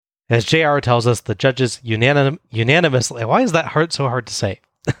As JR tells us, the judges unanimously... Why is that so hard to say?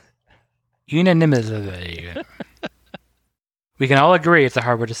 Unanimously. We can all agree it's a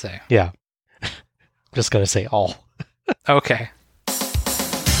hard word to say. Yeah. Just going to say all. Okay.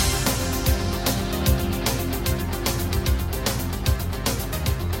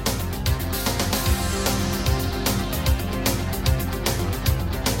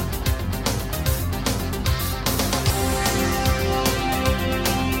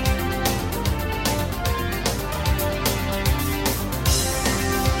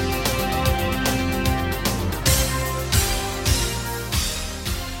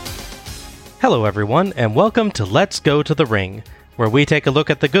 Hello everyone, and welcome to Let's Go to the Ring, where we take a look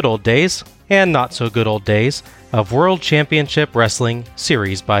at the good old days, and not so good old days, of World Championship Wrestling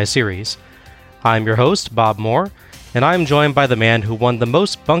series by series. I'm your host, Bob Moore, and I'm joined by the man who won the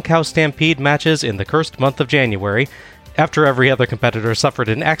most Bunkhouse Stampede matches in the cursed month of January, after every other competitor suffered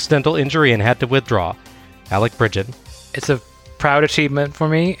an accidental injury and had to withdraw, Alec Bridget. It's a proud achievement for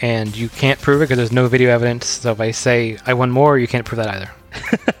me, and you can't prove it because there's no video evidence, so if I say I won more, you can't prove that either.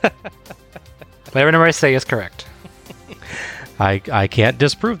 Whatever number I say is correct. I can't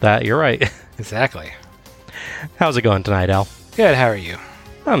disprove that, you're right. Exactly. How's it going tonight, Al? Good, how are you?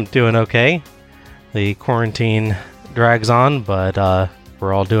 I'm doing okay. The quarantine drags on, but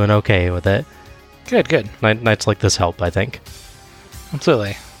we're all doing okay with it. Good. Nights like this help, I think.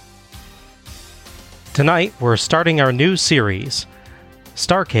 Absolutely. Tonight, we're starting our new series.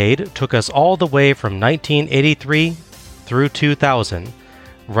 Starrcade took us all the way from 1983 through 2000,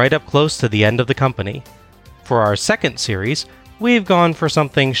 right up close to the end of the company. For our second series, we've gone for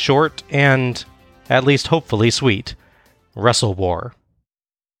something short and, at least hopefully, sweet. Wrestle War.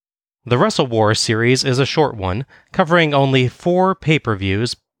 The Wrestle War series is a short one, covering only 4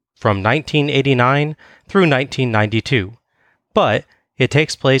 pay-per-views from 1989 through 1992. But it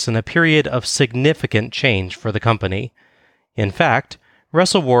takes place in a period of significant change for the company. In fact,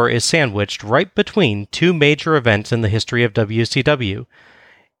 Wrestle War is sandwiched right between 2 major events in the history of WCW.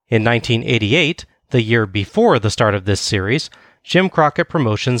 In 1988, the year before the start of this series, Jim Crockett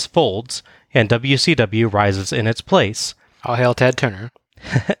Promotions folds, and WCW rises in its place. All hail Ted Turner.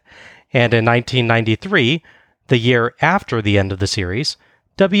 And in 1993, the year after the end of the series,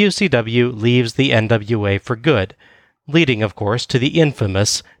 WCW leaves the NWA for good, leading, of course, to the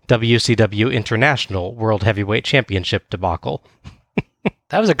infamous WCW International World Heavyweight Championship debacle.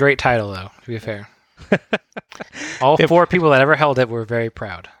 That was a great title, though, to be fair. All 4 people that ever held it were very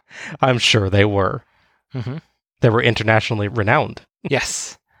proud. I'm sure they were. Mm-hmm. They were internationally renowned.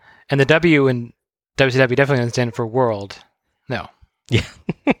 Yes. And the W in WCW definitely doesn't stand for world. No. Yeah.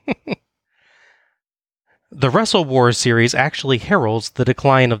 The Wrestle War series actually heralds the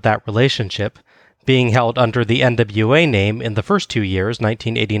decline of that relationship, being held under the NWA name in the first 2 years,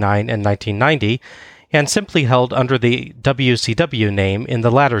 1989 and 1990, and simply held under the WCW name in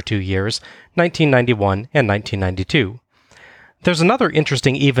the latter 2 years, 1991 and 1992. There's another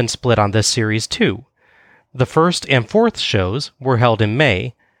interesting even split on this series, too. The first and fourth shows were held in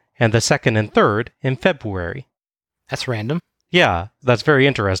May, and the second and third in February. That's random. Yeah, that's very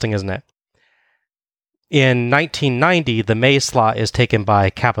interesting, isn't it? In 1990, the May slot is taken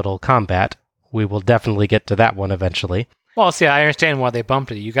by Capital Combat. We will definitely get to that one eventually. Well, see, I understand why they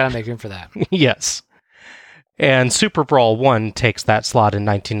bumped it. You gotta make room for that. Yes. And Super Brawl 1 takes that slot in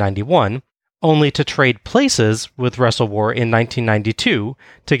 1991, only to trade places with Wrestle War in 1992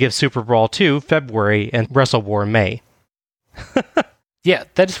 to give Super Brawl 2 February and Wrestle War May. Yeah,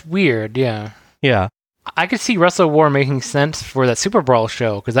 that's weird, yeah. Yeah. I could see Wrestle War making sense for that Super Brawl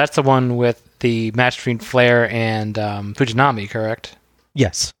show, because that's the one with the match between Flair and Fujinami, correct?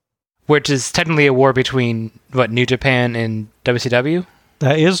 Yes. Which is technically a war between, New Japan and WCW?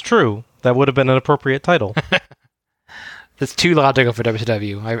 That is true. That would have been an appropriate title. That's too logical for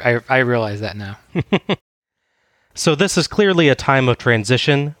WCW. I realize that now. So this is clearly a time of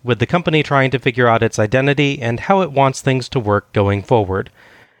transition, with the company trying to figure out its identity and how it wants things to work going forward.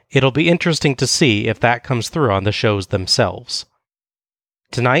 It'll be interesting to see if that comes through on the shows themselves.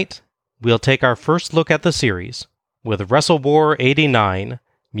 Tonight, we'll take our first look at the series, with Wrestle War 89,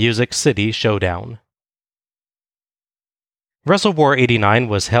 Music City Showdown. Wrestle War 89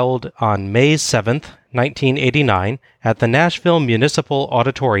 was held on May 7th, 1989, at the Nashville Municipal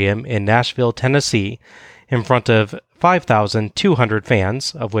Auditorium in Nashville, Tennessee, in front of 5,200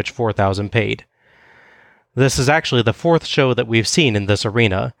 fans, of which 4,000 paid. This is actually the 4th show that we've seen in this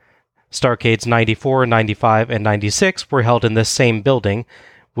arena. Starrcade's 94, 95, and 96 were held in this same building,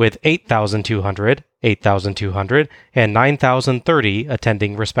 with 8,200, 8,200, and 9,030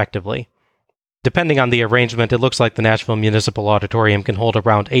 attending respectively. Depending on the arrangement, it looks like the Nashville Municipal Auditorium can hold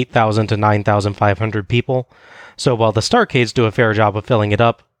around 8,000 to 9,500 people. So while the Starcades do a fair job of filling it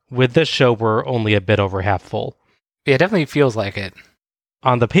up, with this show we're only a bit over half full. Yeah, it definitely feels like it.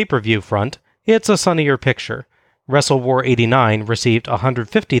 On the pay-per-view front, it's a sunnier picture. WrestleWar 89 received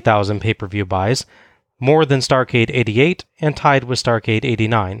 150,000 pay-per-view buys, more than Starcade 88 and tied with Starcade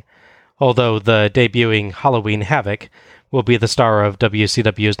 89, although the debuting Halloween Havoc will be the star of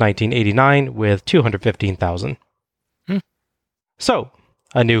WCW's 1989 with 215,000. So,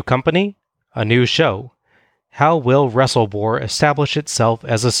 a new company, a new show. How will WrestleWar establish itself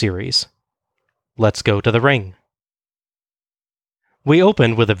as a series? Let's go to the ring. We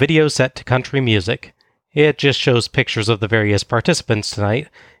opened with a video set to country music. It just shows pictures of the various participants tonight,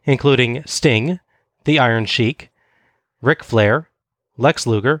 including Sting, the Iron Sheik, Ric Flair, Lex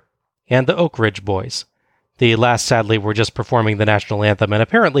Luger, and the Oak Ridge Boys. The last, sadly, were just performing the national anthem and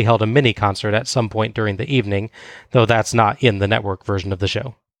apparently held a mini-concert at some point during the evening, though that's not in the network version of the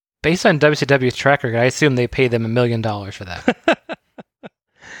show. Based on WCW's track record, I assume they paid them $1 million for that.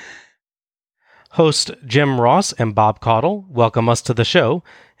 Host Jim Ross and Bob Caudle welcome us to the show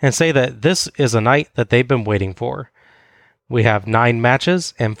and say that this is a night that they've been waiting for. We have 9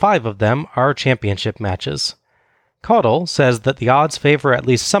 matches, and 5 of them are championship matches. Caudle says that the odds favor at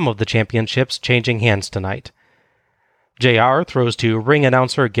least some of the championships changing hands tonight. JR throws to ring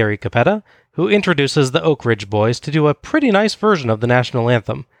announcer Gary Capetta, who introduces the Oak Ridge Boys to do a pretty nice version of the national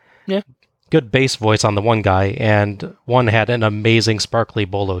anthem. Yeah. Good bass voice on the one guy, and one had an amazing sparkly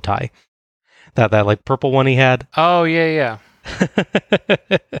bolo tie. That like purple one he had. Oh, yeah.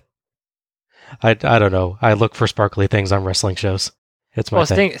 I don't know. I look for sparkly things on wrestling shows. It's my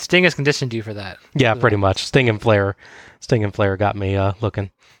thing. Sting has conditioned you for that. Yeah, pretty much. Sting and Flair got me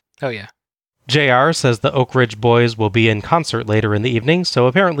looking. Oh, yeah. JR says the Oak Ridge Boys will be in concert later in the evening, so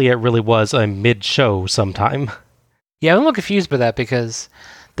apparently it really was a mid-show sometime. Yeah, I'm a little confused by that because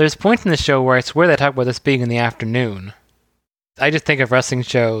there's points in the show where I swear they talk about this being in the afternoon. I just think of wrestling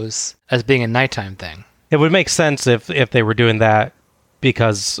shows as being a nighttime thing. It would make sense if they were doing that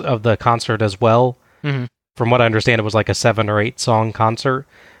because of the concert as well. Mm-hmm. From what I understand, it was like a 7 or 8 song concert.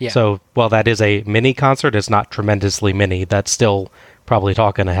 Yeah. So, while that is a mini concert, it's not tremendously mini. That's still probably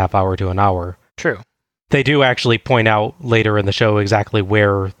talking a half hour to an hour. True. They do actually point out later in the show exactly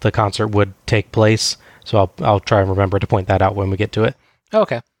where the concert would take place. So I'll try and remember to point that out when we get to it.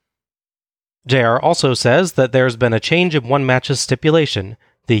 Okay. JR also says that there's been a change in one match's stipulation.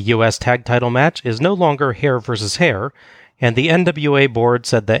 The U.S. tag title match is no longer hair versus hair, and the NWA board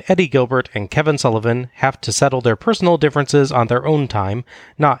said that Eddie Gilbert and Kevin Sullivan have to settle their personal differences on their own time,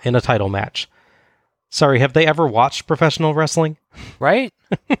 not in a title match. Sorry, have they ever watched professional wrestling? Right?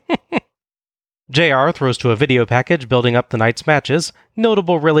 JR throws to a video package building up the night's matches,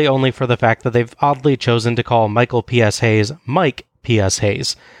 notable really only for the fact that they've oddly chosen to call Michael P.S. Hayes Mike P.S.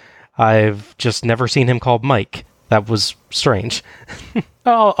 Hayes. I've just never seen him called Mike. That was strange.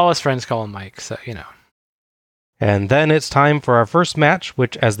 All his friends call him Mike, so, you know. And then it's time for our first match,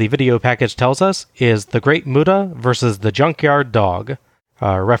 which, as the video package tells us, is the Great Muta versus the Junkyard Dog.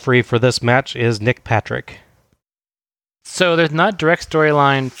 Our referee for this match is Nick Patrick. So there's not direct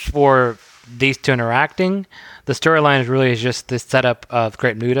storyline for these two interacting. The storyline is really just the setup of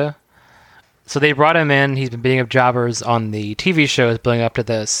Great Muta. So they brought him in. He's been beating up jobbers on the TV shows building up to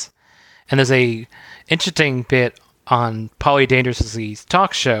this. And there's a interesting bit on Paulie Dangerously's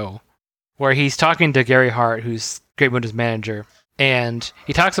talk show where he's talking to Gary Hart, who's Great Muta's manager. And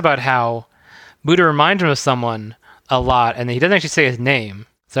he talks about how Muta reminds him of someone a lot, and he doesn't actually say his name.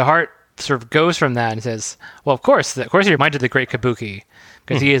 So Hart sort of goes from that and says, well, of course he reminds of the Great Kabuki,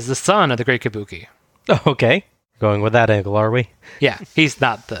 because he is the son of the Great Kabuki. Okay. Going with that angle, are we? Yeah, he's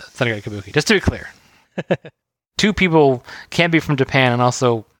not the son of Great Kabuki, just to be clear. Two people can be from Japan and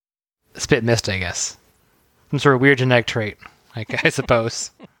also spit mist, I guess. Some sort of weird genetic trait, I suppose.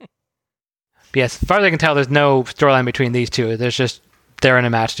 But yes, as far as I can tell, there's no storyline between these two. There's just they're in a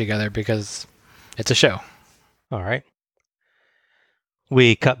match together because it's a show. All right.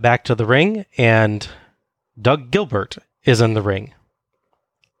 We cut back to the ring, and Doug Gilbert is in the ring.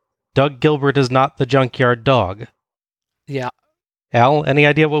 Doug Gilbert is not the Junkyard Dog. Yeah. Al, any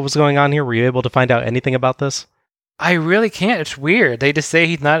idea what was going on here? Were you able to find out anything about this? I really can't. It's weird. They just say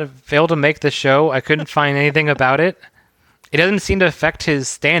he's not failed to make the show. I couldn't find anything about it. It doesn't seem to affect his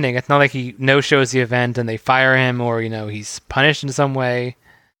standing. It's not like he no-shows the event and they fire him or, he's punished in some way.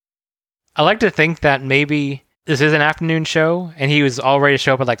 I like to think that maybe this is an afternoon show and he was all ready to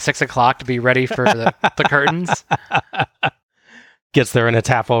show up at like 6 o'clock to be ready for the curtains. Gets there and it's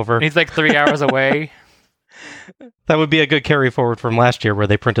half over. And he's like 3 hours away. That would be a good carry forward from last year where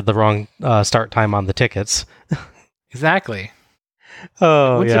they printed the wrong start time on the tickets. Exactly.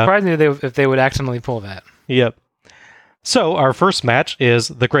 Oh, It would yeah. surprise me if they would accidentally pull that. Yep. So our first match is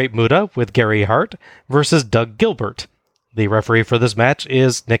The Great Muta with Gary Hart versus Doug Gilbert. The referee for this match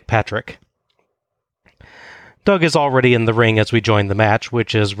is Nick Patrick. Doug is already in the ring as we join the match,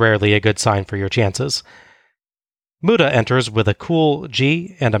 which is rarely a good sign for your chances. Muta enters with a cool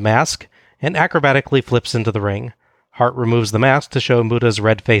G and a mask, and acrobatically flips into the ring. Hart removes the mask to show Muta's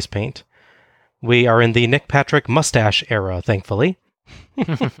red face paint. We are in the Nick Patrick mustache era, thankfully.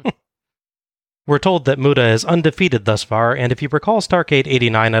 We're told that Muta is undefeated thus far, and if you recall Starrcade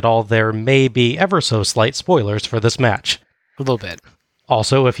 89 at all, there may be ever so slight spoilers for this match. A little bit.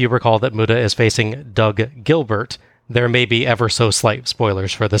 Also, if you recall that Muta is facing Doug Gilbert, there may be ever so slight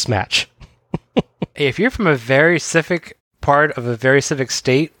spoilers for this match. If you're from a very specific part of a very specific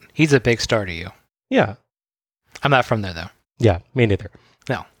state, he's a big star to you. Yeah. I'm not from there, though. Yeah, me neither.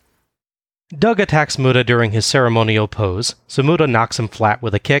 No. Doug attacks Muta during his ceremonial pose, so Muta knocks him flat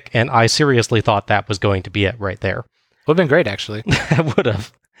with a kick, and I seriously thought that was going to be it right there. Would have been great, actually. I would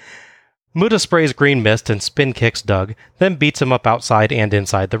have. Muta sprays green mist and spin kicks Doug, then beats him up outside and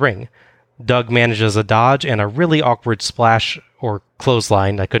inside the ring. Doug manages a dodge and a really awkward splash or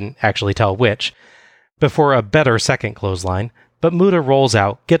clothesline, I couldn't actually tell which, before a better second clothesline, but Muta rolls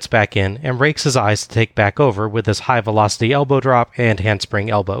out, gets back in, and rakes his eyes to take back over with his high-velocity elbow drop and handspring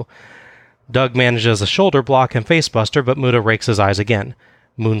elbow. Doug manages a shoulder block and facebuster, but Muta rakes his eyes again.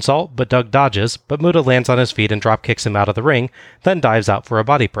 Moonsault, but Doug dodges, but Muta lands on his feet and drop kicks him out of the ring, then dives out for a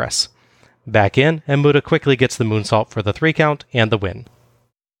body press. Back in, and Muta quickly gets the moonsault for the 3 count and the win.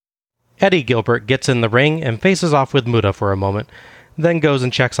 Eddie Gilbert gets in the ring and faces off with Muta for a moment, then goes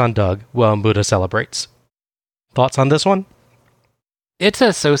and checks on Doug while Muta celebrates. Thoughts on this one? It's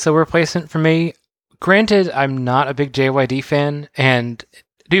a so-so replacement for me. Granted, I'm not a big JYD fan, and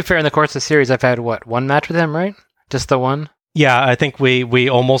to be fair, in the course of the series, I've had, one match with him, right? Just the one? Yeah, I think we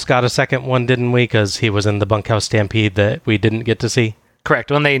almost got a second one, didn't we? Because he was in the Bunkhouse Stampede that we didn't get to see.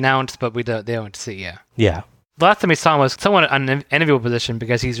 Correct. When they announced, but they don't see, yeah. Yeah. The last time we saw him was somewhat an enviable position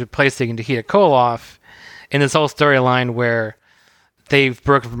because he's replacing Nikita Koloff in this whole storyline where they've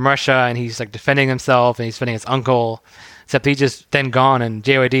broken from Russia and he's like defending himself and he's defending his uncle, except he's just then gone and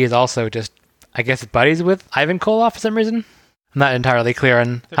JYD is also just, I guess, buddies with Ivan Koloff for some reason. I'm not entirely clear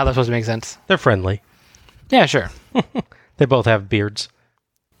on how that's supposed to make sense. They're friendly. Yeah, sure. They both have beards.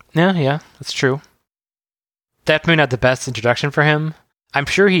 Yeah, that's true. Definitely not the best introduction for him. I'm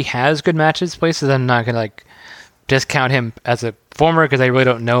sure he has good matches places. I'm not going to discount him as a performer because I really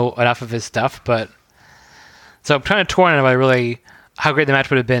don't know enough of his stuff. But so I'm kind of torn on really how great the match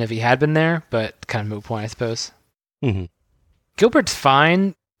would have been if he had been there, but kind of moot point, I suppose. Mm-hmm. Gilbert's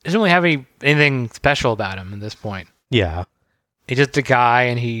fine. Doesn't really have anything special about him at this point. Yeah. He's just a guy,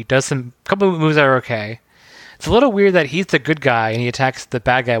 and he does a couple of moves that are okay. It's a little weird that he's the good guy, and he attacks the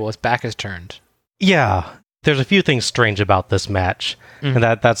bad guy while his back is turned. Yeah. There's a few things strange about this match, and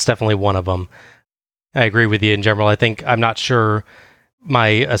that's definitely one of them. I agree with you in general. I'm not sure my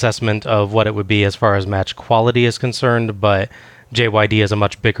assessment of what it would be as far as match quality is concerned, but JYD is a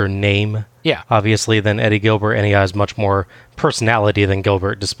much bigger name, obviously, than Eddie Gilbert, and he has much more personality than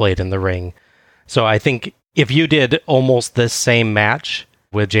Gilbert displayed in the ring. So I think if you did almost this same match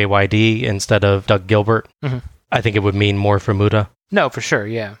with JYD instead of Doug Gilbert, I think it would mean more for Muta. No, for sure,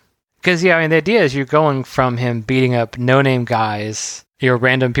 yeah. Because, the idea is you're going from him beating up no-name guys, your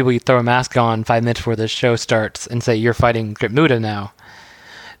random people you throw a mask on 5 minutes before the show starts and say you're fighting Great Muta now,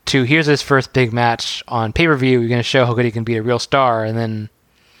 to here's his first big match on pay-per-view, you're going to show how good he can beat a real star, and then,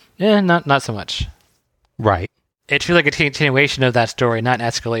 not so much. Right. It feels like a continuation of that story, not an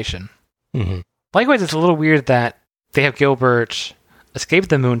escalation. Mm-hmm. Likewise, it's a little weird that they have Gilbert escape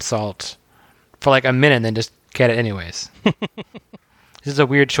the moonsault for a minute and then just get it anyways. This is a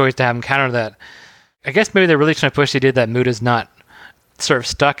weird choice to have him counter that. I guess maybe they're really trying to push the idea that Muta's not sort of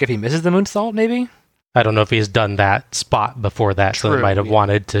stuck if he misses the moonsault, maybe? I don't know if he's done that spot before that, so they might have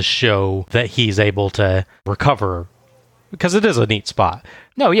wanted to show that he's able to recover, because it is a neat spot.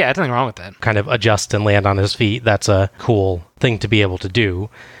 No, yeah, there's nothing wrong with that. Kind of adjust and land on his feet. That's a cool thing to be able to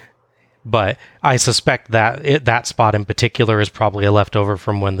do. But I suspect that that spot in particular is probably a leftover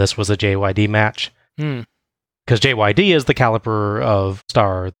from when this was a JYD match. Because JYD is the caliber of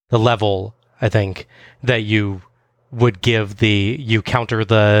star, the level, I think, that you would give you counter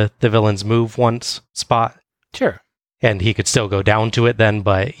the villain's move once spot. Sure. And he could still go down to it then,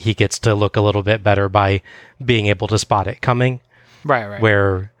 but he gets to look a little bit better by being able to spot it coming. Right.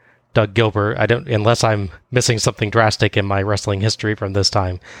 Where Doug Gilbert, unless I'm missing something drastic in my wrestling history from this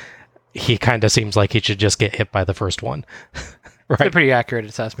time, he kind of seems like he should just get hit by the first one. Right? It's a pretty accurate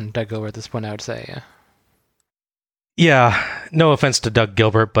assessment, Doug Gilbert, at this point, I would say, yeah. Yeah, no offense to Doug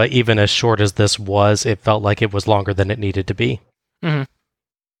Gilbert, but even as short as this was, it felt like it was longer than it needed to be. Mm-hmm.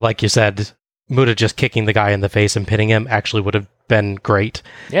 Like you said, Muta just kicking the guy in the face and pinning him actually would have been great.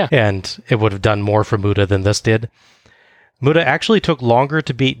 Yeah. And it would have done more for Muta than this did. Muta actually took longer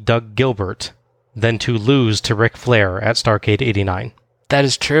to beat Doug Gilbert than to lose to Ric Flair at Starrcade 89. That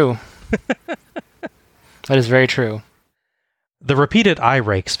is true. That is very true. The repeated eye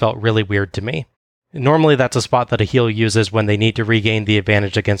rakes felt really weird to me. Normally that's a spot that a heel uses when they need to regain the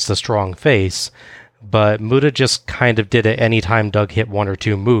advantage against a strong face, but Muta just kind of did it anytime Doug hit one or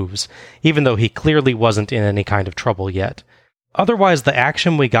two moves, even though he clearly wasn't in any kind of trouble yet. Otherwise, the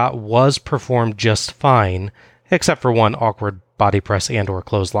action we got was performed just fine, except for one awkward body press and or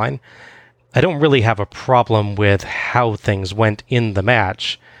clothesline. I don't really have a problem with how things went in the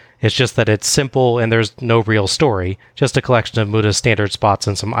match. It's just that it's simple and there's no real story, just a collection of Muta's standard spots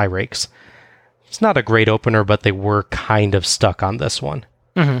and some eye rakes. It's not a great opener, but they were kind of stuck on this one.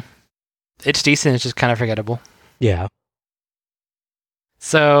 Mm-hmm. It's decent, it's just kind of forgettable. Yeah.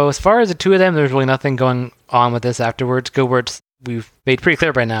 So, as far as the two of them, there's really nothing going on with this afterwards. Gilbert's, we've made pretty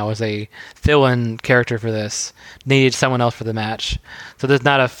clear by now, was a fill-in character for this. Needed someone else for the match. So there's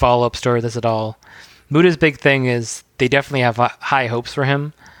not a follow-up story to this at all. Muta's big thing is they definitely have high hopes for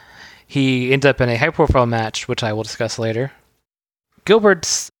him. He ends up in a high-profile match, which I will discuss later.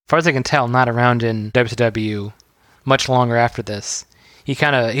 Gilbert's, as far as I can tell, not around in WCW much longer after this. He's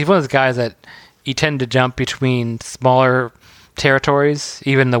one of those guys that you tend to jump between smaller territories,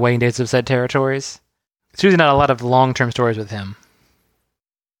 even the Wayne days of said territories. There's usually not a lot of long-term stories with him.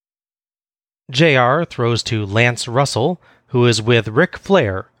 JR throws to Lance Russell, who is with Ric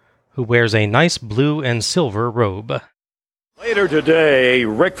Flair, who wears a nice blue and silver robe. Later today,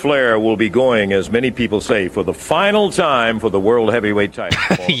 Ric Flair will be going, as many people say, for the final time for the World Heavyweight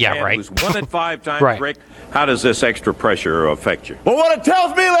title. Yeah, right. Who's won it 5 times, Right. Rick? How does this extra pressure affect you? But what it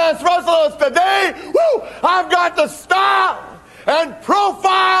tells me, Lance Russell, is today, I've got the style and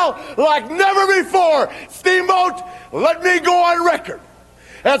profile like never before. Steamboat, let me go on record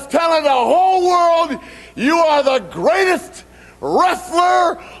as telling the whole world you are the greatest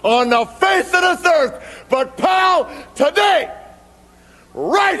wrestler on the face of this earth. But, pal, today,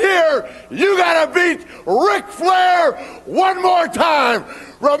 right here, you gotta beat Ric Flair one more time.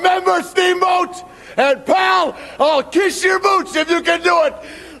 Remember, Steamboat? And, pal, I'll kiss your boots if you can do it.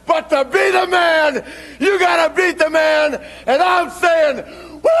 But to be the man, you gotta beat the man. And I'm saying,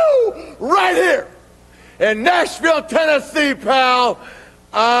 right here in Nashville, Tennessee, pal,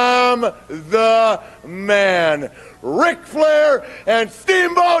 I'm the man. Ric Flair and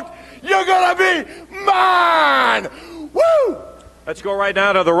Steamboat, you're gonna be mine! Woo! Let's go right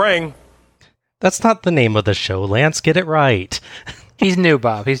now to the ring. That's not the name of the show, Lance. Get it right. He's new,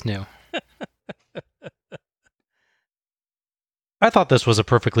 Bob. He's new. I thought this was a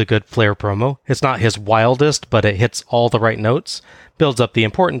perfectly good Flair promo. It's not his wildest, but it hits all the right notes, builds up the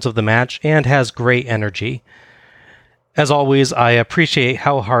importance of the match, and has great energy. As always, I appreciate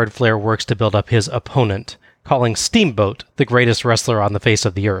how hard Flair works to build up his opponent, calling Steamboat the greatest wrestler on the face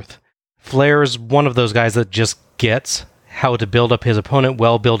of the earth. Flair's one of those guys that just gets how to build up his opponent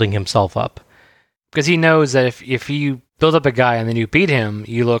while building himself up. Because he knows that if you build up a guy and then you beat him,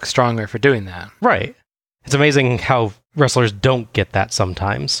 you look stronger for doing that. Right. It's amazing how wrestlers don't get that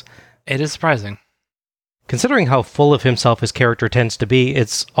sometimes. It is surprising. Considering how full of himself his character tends to be,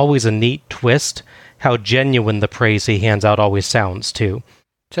 it's always a neat twist how genuine the praise he hands out always sounds, too.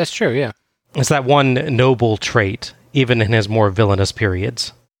 That's true, yeah. It's that one noble trait, even in his more villainous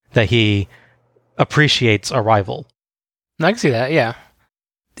periods, that he appreciates a rival. I can see that, yeah.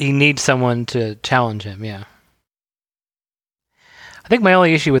 He needs someone to challenge him, yeah. I think my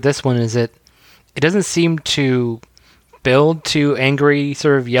only issue with this one is that it doesn't seem to build to angry,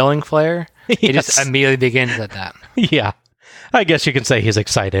 sort of yelling Flair. It just immediately begins at that. Yeah. I guess you can say he's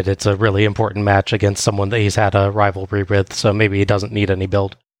excited. It's a really important match against someone that he's had a rivalry with, so maybe he doesn't need any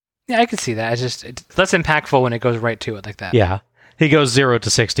build. Yeah, I can see that. It's less impactful when it goes right to it like that. Yeah. He goes 0 to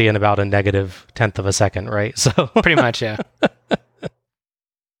 60 in about a negative tenth of a second, right? So Pretty much, yeah.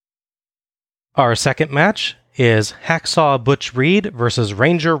 Our second match is Hacksaw Butch Reed versus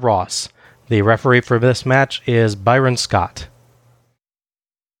Ranger Ross. The referee for this match is Byron Scott.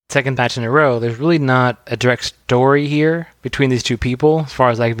 Second match in a row, there's really not a direct story here between these two people, as far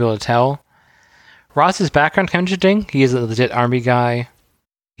as I can be able to tell. Ross's background kind of interesting. He is a legit Army guy.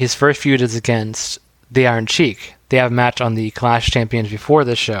 His first feud is against the Iron Sheik. They have a match on the Clash Champions before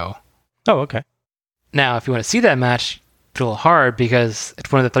this show. Oh, okay. Now, if you want to see that match, a little hard because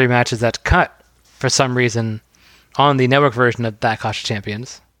it's one of the 3 matches that's cut for some reason on the network version of that Clash of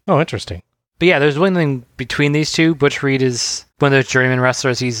Champions. Oh, interesting. But yeah, there's one thing between these two. Butch Reed is one of those journeyman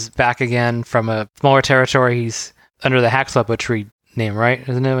wrestlers. He's back again from a smaller territory. He's under the Hacksaw Butch Reed name, right?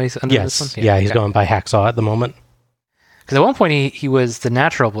 Isn't it? He's under this one? Yeah, he's going by Hacksaw at the moment. Because at one point he was the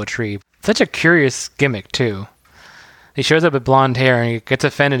natural Butch Reed. Such a curious gimmick, too. He shows up with blonde hair and he gets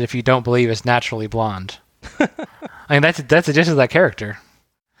offended if you don't believe it's naturally blonde. I mean, that's just that character.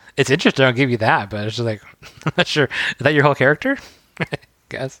 It's interesting, I'll give you that, but it's just like, I'm not sure. Is that your whole character? I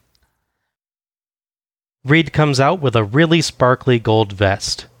guess. Reed comes out with a really sparkly gold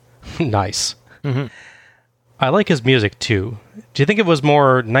vest. Nice. Mm-hmm. I like his music, too. Do you think it was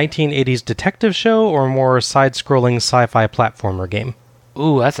more 1980s detective show or more side-scrolling sci-fi platformer game?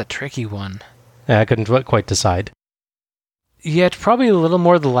 Ooh, that's a tricky one. Yeah, I couldn't quite decide. Yeah, it's probably a little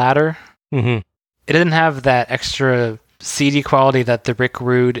more the latter. Mm-hmm. It didn't have that extra CD quality that the Rick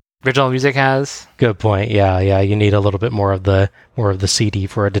Rude original music has. Good point. Yeah, you need a little bit more of the CD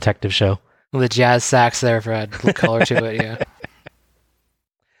for a detective show. The jazz sax there for a color to it, yeah.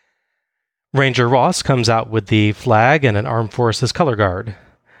 Ranger Ross comes out with the flag and an Armed Forces color guard.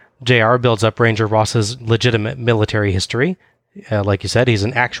 JR builds up Ranger Ross's legitimate military history. Like you said, he's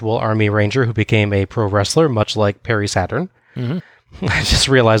an actual Army Ranger who became a pro wrestler, much like Perry Saturn. Mm-hmm. I just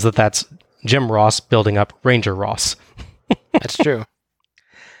realized that that's Jim Ross building up Ranger Ross. That's true.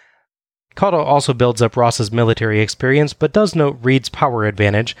 Caudle also builds up Ross's military experience, but does note Reed's power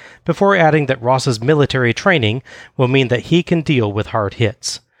advantage before adding that Ross's military training will mean that he can deal with hard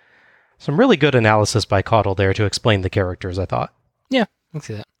hits. Some really good analysis by Caudle there to explain the characters, I thought. Yeah, I can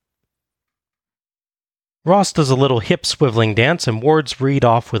see that. Ross does a little hip swiveling dance and wards Reed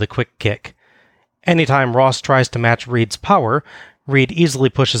off with a quick kick. Anytime Ross tries to match Reed's power, Reed easily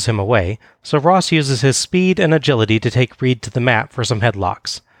pushes him away, so Ross uses his speed and agility to take Reed to the mat for some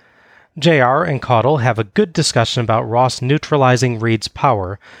headlocks. JR and Caudle have a good discussion about Ross neutralizing Reed's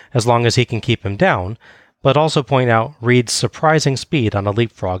power as long as he can keep him down, but also point out Reed's surprising speed on a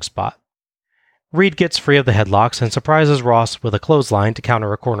leapfrog spot. Reed gets free of the headlocks and surprises Ross with a clothesline to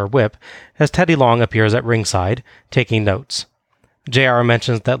counter a corner whip as Teddy Long appears at ringside, taking notes. JR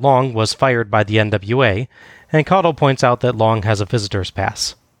mentions that Long was fired by the NWA, and Caudle points out that Long has a visitor's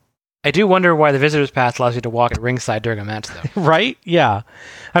pass. I do wonder why the visitor's pass allows you to walk at ringside during a match, though. Right? Yeah.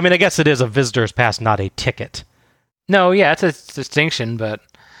 I mean, I guess it is a visitor's pass, not a ticket. No, yeah, it's a distinction, but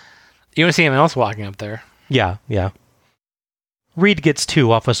you don't see anyone else walking up there. Yeah. Reed gets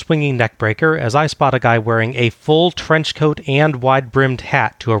 2 off a swinging neckbreaker as I spot a guy wearing a full trench coat and wide-brimmed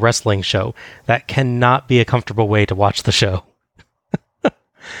hat to a wrestling show. That cannot be a comfortable way to watch the show.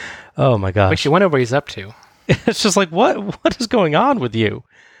 Oh my gosh. Makes you wonder what he's up to. It's just like, what is going on with you?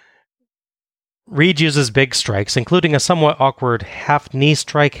 Reed uses big strikes, including a somewhat awkward half-knee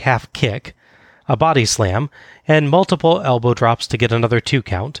strike, half-kick, a body slam, and multiple elbow drops to get another 2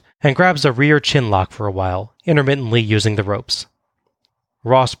 count, and grabs a rear chin lock for a while, intermittently using the ropes.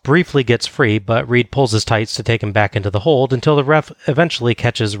 Ross briefly gets free, but Reed pulls his tights to take him back into the hold until the ref eventually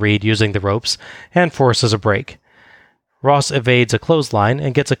catches Reed using the ropes and forces a break. Ross evades a clothesline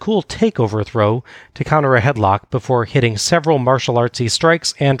and gets a cool takeover throw to counter a headlock before hitting several martial artsy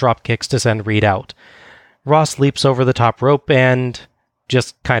strikes and drop kicks to send Reed out. Ross leaps over the top rope and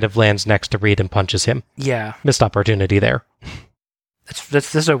just kind of lands next to Reed and punches him. Yeah. Missed opportunity there.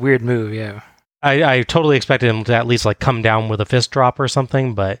 This is a weird move, yeah. I totally expected him to at least like come down with a fist drop or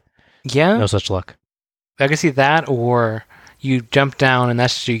something, but yeah, no such luck. I can see that, or you jump down and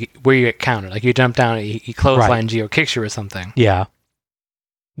that's where you get countered. Like you jump down, he clotheslines you or kicks you or something. Yeah.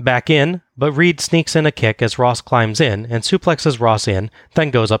 Back in, but Reed sneaks in a kick as Ross climbs in and suplexes Ross in, then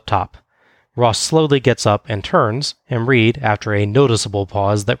goes up top. Ross slowly gets up and turns, and Reed, after a noticeable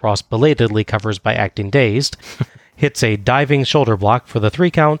pause that Ross belatedly covers by acting dazed, hits a diving shoulder block for the 3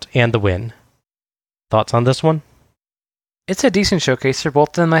 count and the win. Thoughts on this one? It's a decent showcase for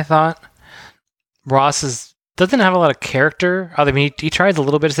both of them, I thought. Ross doesn't have a lot of character. I mean, he tries a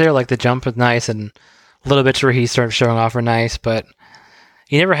little bit there, like the jump is nice, and little bits where he starts showing off are nice, but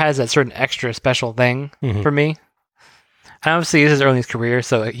he never has that certain extra special thing for me. And obviously, this is early in his career,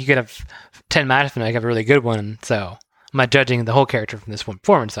 so you could have 10 matches and have a really good one, so I'm not judging the whole character from this one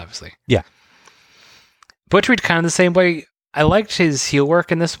performance, obviously. Yeah. Butch Reed kind of the same way. I liked his heel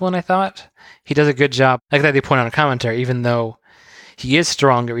work in this one, I thought. He does a good job. Like that they point out in commentary, even though he is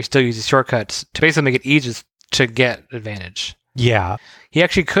stronger, he still uses shortcuts to basically make it easier to get advantage. Yeah. He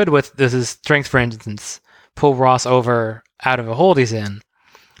actually could, with his strength, for instance, pull Ross over out of a hold he's in,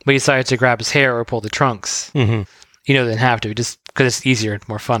 but he decides to grab his hair or pull the trunks. Mm-hmm. Didn't have to, just because it's easier and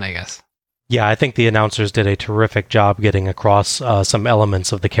more fun, I guess. Yeah, I think the announcers did a terrific job getting across some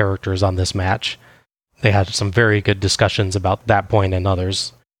elements of the characters on this match. They had some very good discussions about that point and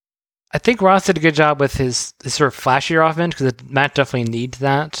others. I think Ross did a good job with his sort of flashier offense, because the match definitely needs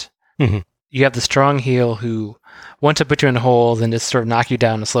that. Mm-hmm. You have the strong heel who wants to put you in holes and just sort of knock you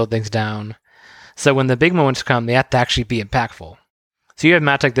down and slow things down. So when the big moments come, they have to actually be impactful. So you have a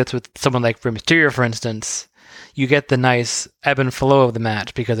match like this with someone like Rey Mysterio, for instance. You get the nice ebb and flow of the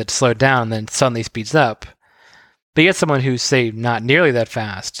match because it's slowed down and then suddenly speeds up. But you get someone who's, say, not nearly that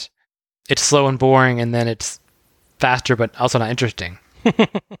fast. It's slow and boring, and then it's faster but also not interesting.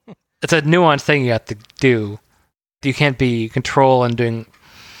 It's a nuanced thing you have to do. You can't be control and doing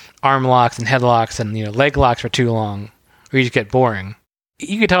arm locks and headlocks and leg locks for too long, or you just get boring.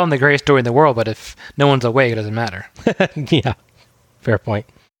 You can tell them the greatest story in the world, but if no one's awake, it doesn't matter. Yeah, fair point.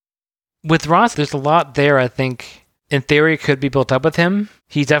 With Ross, there's a lot there, I think, in theory, could be built up with him.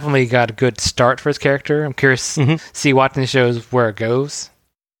 He's definitely got a good start for his character. I'm curious to see watching the shows where it goes.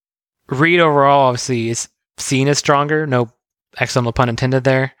 Reed overall, obviously, is seen as stronger. No accidental pun intended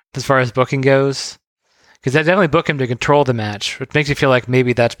there, as far as booking goes. Because they definitely book him to control the match, which makes you feel like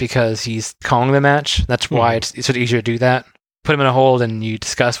maybe that's because he's calling the match. That's why it's sort of easier to do that. Put him in a hold and you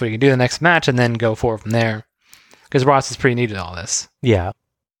discuss what you can do in the next match and then go forward from there. Because Ross is pretty neat at all this. Yeah.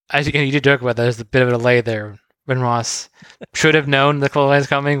 You did joke about that. There's a bit of a delay there when Ross should have known the clothesline's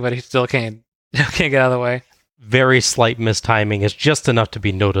coming, but he still can't get out of the way. Very slight mistiming. It's just enough to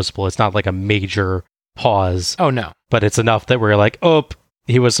be noticeable. It's not like a major pause. Oh, no. But it's enough that we're like, oh,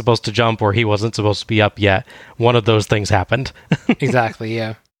 he was supposed to jump or he wasn't supposed to be up yet. One of those things happened. Exactly,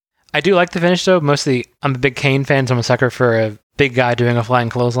 yeah. I do like the finish, though. Mostly, I'm a big Kane fan, so I'm a sucker for a big guy doing a flying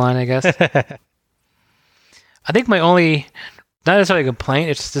clothesline, I guess. I think my only, not necessarily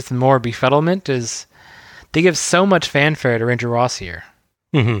complaint, it's just more befuddlement, is they give so much fanfare to Ranger Ross here.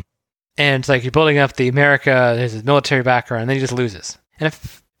 Mm-hmm. And it's like you're building up the America, there's his military background, and then he just loses. In a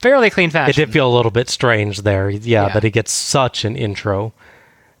fairly clean fashion. It did feel a little bit strange there, yeah, that he gets such an intro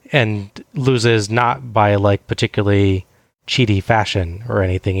and loses not by like particularly cheaty fashion or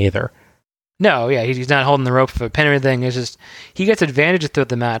anything either. No, yeah, he's not holding the rope for a pin or anything. It's just he gets advantages throughout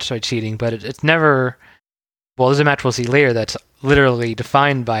the match by cheating, but it's never. Well, there's a match we'll see later that's literally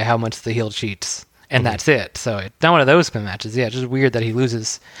defined by how much the heel cheats, and that's it. So it's not one of those matches. Yeah, it's just weird that he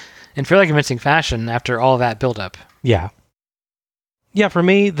loses in fairly convincing fashion after all that build-up. Yeah. Yeah, for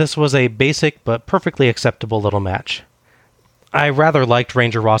me, this was a basic but perfectly acceptable little match. I rather liked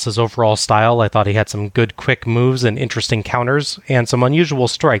Ranger Ross's overall style. I thought he had some good quick moves and interesting counters, and some unusual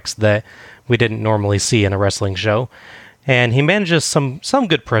strikes that we didn't normally see in a wrestling show. And he manages some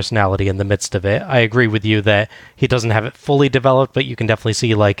good personality in the midst of it. I agree with you that he doesn't have it fully developed, but you can definitely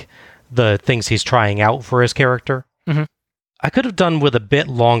see like the things he's trying out for his character. Mm-hmm. I could have done with a bit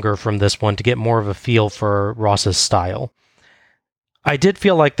longer from this one to get more of a feel for Ross's style. I did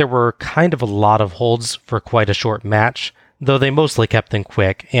feel like there were kind of a lot of holds for quite a short match, though they mostly kept them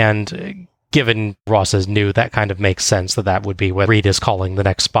quick, and given Ross is new, that kind of makes sense that would be what Reed is calling the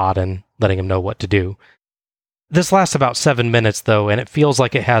next spot and letting him know what to do. This lasts about 7 minutes, though, and it feels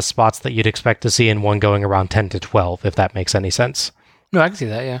like it has spots that you'd expect to see in one going around 10 to 12, if that makes any sense. No, I can see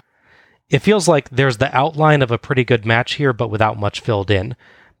that, yeah. It feels like there's the outline of a pretty good match here, but without much filled in.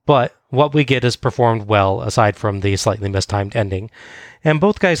 But what we get is performed well, aside from the slightly mistimed ending. And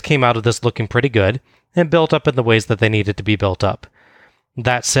both guys came out of this looking pretty good, and built up in the ways that they needed to be built up.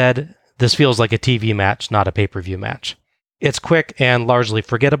 That said, this feels like a TV match, not a pay-per-view match. It's quick and largely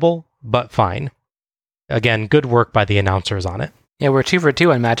forgettable, but fine. Again, good work by the announcers on it. Yeah, we're 2 for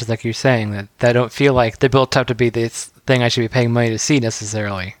 2 on matches, like you're saying, that don't feel like they're built up to be this thing I should be paying money to see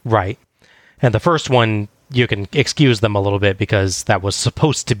necessarily. Right. And the first one, you can excuse them a little bit because that was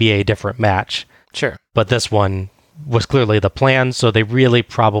supposed to be a different match. Sure. But this one was clearly the plan, so they really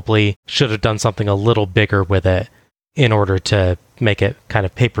probably should have done something a little bigger with it in order to make it kind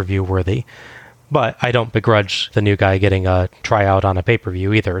of pay-per-view worthy. But I don't begrudge the new guy getting a tryout on a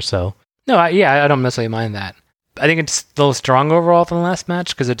pay-per-view either, so... No, I don't necessarily mind that. I think it's still strong overall than the last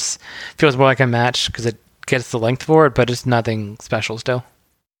match, because it feels more like a match, because it gets the length for it, but it's nothing special still.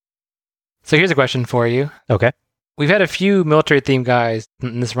 So here's a question for you. Okay. We've had a few military-themed guys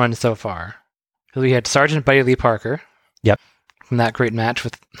in this run so far. We had Sergeant Buddy Lee Parker. Yep. From that great match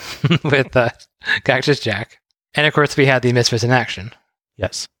with Cactus Jack. And of course we had the Misfits in action.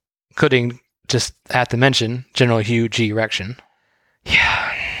 Yes. Including, just have to mention, General Hugh G. Rection.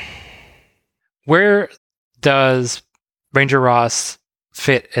 Yeah. Where does Ranger Ross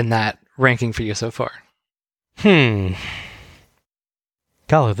fit in that ranking for you so far?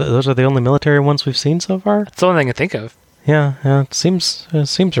 Golly, those are the only military ones we've seen so far? That's the only thing I can think of. Yeah, it seems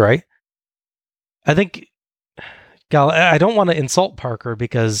right. I think, Gal, I don't want to insult Parker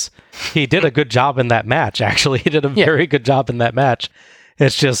because he did a good job in that match. Actually, he did a very good job in that match.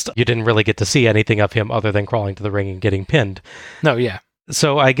 It's just you didn't really get to see anything of him other than crawling to the ring and getting pinned. No, yeah.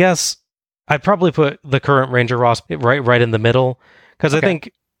 So I guess I'd probably put the current Ranger Ross right in the middle because I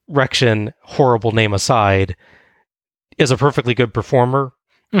think Rection, horrible name aside, is a perfectly good performer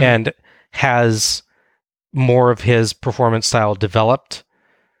and has more of his performance style developed.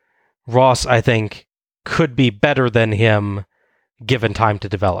 Ross, I think, could be better than him given time to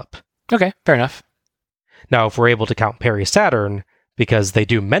develop. Okay, fair enough. Now, if we're able to count Perry Saturn, because they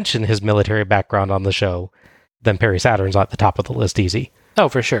do mention his military background on the show, then Perry Saturn's at the top of the list easy. Oh,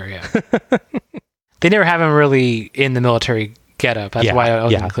 for sure, yeah. They never have him really in the military getup. That's why I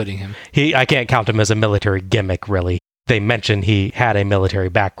was including him. I can't count him as a military gimmick, really. They mention he had a military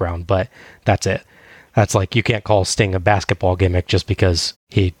background, but that's it. That's like, you can't call Sting a basketball gimmick just because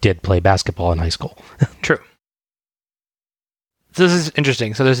he did play basketball in high school. True. So this is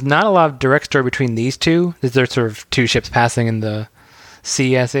interesting. So there's not a lot of direct story between these two. There's sort of two ships passing in the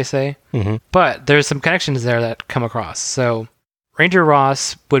sea, as they say. Mm-hmm. But there's some connections there that come across. So Ranger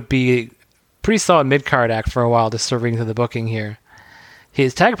Ross would be pretty solid mid-card act for a while, just serving to the booking here.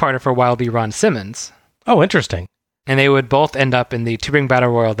 His tag partner for a while would be Ron Simmons. Oh, interesting. And they would both end up in the two-ring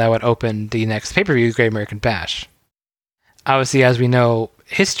battle royal that would open the next pay-per-view, Great American Bash. Obviously, as we know,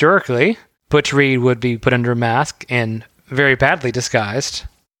 historically, Butch Reed would be put under a mask and very badly disguised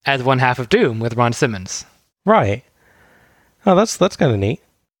as one half of Doom with Ron Simmons. Right. Oh, that's kind of neat.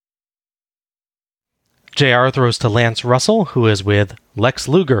 JR throws to Lance Russell, who is with Lex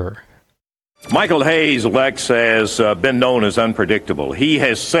Luger. Michael Hayes, Lex, has been known as unpredictable. He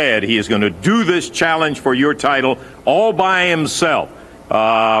has said he is going to do this challenge for your title all by himself.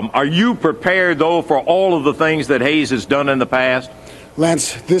 Are you prepared, though, for all of the things that Hayes has done in the past?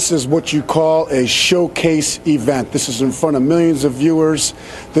 Lance, this is what you call a showcase event. This is in front of millions of viewers.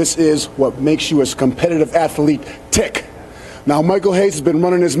 This is what makes you as a competitive athlete tick. Now, Michael Hayes has been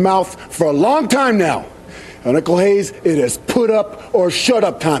running his mouth for a long time now. Now, Michael Hayes, it is put up or shut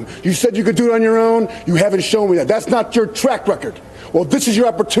up time. You said you could do it on your own. You haven't shown me that. That's not your track record. Well, this is your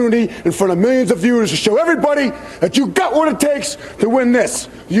opportunity in front of millions of viewers to show everybody that you got what it takes to win this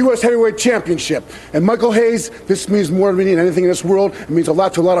U.S. Heavyweight Championship. And Michael Hayes, this means more to me than anything in this world. It means a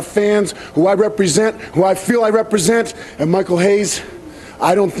lot to a lot of fans who I represent, who I feel I represent. And Michael Hayes,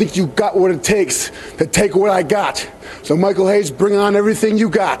 I don't think you got what it takes to take what I got. So, Michael Hayes, bring on everything you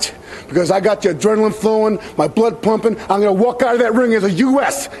got. Because I got the adrenaline flowing, my blood pumping. I'm going to walk out of that ring as a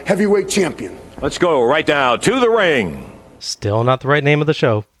U.S. heavyweight champion. Let's go right now to the ring. Still not the right name of the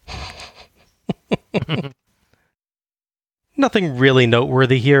show. Nothing really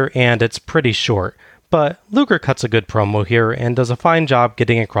noteworthy here, and it's pretty short. But Luger cuts a good promo here and does a fine job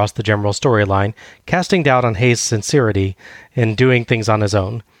getting across the general storyline, casting doubt on Hayes' sincerity and doing things on his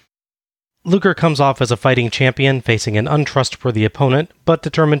own. Luger comes off as a fighting champion facing an untrustworthy opponent, but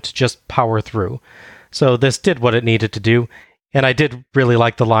determined to just power through. So this did what it needed to do, and I did really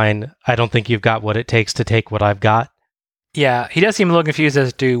like the line, "I don't think you've got what it takes to take what I've got." Yeah, he does seem a little confused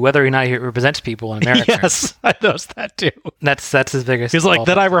as to whether or not he represents people in America. Yes, I noticed that too. That's his biggest... He's like,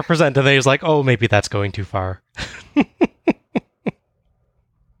 that I represent, and then he's like, oh, maybe that's going too far.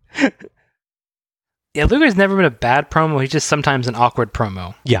 Yeah, Luger's never been a bad promo, he's just sometimes an awkward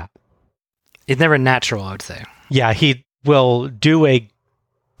promo. Yeah. It's never natural, I would say. Yeah, he will do a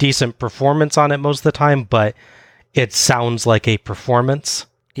decent performance on it most of the time, but it sounds like a performance.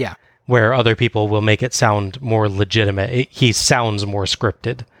 Yeah. Where other people will make it sound more legitimate. He sounds more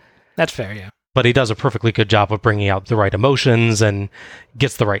scripted. That's fair, yeah. But he does a perfectly good job of bringing out the right emotions and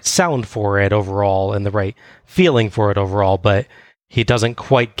gets the right sound for it overall and the right feeling for it overall, but he doesn't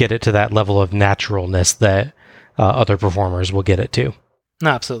quite get it to that level of naturalness that other performers will get it to. No,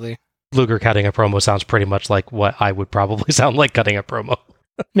 absolutely. Luger cutting a promo sounds pretty much like what I would probably sound like cutting a promo.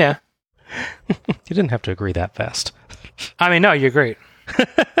 Yeah. You didn't have to agree that fast. I mean, no, you're great.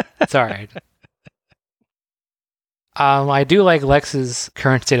 It's all right. I do like Lex's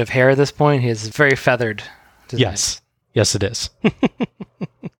current state of hair at this point. He is very feathered. Yes. Yes, it is.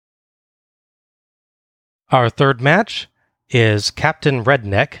 Our third match is Captain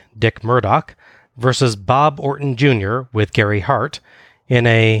Redneck, Dick Murdoch, versus Bob Orton Jr. with Gary Hart in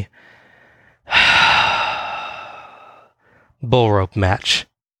a bull rope match.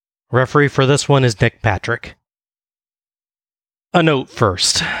 Referee for this one is Nick Patrick. A note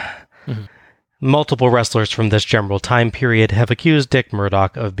first. Mm-hmm. Multiple wrestlers from this general time period have accused Dick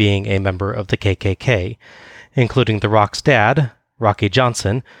Murdoch of being a member of the KKK, including The Rock's dad, Rocky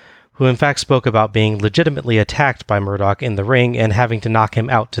Johnson, who in fact spoke about being legitimately attacked by Murdoch in the ring and having to knock him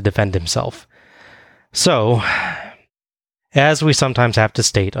out to defend himself. So, as we sometimes have to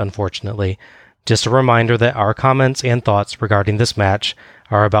state, unfortunately, just a reminder that our comments and thoughts regarding this match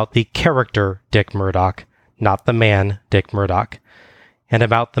are about the character Dick Murdoch, not the man Dick Murdoch, and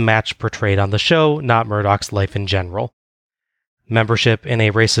about the match portrayed on the show, not Murdoch's life in general. Membership in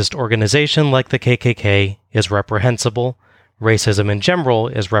a racist organization like the KKK is reprehensible. Racism in general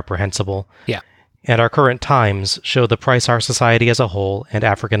is reprehensible. Yeah. And our current times show the price our society as a whole, and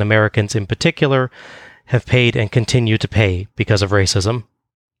African Americans in particular, have paid and continue to pay because of racism.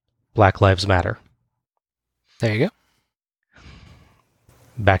 Black Lives Matter. There you go.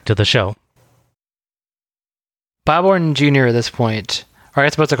 Back to the show. Bob Orton Jr. at this point, or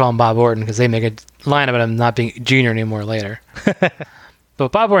I'm supposed to call him Bob Orton because they make a line about him not being Jr. anymore later.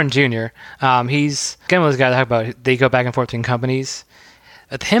 But Bob Orton Jr., he's, again, one of those guys I talk about, they go back and forth between companies.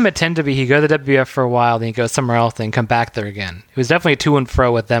 With him, it tended to be he'd go to the WWF for a while, then he'd go somewhere else, then come back there again. He was definitely to and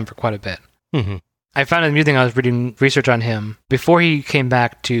fro with them for quite a bit. Mm-hmm. I found it amusing. I was reading research on him. Before he came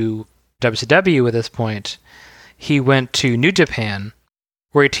back to WCW at this point, he went to New Japan,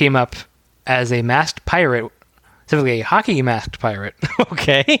 where he teamed up as a masked pirate, specifically a hockey masked pirate.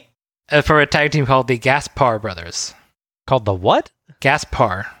 Okay. For a tag team called the Gaspar Brothers. Called the what?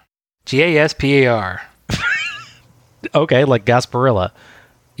 Gaspar. Gaspar. Okay, like Gasparilla.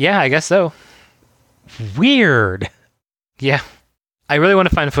 Yeah, I guess so. Weird. Yeah. I really want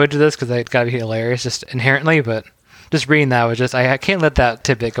to find footage of this because it's got to be hilarious just inherently, but just reading that was just, I can't let that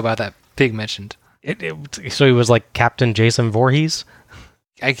tidbit go about that being mentioned. So he was like Captain Jason Voorhees?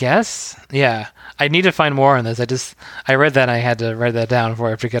 I guess? Yeah. I need to find more on this. I read that and I had to write that down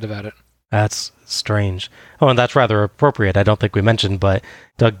before I forget about it. That's strange. Oh, and that's rather appropriate. I don't think we mentioned, but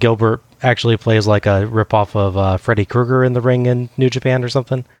Doug Gilbert actually plays like a ripoff of Freddy Krueger in the ring in New Japan or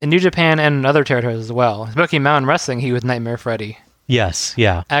something. In New Japan and other territories as well. Smoky Mountain Wrestling, he was Nightmare Freddy. Yes,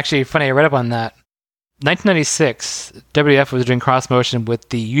 yeah. Actually, funny, I read up on that. 1996, WWF was doing cross motion with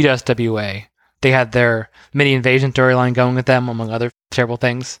the USWA. They had their mini invasion storyline going with them, among other terrible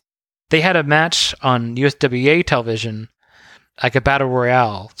things. They had a match on USWA television, like a battle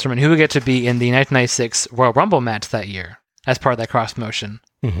royale, determine who would get to be in the 1996 Royal Rumble match that year as part of that cross motion.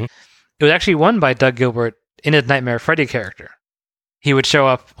 Mm-hmm. It was actually won by Doug Gilbert in his Nightmare Freddy character. He would show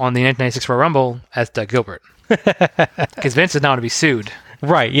up on the 1996 Royal Rumble as Doug Gilbert. Because Vince is now to be sued.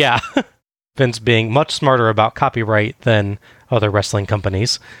 Right, yeah. Vince being much smarter about copyright than other wrestling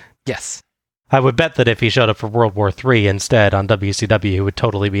companies. Yes. I would bet that if he showed up for World War III instead on WCW, he would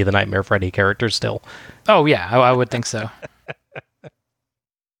totally be the Nightmare Freddy character still. Oh, yeah, I would think so.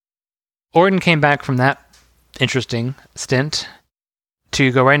 Orton came back from that interesting stint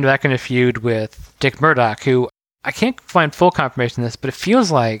to go right back in a feud with Dick Murdoch, who I can't find full confirmation of this, but it feels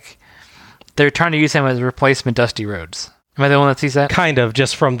like they're trying to use him as a replacement Dusty Rhodes. Am I the one that sees that? Kind of,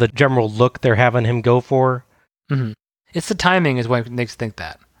 just from the general look they're having him go for. Mm-hmm. It's the timing is what makes me think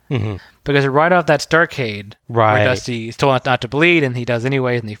that. Mm-hmm. Because right off that Starrcade, right, where Dusty is told not to bleed, and he does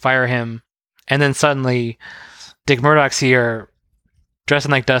anyway, and they fire him. And then suddenly, Dick Murdoch's here,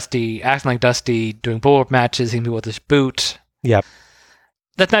 dressing like Dusty, acting like Dusty, doing bull matches, hitting people with his boot. Yep.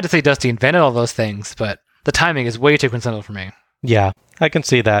 That's not to say Dusty invented all those things, but the timing is way too coincidental for me. Yeah, I can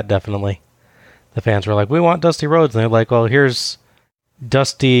see that, definitely. The fans were like, we want Dusty Rhodes. And they're like, well, here's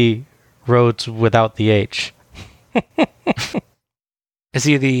Dusty Rhodes without the H. Is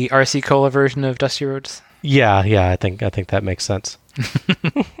he the RC Cola version of Dusty Rhodes? Yeah, I think that makes sense.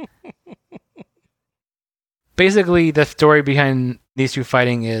 Basically, the story behind these two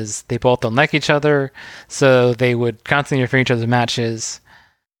fighting is they both don't like each other, so they would constantly interfere in each other's matches.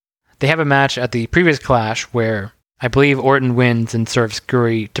 They have a match at the previous Clash where I believe Orton wins in sort of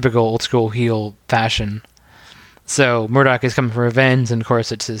screwy, typical old school heel fashion. So Murdoch is coming for revenge, and of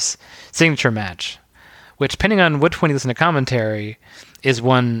course it's his signature match, which, depending on which one you listen to commentary, is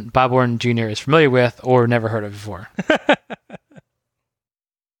one Bob Orton Jr. is familiar with or never heard of before.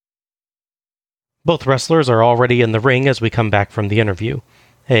 Both wrestlers are already in the ring as we come back from the interview.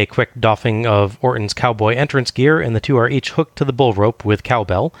 A quick doffing of Orton's cowboy entrance gear, and the two are each hooked to the bull rope with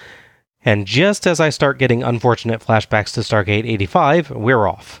cowbell. And just as I start getting unfortunate flashbacks to Starrcade 85, we're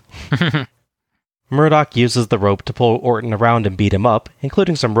off. Murdoch uses the rope to pull Orton around and beat him up,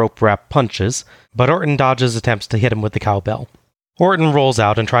 including some rope-wrap punches, but Orton dodges attempts to hit him with the cowbell. Orton rolls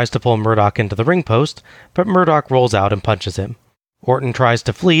out and tries to pull Murdoch into the ring post, but Murdoch rolls out and punches him. Orton tries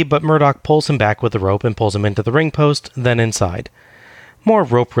to flee, but Murdoch pulls him back with the rope and pulls him into the ring post, then inside. More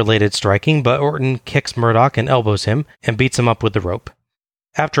rope-related striking, but Orton kicks Murdoch and elbows him, and beats him up with the rope.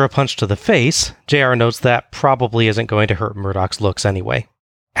 After a punch to the face, JR notes that probably isn't going to hurt Murdoch's looks anyway.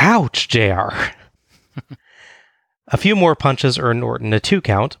 Ouch, JR! A few more punches earn Orton a 2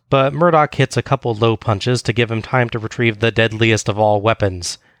 count, but Murdoch hits a couple low punches to give him time to retrieve the deadliest of all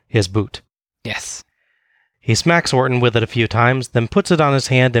weapons, his boot. Yes. He smacks Orton with it a few times, then puts it on his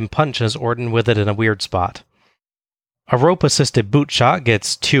hand and punches Orton with it in a weird spot. A rope-assisted boot shot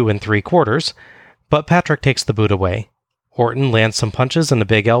gets 2 3/4, but Patrick takes the boot away. Orton lands some punches and a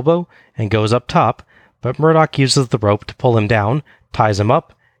big elbow and goes up top, but Murdoch uses the rope to pull him down, ties him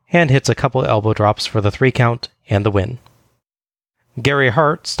up, and hits a couple elbow drops for the 3 count and the win. Gary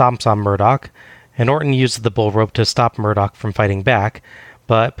Hart stomps on Murdoch, and Orton uses the bull rope to stop Murdoch from fighting back,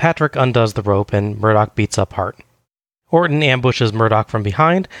 but Patrick undoes the rope and Murdoch beats up Hart. Orton ambushes Murdoch from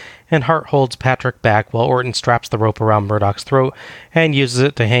behind, and Hart holds Patrick back while Orton straps the rope around Murdoch's throat and uses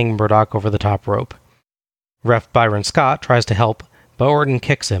it to hang Murdoch over the top rope. Ref Byron Scott tries to help, but Orton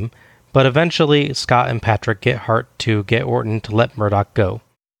kicks him, but eventually Scott and Patrick get Hart to get Orton to let Murdoch go.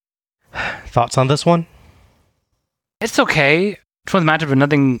 Thoughts on this one? It's okay. It's one of the matchup where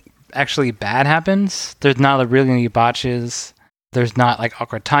nothing actually bad happens. There's not really any botches. There's not like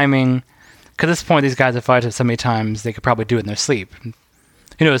awkward timing. Because at this point, these guys have fought it so many times, they could probably do it in their sleep.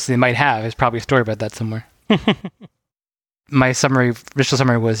 Who knows, they might have. There's probably a story about that somewhere. My initial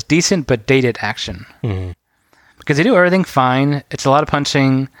summary was decent but dated action. Mm-hmm. Because they do everything fine. It's a lot of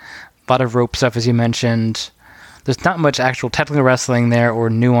punching, a lot of rope stuff, as you mentioned. There's not much actual technical wrestling there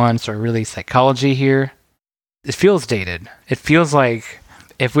or nuance or really psychology here. It feels dated. It feels like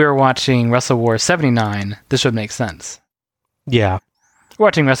if we were watching Wrestle War 79, this would make sense. Yeah.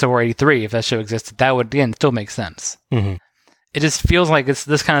 Watching Wrestle War 83, if that show existed, that would, again, still make sense. Mm-hmm. It just feels like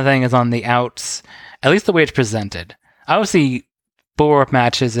this kind of thing is on the outs, at least the way it's presented. Obviously, bull rope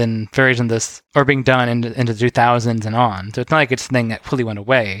matches and variations of this are being done into the 2000s and on, so it's not like it's a thing that fully went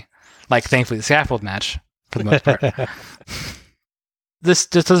away, like, thankfully, the scaffold match, for the most part. This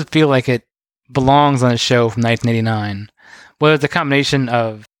just doesn't feel like it belongs on a show from 1989. Well, it's a combination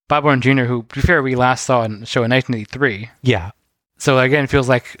of Bob Orton Jr., who, to be fair, we last saw in the show in 1983. Yeah. So again, it feels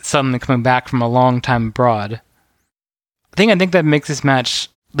like something coming back from a long time abroad. I think that makes this match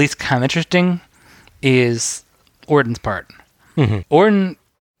at least kind of interesting is Orton's part. Mm-hmm. Orton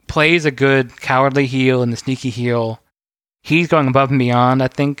plays a good cowardly heel and the sneaky heel. He's going above and beyond, I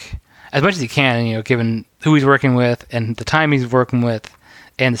think, as much as he can, given who he's working with and the time he's working with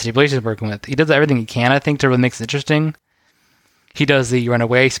and the stipulations he's working with. He does everything he can, I think, to really make it interesting. He does the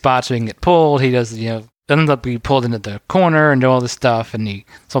runaway spot so he can get pulled. He does, ends up being pulled into the corner and do all this stuff, and he's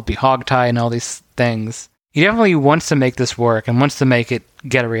supposed to be hogtie and all these things. He definitely wants to make this work and wants to make it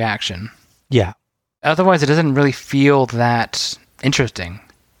get a reaction. Yeah. Otherwise, it doesn't really feel that interesting.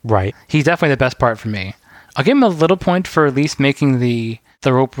 Right. He's definitely the best part for me. I'll give him a little point for at least making the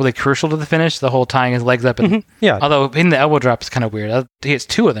rope really crucial to the finish, the whole tying his legs up. And, yeah. Although hitting the elbow drop is kind of weird. He hits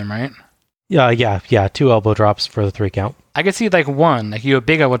 2 of them, right? Yeah. 2 elbow drops for the 3 count. I could see one, like you a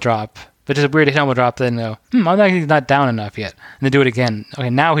big elbow drop, but just a weird elbow drop, then I'm not, he's not down enough yet. And then do it again. Okay,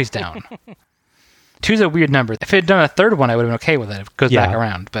 now he's down. 2's a weird number. If it had done a third one, I would have been okay with it. It goes back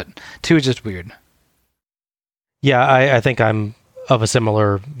around, but 2 is just weird. Yeah, I think I'm of a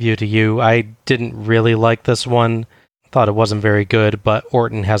similar view to you. I didn't really like this one. Thought it wasn't very good, but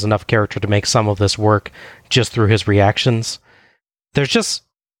Orton has enough character to make some of this work just through his reactions. There's just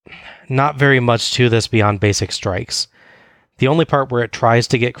not very much to this beyond basic strikes. The only part where it tries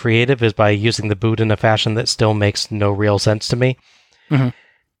to get creative is by using the boot in a fashion that still makes no real sense to me. Mm-hmm.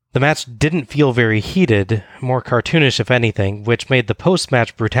 The match didn't feel very heated, more cartoonish if anything, which made the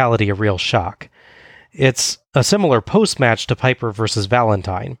post-match brutality a real shock. It's a similar post-match to Piper versus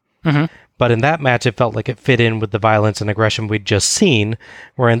Valentine. Mm-hmm. But in that match, it felt like it fit in with the violence and aggression we'd just seen,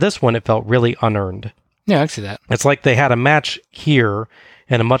 where in this one, it felt really unearned. Yeah, I see that. It's like they had a match here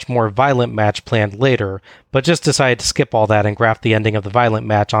and a much more violent match planned later, but just decided to skip all that and graft the ending of the violent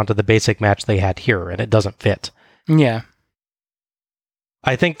match onto the basic match they had here, and it doesn't fit. Yeah.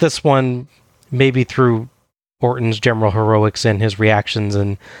 I think this one, maybe through Orton's general heroics and his reactions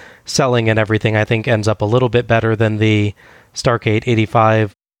and selling and everything, I think ends up a little bit better than the Starrcade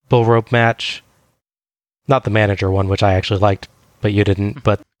 85 bull rope match. Not the manager one, which I actually liked, but you didn't.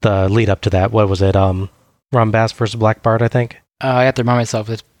 But the lead up to that, what was it? Ron Bass versus Black Bart, I think. I have to remind myself,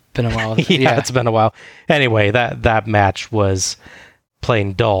 it's been a while. yeah, it's been a while. Anyway, that match was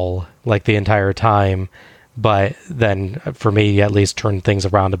plain dull, like the entire time. But then, for me, at least turned things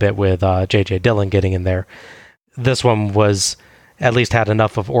around a bit with J.J. Dillon getting in there. This one was at least had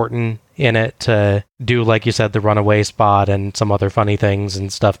enough of Orton in it to do, like you said, the runaway spot and some other funny things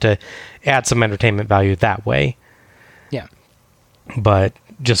and stuff to add some entertainment value that way. Yeah. But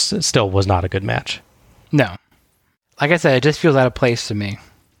just still was not a good match. No. Like I said, it just feels out of place to me.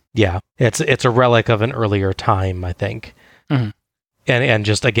 Yeah, it's a relic of an earlier time, I think. Mm-hmm. And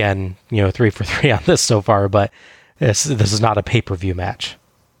just again, 3 for 3 on this so far, but this is not a pay-per-view match.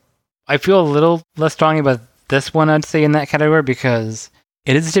 I feel a little less strongly about this one, I'd say, in that category, because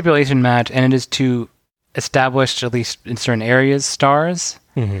it is a stipulation match, and it is to establish, at least in certain areas, stars.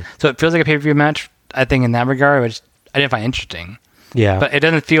 Mm-hmm. So it feels like a pay-per-view match, I think, in that regard, which I didn't find interesting. Yeah. But it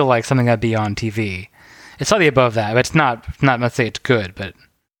doesn't feel like something that'd be on TV. It's slightly above that, but it's not, let's say it's good, but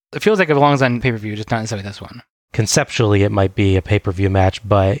it feels like it belongs on pay-per-view, just not necessarily this one. Conceptually, it might be a pay-per-view match,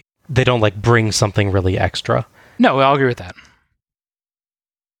 but they don't bring something really extra. No, I'll agree with that.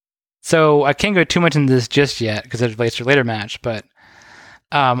 So I can't go too much into this just yet because it relates to a later match, but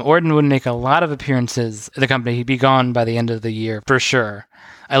Orton would make a lot of appearances in the company. He'd be gone by the end of the year for sure.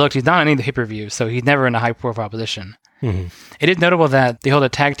 I looked, he's not on any of the pay-per-views, so he's never in a high-profile position. Mm-hmm. It is notable that they hold a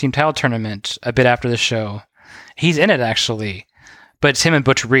tag team title tournament a bit after the show. He's in it, actually, but it's him and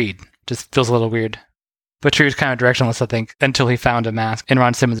Butch Reed. Just feels a little weird. Butch Reed was kind of directionless, I think, until he found a mask and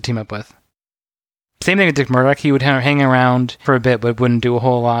Ron Simmons to team up with. Same thing with Dick Murdoch. He would hang around for a bit, but wouldn't do a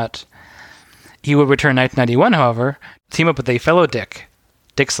whole lot. He would return in 1991, however, team up with a fellow Dick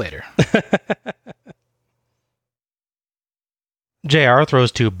Slater. JR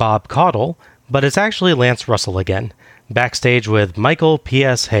throws to Bob Caudle, but it's actually Lance Russell again, backstage with Michael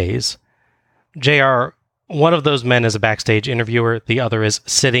P.S. Hayes. JR, one of those men is a backstage interviewer, the other is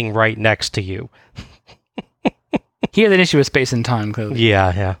sitting right next to you. He has an issue with space and time, clearly.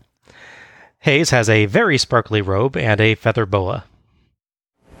 Yeah. Hayes has a very sparkly robe and a feather boa.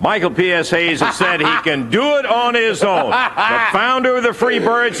 Michael P.S. Hayes has said he can do it on his own. The founder of the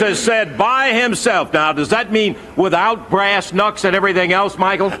Freebirds has said by himself. Now, does that mean without brass knucks and everything else,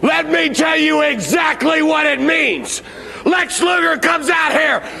 Michael? Let me tell you exactly what it means. Lex Luger comes out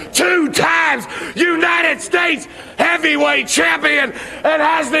here 2 times United States heavyweight champion and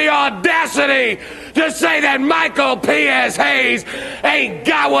has the audacity to say that Michael P.S. Hayes ain't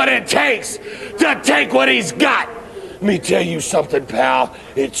got what it takes to take what he's got. Let me tell you something, pal.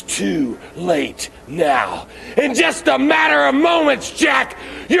 It's too late now. In just a matter of moments, Jack,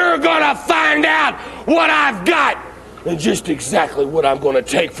 you're gonna find out what I've got and just exactly what I'm gonna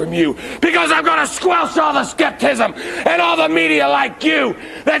take from you, because I'm gonna squelch all the skepticism and all the media like you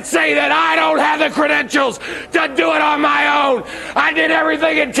that say that I don't have the credentials to do it on my own. I did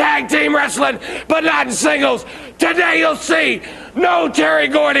everything in tag team wrestling, but not in singles. Today you'll see no Terry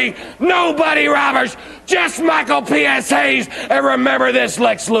Gordy, no Buddy Roberts, just Michael P.S. Hayes. And remember this,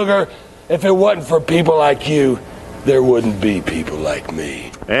 Lex Luger, if it wasn't for people like you, there wouldn't be people like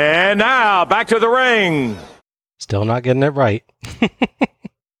me. And now, back to the ring. Still not getting it right.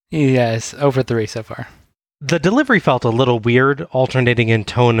 Yes, over 3 so far. The delivery felt a little weird, alternating in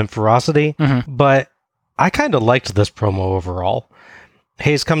tone and ferocity, but I kind of liked this promo overall.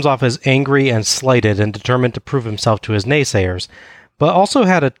 Hayes comes off as angry and slighted and determined to prove himself to his naysayers, but also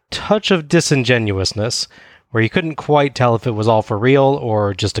had a touch of disingenuousness, where you couldn't quite tell if it was all for real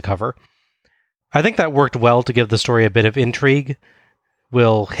or just a cover. I think that worked well to give the story a bit of intrigue.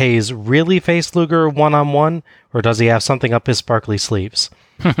 Will Hayes really face Luger one-on-one, or does he have something up his sparkly sleeves?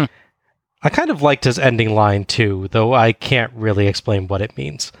 I kind of liked his ending line, too, though I can't really explain what it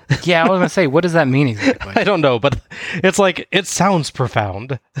means. Yeah, I was going to say, what does that mean exactly? I don't know, but it's it sounds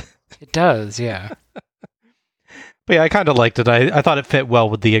profound. It does, yeah. But yeah, I kind of liked it. I thought it fit well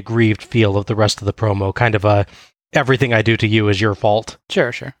with the aggrieved feel of the rest of the promo, kind of a, everything I do to you is your fault.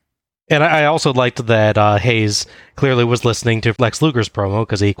 Sure. And I also liked that Hayes clearly was listening to Lex Luger's promo,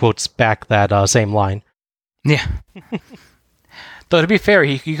 because he quotes back that same line. Yeah. Though, to be fair,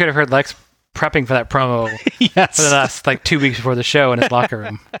 you could have heard Lex prepping for that promo Yes. for the last 2 weeks before the show in his locker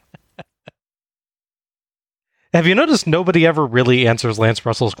room. Have you noticed nobody ever really answers Lance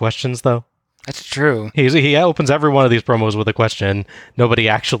Russell's questions, though? That's true. He opens every one of these promos with a question. Nobody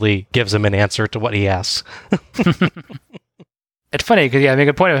actually gives him an answer to what he asks. It's funny, because, I make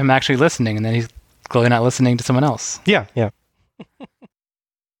a point of him actually listening, and then he's clearly not listening to someone else. Yeah.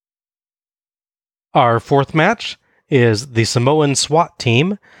 Our fourth match is the Samoan SWAT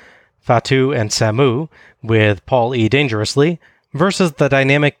team, Fatu and Samu, with Paul E. Dangerously, versus the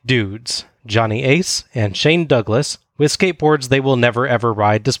Dynamic Dudes, Johnny Ace and Shane Douglas, with skateboards they will never ever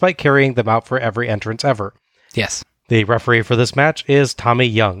ride, despite carrying them out for every entrance ever. Yes. The referee for this match is Tommy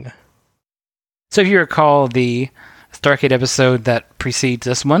Young. So if you recall the Starrcade episode that precedes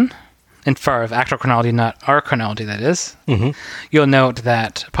this one, in far of actual chronology, not our chronology, that is, you'll note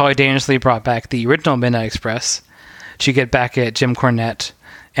that Paulie Dangerously brought back the original Midnight Express to get back at Jim Cornette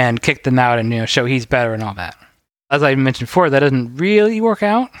and kick them out and show he's better and all that. As I mentioned before, that doesn't really work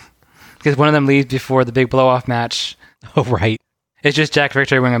out, because one of them leaves before the big blow-off match. Oh, right. It's just Jack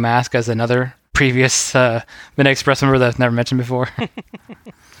Victor wearing a mask as another previous Midnight Express member that I've never mentioned before.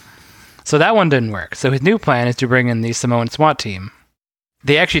 So that one didn't work. So his new plan is to bring in the Samoan SWAT team.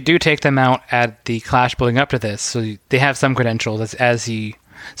 They actually do take them out at the clash building up to this, so they have some credentials, as he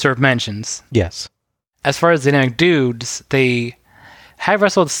sort of mentions. Yes. As far as Dynamic Dudes, they have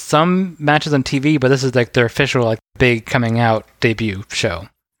wrestled some matches on TV, but this is like their official, like, big coming out debut show.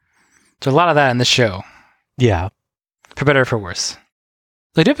 So a lot of that in this show. Yeah. For better or for worse.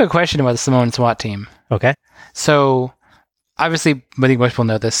 So I do have a question about the Samoan SWAT team. Okay. So, obviously, I think most people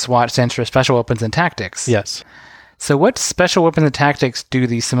know this, SWAT stands for Special Weapons and Tactics. Yes. So what special weapons and tactics do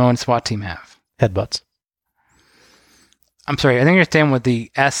the Samoan SWAT team have? Headbutts. I'm sorry, I think you understand what the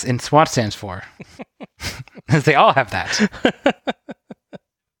S in SWAT stands for. They all have that.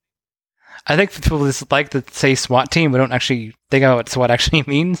 I think people just like to say SWAT team, but don't actually think about what SWAT actually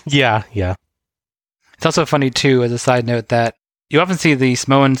means. Yeah. It's also funny, too, as a side note, that you often see the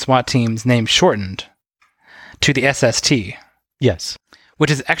Samoan SWAT team's name shortened to the SST. Yes. Which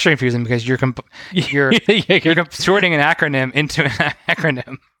is extra confusing because you're shorting an acronym into an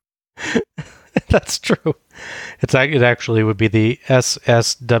acronym. That's true. It actually would be the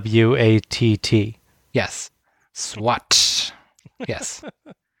SSWATT. Yes. SWAT. Yes.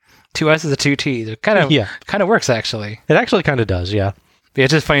 2 S's and 2 T's. It kind of works, actually. It actually kind of does, yeah. But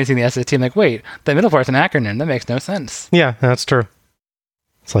it's just funny seeing the SST. I'm like, wait, the middle part's an acronym. That makes no sense. Yeah, that's true.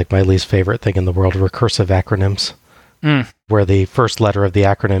 It's like my least favorite thing in the world, recursive acronyms. Where the first letter of the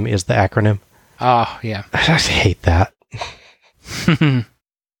acronym is the acronym. Oh, yeah. I just hate that.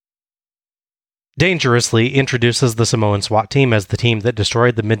 Dangerously introduces the Samoan SWAT team as the team that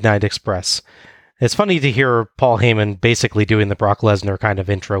destroyed the Midnight Express. It's funny to hear Paul Heyman basically doing the Brock Lesnar kind of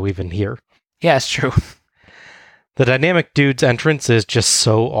intro even here. Yeah, it's true. The Dynamic Dudes entrance is just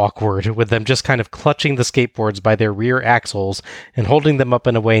so awkward, with them just kind of clutching the skateboards by their rear axles and holding them up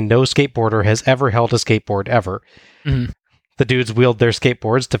in a way no skateboarder has ever held a skateboard ever. Mm-hmm. The dudes wield their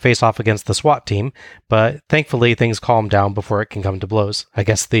skateboards to face off against the SWAT team, but thankfully things calm down before it can come to blows. I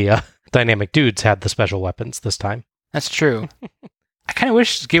guess the Dynamic Dudes had the special weapons this time. That's true. I kind of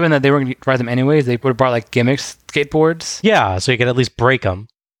wish, given that they were going to ride them anyways, they would have brought like gimmick skateboards. Yeah, so you could at least break them.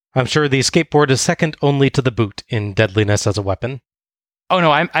 I'm sure the skateboard is second only to the boot in deadliness as a weapon. Oh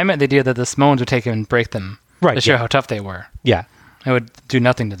no, I meant the idea that the Samoans would take and break them to show how tough they were. Yeah. It would do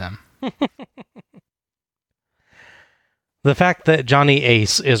nothing to them. The fact that Johnny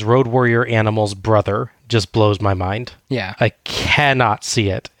Ace is Road Warrior Animal's brother just blows my mind. Yeah. I cannot see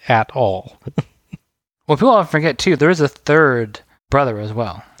it at all. Well, people often forget, too, there is a third brother as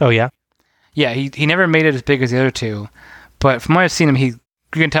well. Oh, yeah? Yeah, he never made it as big as the other two, but from what I've seen him, you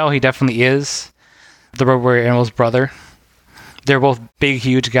can tell he definitely is the Road Warrior Animal's brother. They're both big,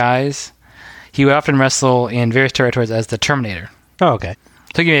 huge guys. He would often wrestle in various territories as the Terminator. Oh, okay.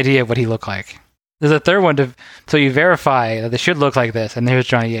 To give you an idea of what he looked like. There's a third one so you verify that they should look like this, and there's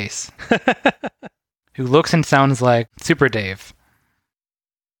Johnny Ace. Who looks and sounds like Super Dave.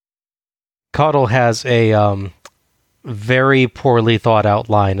 Caudle has a very poorly thought out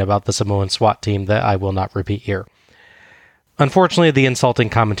line about the Samoan SWAT team that I will not repeat here. Unfortunately, the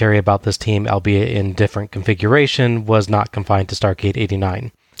insulting commentary about this team, albeit in different configuration, was not confined to Starrcade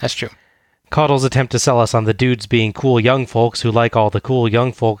 89. That's true. Caudle's attempt to sell us on the dudes being cool young folks who like all the cool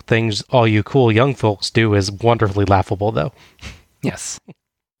young folk things all you cool young folks do is wonderfully laughable, though. Yes.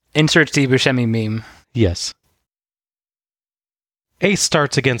 Insert Steve Buscemi meme. Yes. Ace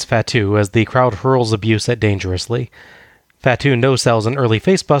starts against Fatu as the crowd hurls abuse at Dangerously. Fatu no-sells an early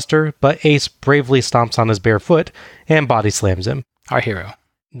facebuster, but Ace bravely stomps on his bare foot and body slams him. Our hero.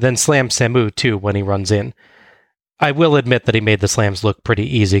 Then slams Samu, too, when he runs in. I will admit that he made the slams look pretty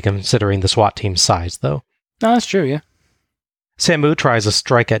easy considering the SWAT team's size, though. No, that's true, yeah. Samu tries a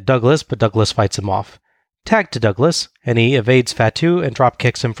strike at Douglas, but Douglas fights him off. Tag to Douglas, and he evades Fatu and drop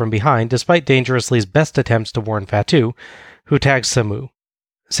kicks him from behind despite Dangerously's best attempts to warn Fatu, who tags Samu.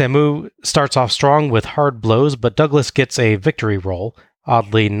 Samu starts off strong with hard blows, but Douglas gets a victory roll,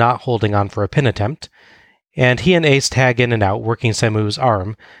 oddly not holding on for a pin attempt, and he and Ace tag in and out, working Samu's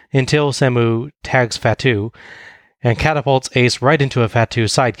arm, until Samu tags Fatu, and catapults Ace right into a Fatu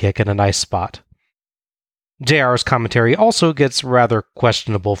sidekick in a nice spot. JR's commentary also gets rather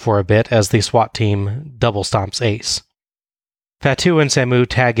questionable for a bit as the SWAT team double stomps Ace. Fatu and Samu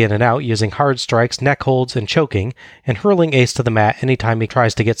tag in and out using hard strikes, neck holds, and choking, and hurling Ace to the mat anytime he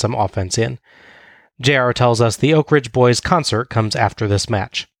tries to get some offense in. JR tells us the Oak Ridge Boys concert comes after this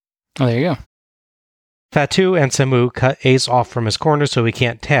match. Oh, there you go. Fatu and Samu cut Ace off from his corner so he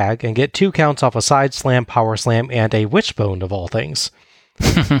can't tag, and get 2 counts off a side slam, power slam, and a wishbone of all things.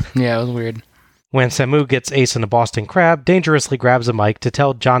 Yeah, it was weird. When Samu gets Ace in a Boston Crab, dangerously grabs a mic to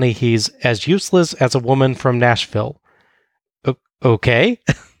tell Johnny he's as useless as a woman from Nashville. Okay?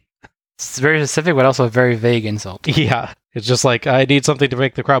 It's very specific, but also a very vague insult. Yeah. It's just like, I need something to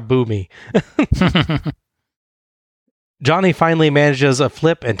make the crowd boo me. Johnny finally manages a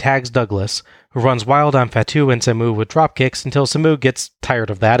flip and tags Douglas, who runs wild on Fatu and Samu with dropkicks until Samu gets tired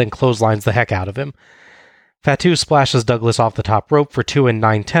of that and clotheslines the heck out of him. Fatu splashes Douglas off the top rope for 2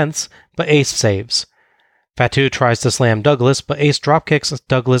 9/10, but Ace saves. Fatu tries to slam Douglas, but Ace dropkicks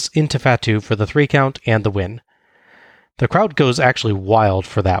Douglas into Fatu for the 3 count and the win. The crowd goes actually wild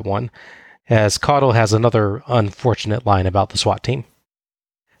for that one, as Caudle has another unfortunate line about the SWAT team.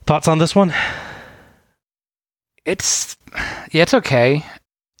 Thoughts on this one? It's okay.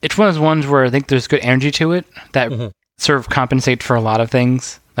 It's one of those ones where I think there's good energy to it that sort of compensates for a lot of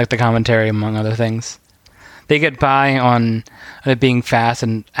things, like the commentary, among other things. They get by on it being fast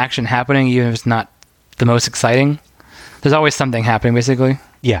and action happening, even if it's not the most exciting. There's always something happening, basically.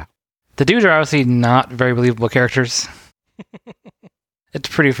 Yeah. The dudes are obviously not very believable characters. It's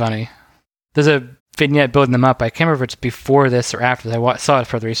pretty funny. There's a vignette building them up. I can't remember if it's before this or after. I saw it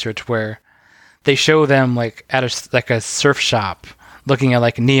for the research where they show them like at a surf shop, looking at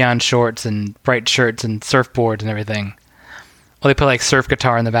like neon shorts and bright shirts and surfboards and everything. Well, they put like surf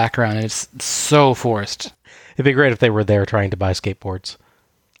guitar in the background, and it's so forced. It'd be great if they were there trying to buy skateboards.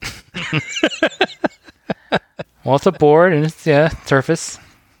 Well, it's a board and it's surface.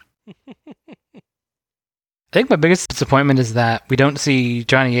 I think my biggest disappointment is that we don't see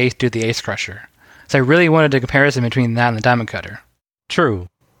Johnny Ace do the Ace Crusher. So I really wanted a comparison between that and the Diamond Cutter. True.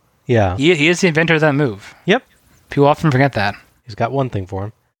 Yeah. He is the inventor of that move. Yep. People often forget that. He's got one thing for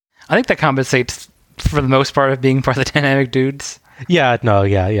him. I think that compensates for the most part of being part of the Dynamic Dudes. Yeah, no,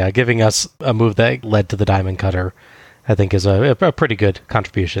 yeah. Giving us a move that led to the Diamond Cutter, I think, is a pretty good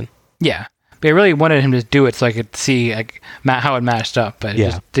contribution. Yeah. But I really wanted him to do it so I could see like, how it matched up, but it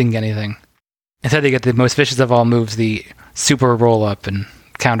just didn't get anything. Instead, they get the most vicious of all moves, the super roll-up and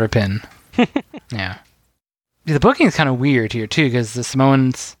counter pin. Yeah. The booking is kind of weird here, too, because the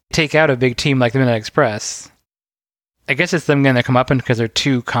Samoans take out a big team like the Midnight Express. I guess it's them going to come up because they're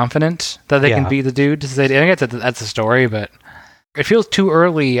too confident that they can beat the dudes. I guess that's the story, but it feels too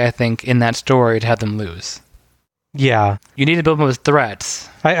early, I think, in that story to have them lose. Yeah. You need to build them with threats.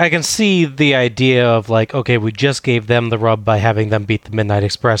 I can see the idea of like, okay, we just gave them the rub by having them beat the Midnight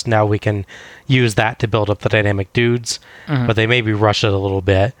Express. Now we can use that to build up the Dynamic Dudes, but they maybe rush it a little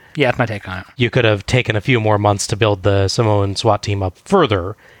bit. Yeah, that's my take on it. You could have taken a few more months to build the Samoan SWAT team up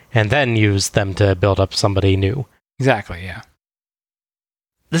further, and then use them to build up somebody new. Exactly, yeah.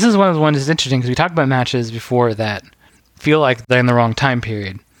 This is one of the ones that's interesting, because we talked about matches before that feel like they're in the wrong time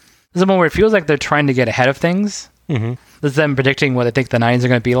period. This is one where it feels like they're trying to get ahead of things. This is them predicting what they think the 9s are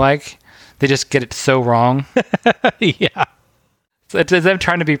going to be like. They just get it so wrong. Yeah. So it's them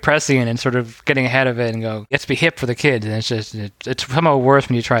trying to be prescient and sort of getting ahead of it and go, let's be hip for the kids. And it's somehow worse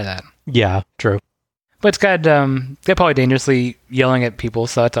when you try that. Yeah, true. But it's got they're probably dangerously yelling at people,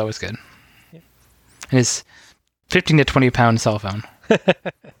 so that's always good. Yeah. And his 15 to 20 pound cell phone.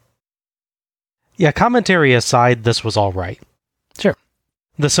 Yeah, commentary aside, this was all right. Sure.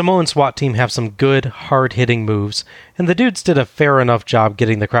 The Samoan SWAT team have some good, hard-hitting moves, and the dudes did a fair enough job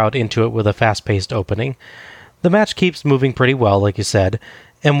getting the crowd into it with a fast-paced opening. The match keeps moving pretty well, like you said,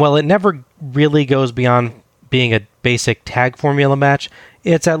 and while it never really goes beyond being a basic tag formula match,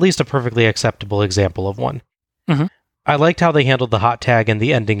 it's at least a perfectly acceptable example of one. I liked how they handled the hot tag and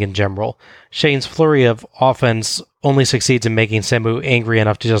the ending in general. Shane's flurry of offense only succeeds in making Samu angry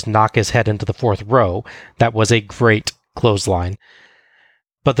enough to just knock his head into the 4th row. That was a great clothesline.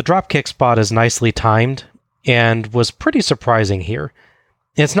 But the dropkick spot is nicely timed, and was pretty surprising here.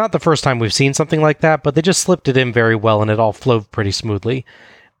 It's not the first time we've seen something like that, but they just slipped it in very well, and it all flowed pretty smoothly.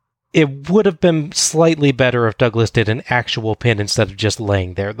 It would have been slightly better if Douglas did an actual pin instead of just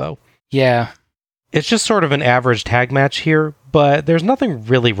laying there, though. Yeah. It's just sort of an average tag match here, but there's nothing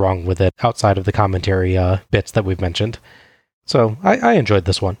really wrong with it outside of the commentary bits that we've mentioned. So I enjoyed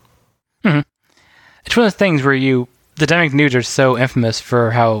this one. It's one of those things where the Dynamic Dudes are so infamous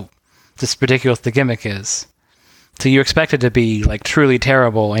for how just ridiculous the gimmick is. So you expect it to be like truly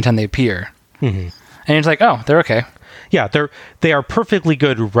terrible anytime they appear. And it's like, oh, they're okay. Yeah, they are perfectly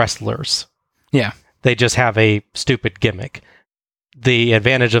good wrestlers. Yeah. They just have a stupid gimmick. The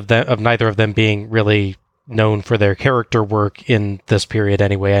advantage of neither of them being really known for their character work in this period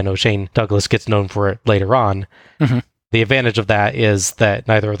anyway. I know Shane Douglas gets known for it later on. The advantage of that is that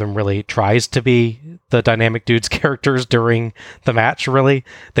neither of them really tries to be the Dynamic Dudes characters during the match, really.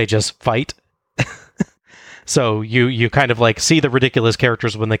 They just fight. So you kind of like see the ridiculous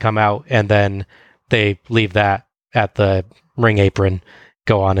characters when they come out, and then they leave that at the ring apron,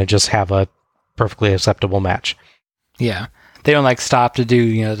 go on and just have a perfectly acceptable match. Yeah. They don't like stop to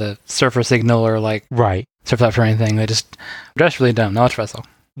do, the surfer signal or like Right. surf up or anything. They just dress really dumb. Now let's wrestle.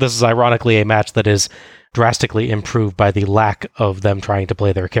 This is ironically a match that is drastically improved by the lack of them trying to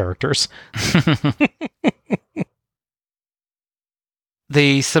play their characters.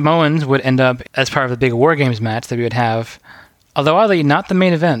 The Samoans would end up as part of the big War Games match that we would have, although oddly not the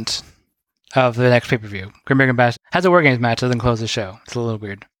main event of the next pay-per-view. Great American Bash has a War Games match that doesn't close the show. It's a little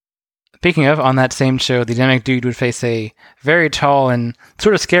weird. Speaking of, on that same show, the Dynamic Dude would face a very tall and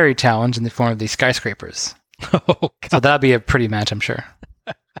sort of scary challenge in the form of the Skyscrapers. Oh, God. So that'd be a pretty match, I'm sure.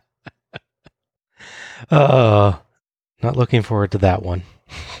 Not looking forward to that one.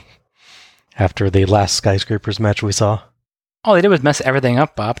 After the last Skyscrapers match we saw. All they did was mess everything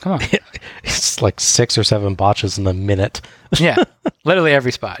up, Bob. Come on. It's like 6 or 7 botches in a minute. Yeah. Literally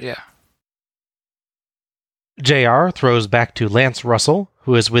every spot, yeah. JR throws back to Lance Russell,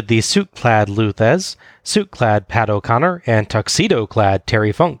 who is with the suit-clad Lou Thesz, suit-clad Pat O'Connor, and tuxedo-clad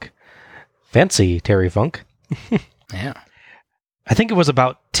Terry Funk. Fancy Terry Funk. Yeah. I think it was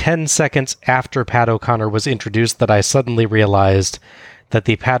about 10 seconds after Pat O'Connor was introduced that I suddenly realized that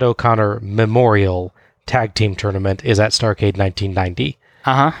the Pat O'Connor Memorial Tag Team Tournament is at Starrcade 1990.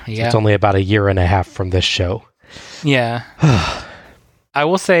 Uh-huh, So yeah. it's only about a year and a half from this show. Yeah. I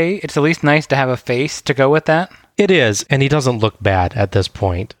will say it's at least nice to have a face to go with that. It is, and he doesn't look bad at this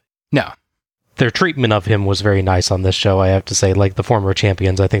point. No. Their treatment of him was very nice on this show, I have to say. Like the former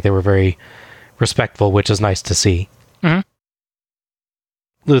champions, I think they were very respectful, which is nice to see. Mhm.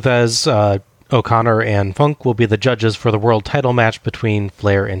 Lou Thesz, O'Connor, and Funk will be the judges for the world title match between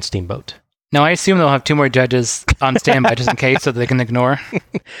Flair and Steamboat. Now, I assume they'll have 2 more judges on standby just in case so that they can ignore.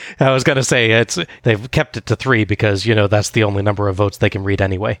 I was going to say, they've kept it to 3 because, that's the only number of votes they can read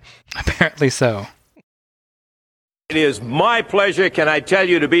anyway. Apparently so. It is my pleasure, can I tell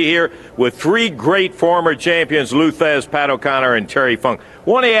you, to be here with 3 great former champions, Lou Thesz, Pat O'Connor, and Terry Funk. I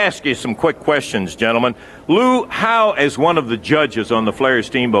want to ask you some quick questions, gentlemen. Lou, how, as one of the judges on the Flair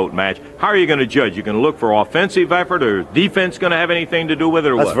Steamboat match, how are you going to judge? You going to look for offensive effort, or defense going to have anything to do with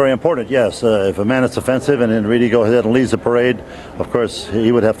it, or That's what? very important, yes. If a man is offensive and then really goes ahead and leads the parade, of course,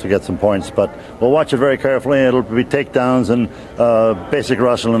 he would have to get some points. But we'll watch it very carefully. It'll be takedowns and basic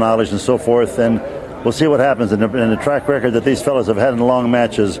wrestling knowledge and so forth. And we'll see what happens. In the track record that these fellas have had in long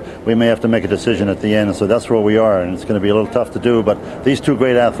matches, we may have to make a decision at the end. So that's where we are, and it's going to be a little tough to do. But these 2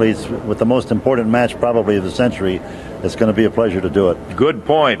 great athletes, with the most important match probably of the century, it's going to be a pleasure to do it. Good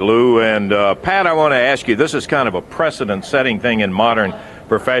point, Lou. And Pat, I want to ask you, this is kind of a precedent-setting thing in modern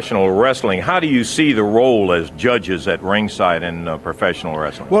professional wrestling. How do you see the role as judges at ringside in professional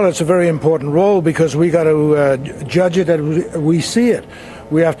wrestling? Well, it's a very important role because we got to judge it as we see it.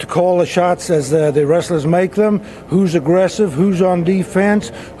 We have to call the shots as the wrestlers make them. Who's aggressive? Who's on defense?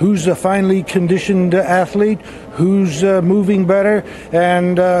 Who's a finely conditioned athlete? Who's moving better?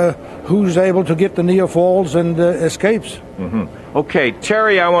 And who's able to get the near falls and escapes? Mm-hmm. Okay,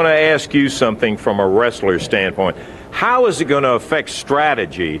 Terry, I want to ask you something from a wrestler standpoint. How is it going to affect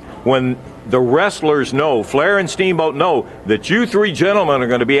strategy when the wrestlers know, Flair and Steamboat know, that you 3 gentlemen are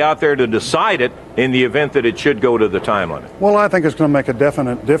going to be out there to decide it in the event that it should go to the time limit? Well, I think it's going to make a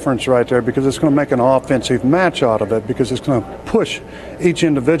definite difference right there because it's going to make an offensive match out of it because it's going to push each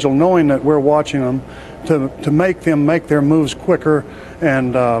individual, knowing that we're watching them, to make them make their moves quicker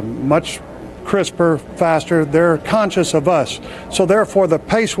and much crisper, faster. They're conscious of us. So therefore the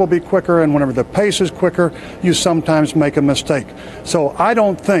pace will be quicker, and whenever the pace is quicker, you sometimes make a mistake. So I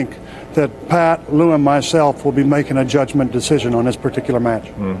don't think that Pat, Lou, and myself will be making a judgment decision on this particular match.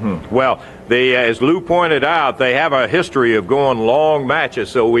 Mm-hmm. Well, as Lou pointed out, they have a history of going long matches,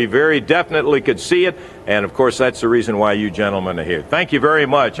 so we very definitely could see it. And, of course, that's the reason why you gentlemen are here. Thank you very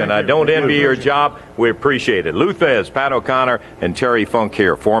much, and I don't envy your job. We appreciate it. Lou Thesz, Pat O'Connor, and Terry Funk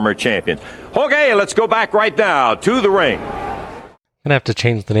here, former champions. Okay, let's go back right now to the ring. I'm going to have to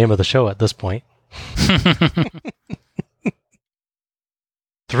change the name of the show at this point.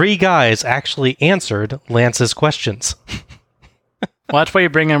 3 guys actually answered Lance's questions. Well, that's why you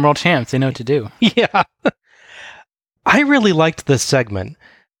bring in world champs. They know what to do. Yeah. I really liked this segment.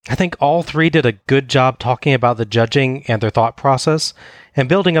 I think all 3 did a good job talking about the judging and their thought process, and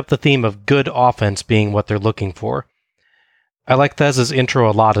building up the theme of good offense being what they're looking for. I like Thesz's intro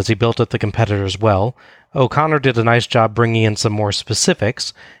a lot as he built up the competitors well. O'Connor did a nice job bringing in some more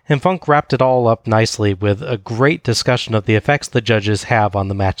specifics, and Funk wrapped it all up nicely with a great discussion of the effects the judges have on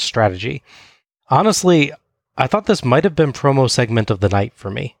the match strategy. Honestly, I thought this might have been promo segment of the night for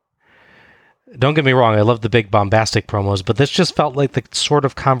me. Don't get me wrong, I love the big bombastic promos, but this just felt like the sort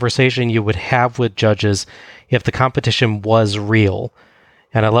of conversation you would have with judges if the competition was real.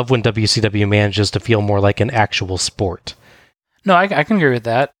 And I love when WCW manages to feel more like an actual sport. No, I can agree with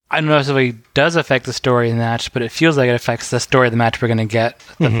that. I don't know if it really does affect the story of the match, but it feels like it affects the story of the match we're going to get,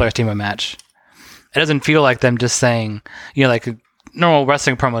 the Flair Steamboat match. It doesn't feel like them just saying, like normal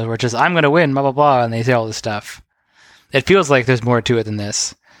wrestling promos where it's just, I'm going to win, blah, blah, blah, and they say all this stuff. It feels like there's more to it than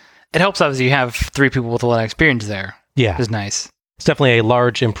this. It helps, obviously, you have 3 people with a lot of experience there. Yeah. Which is nice. It's definitely a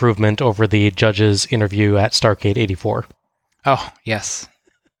large improvement over the judges' interview at Starrcade 84. Oh, yes.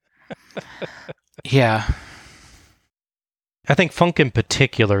 Yeah. I think Funk in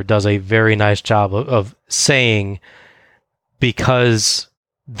particular does a very nice job of saying, because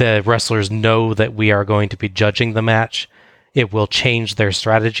the wrestlers know that we are going to be judging the match, it will change their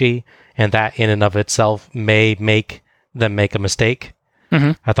strategy, and that in and of itself may make them make a mistake.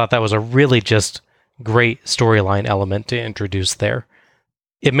 Mm-hmm. I thought that was a really just great storyline element to introduce there.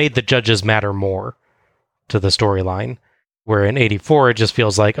 It made the judges matter more to the storyline, where in 84 it just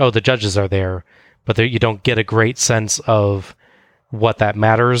feels like, oh, the judges are there, but you don't get a great sense of what that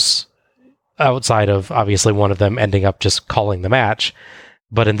matters outside of, obviously, one of them ending up just calling the match.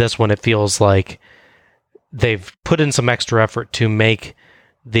 But in this one, it feels like they've put in some extra effort to make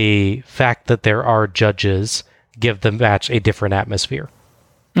the fact that there are judges give the match a different atmosphere.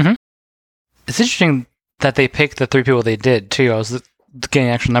 Mm-hmm. It's interesting that they picked the 3 people they did, too. I was getting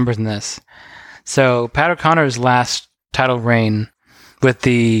actual numbers in this. So, Pat O'Connor's last title reign with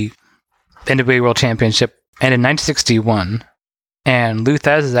the NWA World Championship ended in 1961, and Lou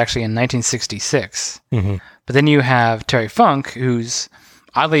Thesz is actually in 1966. Mm-hmm. But then you have Terry Funk, who's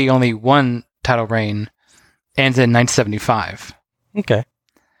oddly only one title reign, ends in 1975. Okay.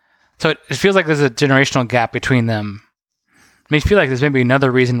 So it feels like there's a generational gap between them. I feel like there's maybe another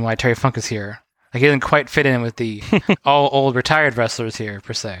reason why Terry Funk is here. Like, he doesn't quite fit in with the all old retired wrestlers here,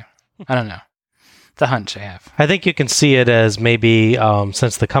 per se. I don't know. It's a hunch I have. I think you can see it as maybe,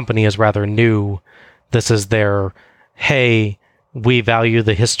 since the company is rather new, this is their, hey, we value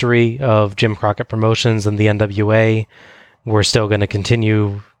the history of Jim Crockett Promotions and the NWA. We're still going to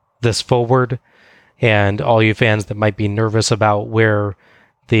continue this forward. And all you fans that might be nervous about where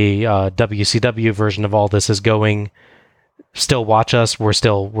the WCW version of all this is going, still watch us. We're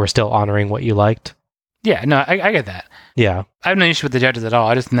still honoring what you liked. Yeah, no, I get that. Yeah. I have no issue with the judges at all.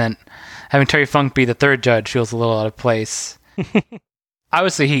 I just meant having Terry Funk be the 3rd judge feels a little out of place.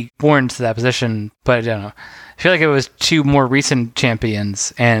 Obviously, he warrants that position, but I don't know. I feel like if it was 2 more recent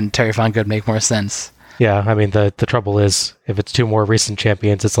champions, and Terry Funk would make more sense. Yeah, I mean, the trouble is, if it's 2 more recent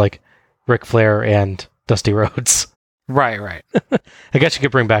champions, it's like Ric Flair and Dusty Rhodes. Right. I guess you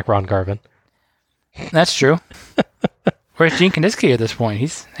could bring back Ron Garvin. That's true. Where's Gene Kiniski at this point?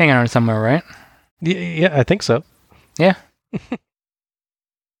 He's hanging around somewhere, right? Yeah, I think so. Yeah.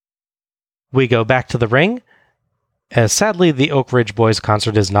 We go back to the ring, as sadly the Oak Ridge Boys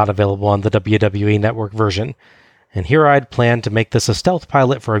concert is not available on the WWE Network version, and here I'd planned to make this a stealth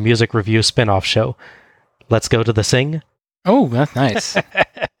pilot for a music review spin-off show. Let's go to the sing. Oh, that's nice.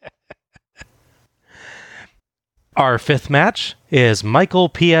 Our 5th match is Michael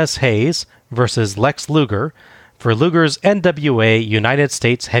P.S. Hayes versus Lex Luger for Luger's NWA United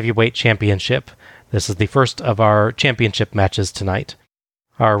States Heavyweight Championship. This is the first of our championship matches tonight.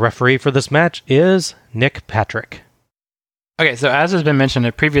 Our referee for this match is Nick Patrick. Okay, so as has been mentioned in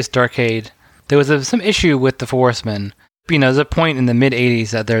a previous Starrcade, there was some issue with the Four Horsemen. There's a point in the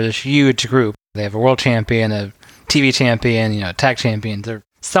mid-'80s that there's this huge group. They have a world champion, a TV champion, tag champions. They're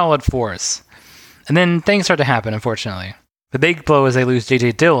solid force. And then things start to happen, unfortunately. The big blow is they lose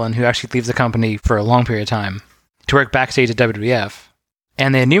J.J. Dillon, who actually leaves the company for a long period of time, to work backstage at WWF.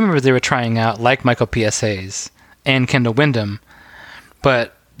 And they had new members they were trying out, like Michael P.S. Hayes and Kendall Windham.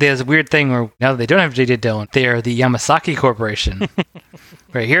 But there's a weird thing where now that they don't have J.J. Dillon, they are the Yamasaki Corporation.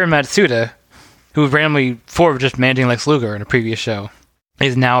 Right here, Matsuda, who randomly, before just managing Lex Luger in a previous show,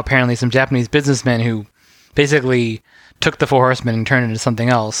 is now apparently some Japanese businessman who basically took the Four Horsemen and turned it into something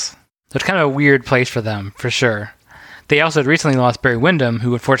else. So it's kind of a weird place for them, for sure. They also had recently lost Barry Windham,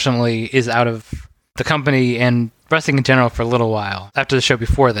 who unfortunately is out of the company and wrestling in general for a little while, after the show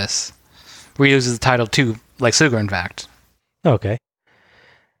before this, where he loses the title to Lex Luger, in fact. Okay.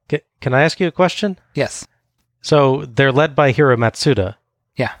 Can I ask you a question? Yes. So they're led by Hiro Matsuda.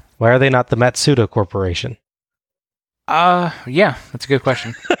 Yeah. Why are they not the Matsuda Corporation? Yeah, that's a good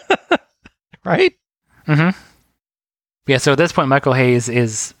question. Right? Mm-hmm. Yeah, so at this point, Michael Hayes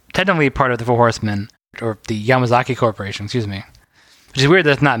is technically part of the Four Horsemen, or the Yamazaki Corporation, excuse me. Which is weird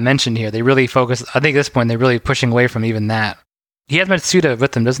that's not mentioned here. They really focus, I think at this point, they're really pushing away from even that. He has Matsuda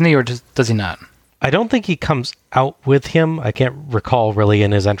with him, doesn't he, or does he not? I don't think he comes out with him. I can't recall really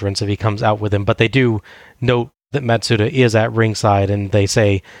in his entrance if he comes out with him, but they do note that Matsuda is at ringside, and they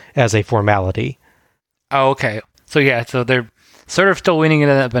say as a formality. Oh, okay. So they're sort of still leaning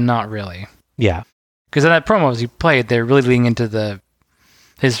into that, but not really. Yeah. Because in that promo as he played, they're really leaning into the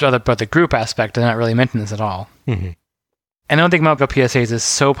group aspect and not really mentioning this at all. Mm-hmm. And I don't think Marco PSAs is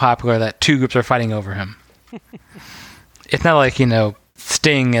so popular that two groups are fighting over him. It's not like,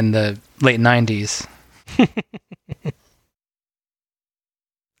 Sting in the late 90s.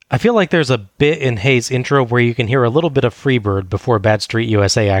 I feel like there's a bit in Hayes' intro where you can hear a little bit of Freebird before Bad Street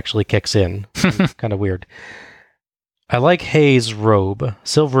USA actually kicks in. Kind of weird. I like Hayes' robe,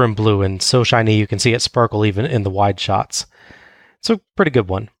 silver and blue, and so shiny you can see it sparkle even in the wide shots. It's a pretty good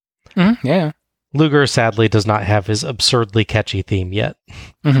one. Mm-hmm, yeah. Luger sadly does not have his absurdly catchy theme yet.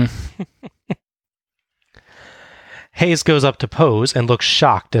 Mm-hmm. Hayes goes up to pose and looks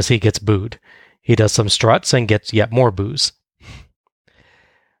shocked as he gets booed. He does some struts and gets yet more boos.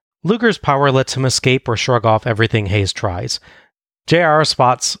 Luger's power lets him escape or shrug off everything Hayes tries. JR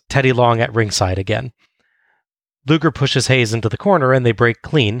spots Teddy Long at ringside again. Luger pushes Hayes into the corner and they break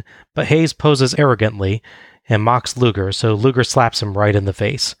clean, but Hayes poses arrogantly and mocks Luger, so Luger slaps him right in the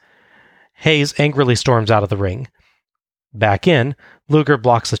face. Hayes angrily storms out of the ring. Back in, Luger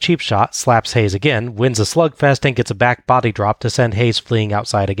blocks a cheap shot, slaps Hayes again, wins a slugfest, and gets a back body drop to send Hayes fleeing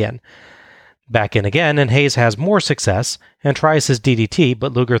outside again. Back in again, and Hayes has more success and tries his DDT,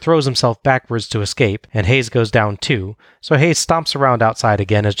 but Luger throws himself backwards to escape, and Hayes goes down too, so Hayes stomps around outside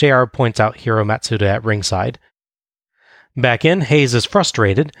again as JR points out Hiro Matsuda at ringside. Back in, Hayes is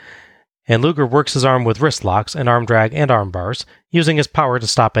frustrated, and Luger works his arm with wrist locks, an arm drag, and arm bars, using his power to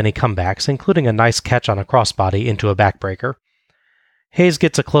stop any comebacks, including a nice catch on a crossbody into a backbreaker. Hayes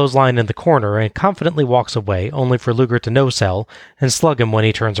gets a clothesline in the corner and confidently walks away, only for Luger to no-sell and slug him when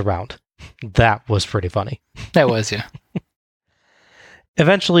he turns around. That was pretty funny. That was, yeah.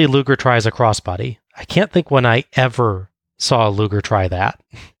 Eventually, Luger tries a crossbody. I can't think when I ever saw Luger try that.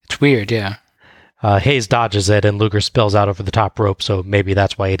 It's weird, yeah. Hayes dodges it, and Luger spills out over the top rope, so maybe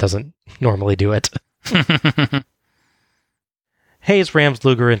that's why he doesn't normally do it. Hayes rams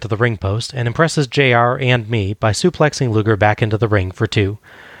Luger into the ring post and impresses JR and me by suplexing Luger back into the ring for 2.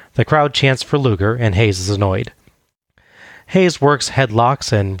 The crowd chants for Luger, and Hayes is annoyed. Hayes works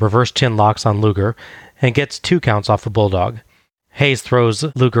headlocks and reverse chin locks on Luger and gets 2 counts off a bulldog. Hayes throws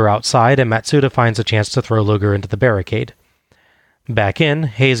Luger outside, and Matsuda finds a chance to throw Luger into the barricade. Back in,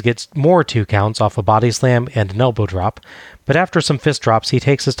 Hayes gets more 2 counts off a body slam and an elbow drop, but after some fist drops he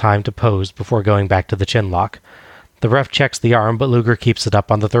takes his time to pose before going back to the chin lock. The ref checks the arm, but Luger keeps it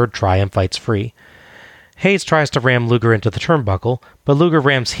up on the 3rd try and fights free. Hayes tries to ram Luger into the turnbuckle, but Luger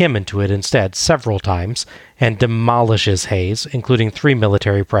rams him into it instead several times and demolishes Hayes, including 3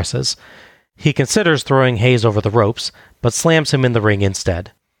 military presses. He considers throwing Hayes over the ropes, but slams him in the ring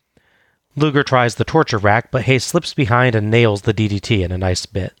instead. Luger tries the torture rack, but Hayes slips behind and nails the DDT in a nice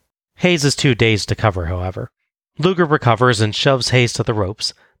bit. Hayes is too dazed to cover, however. Luger recovers and shoves Hayes to the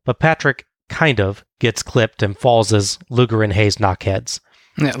ropes, but Patrick kind of gets clipped and falls as Luger and Hayes knock heads.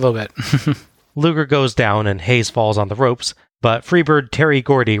 Yeah, a little bit. Luger goes down and Hayes falls on the ropes, but Freebird Terry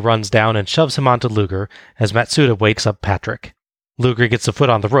Gordy runs down and shoves him onto Luger as Matsuda wakes up Patrick. Luger gets a foot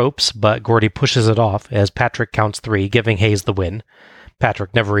on the ropes, but Gordy pushes it off as Patrick counts 3, giving Hayes the win.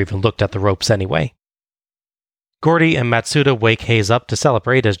 Patrick never even looked at the ropes anyway. Gordy and Matsuda wake Hayes up to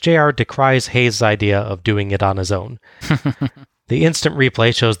celebrate as JR decries Hayes' idea of doing it on his own. The instant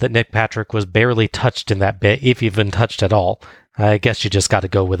replay shows that Nick Patrick was barely touched in that bit, if even touched at all. I guess you just got to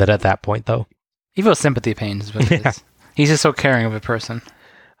go with it at that point, though. He feels sympathy pain is what it is. He's just so caring of a person.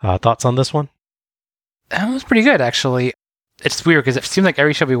 Thoughts on this one? That was pretty good, actually. It's weird, because it seems like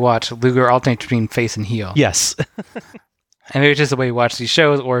every show we watch, Luger alternates between face and heel. Yes. And maybe it's just the way we watch these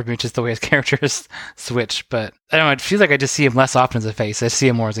shows, or maybe it's just the way his characters switch. But I don't know, it feels like I just see him less often as a face. I see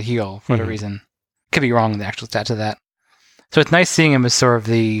him more as a heel, for whatever reason. Could be wrong in the actual stat to that. So it's nice seeing him as sort of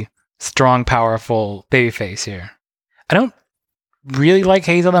the strong, powerful babyface here. I don't really like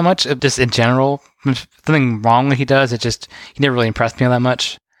Hayes all that much, just in general. There's something wrong that he does. He never really impressed me all that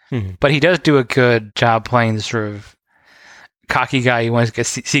much. But he does do a good job playing this sort of cocky guy you want to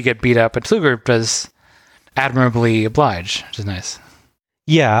see get beat up. And Luger does admirably oblige, which is nice.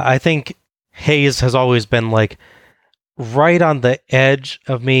 Yeah, I think Hayes has always been like right on the edge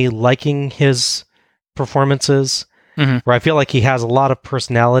of me liking his performances, where I feel like he has a lot of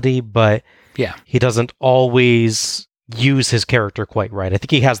personality, but he doesn't always use his character quite right. I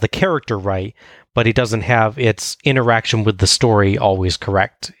think he has the character right, but he doesn't have its interaction with the story always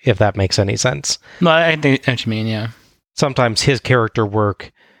correct, if that makes any sense. No, I think what you mean, yeah. sometimes his character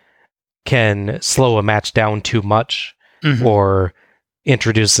work can slow a match down too much or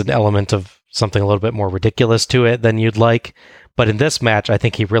introduce an element of something a little bit more ridiculous to it than you'd like. But in this match, I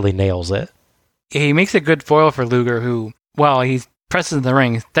think he really nails it. He makes a good foil for Luger, who, while he presses in the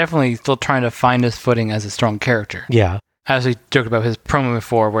ring, he's definitely still trying to find his footing as a strong character. Yeah. As we joked about his promo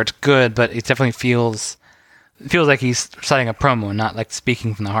before, where it's good, but it definitely feels like he's citing a promo and not like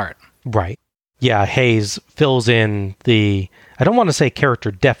speaking from the heart. Right. Yeah, Hayes fills in the, I don't want to say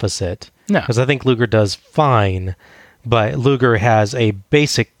character deficit, because I think Luger does fine, but Luger has a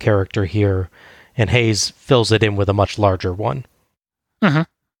basic character here, and Hayes fills it in with a much larger one. Mm-hmm.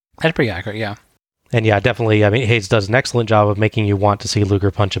 That's pretty accurate, yeah. And yeah, definitely, I mean, Hayes does an excellent job of making you want to see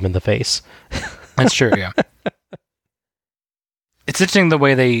Luger punch him in the face. That's true, yeah. It's interesting the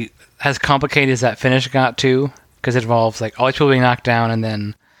way they, as complicated as that finish got too, because it involves like all these people being knocked down and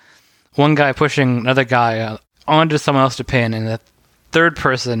then one guy pushing another guy onto someone else to pin, and the third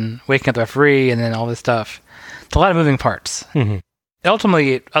person waking up the referee, and then all this stuff. It's a lot of moving parts. Mm-hmm.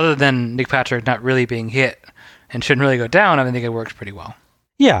 Ultimately, other than Nick Patrick not really being hit and shouldn't really go down, I think it works pretty well.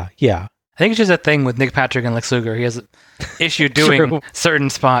 Yeah. I think it's just a thing with Nick Patrick and Lex Luger. He has an issue doing certain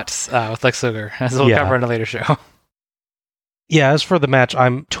spots with Lex Luger, as we'll cover in a later show. Yeah, as for the match,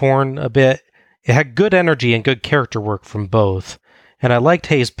 I'm torn a bit. It had good energy and good character work from both, and I liked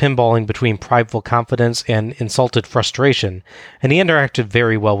Hayes pinballing between prideful confidence and insulted frustration, and he interacted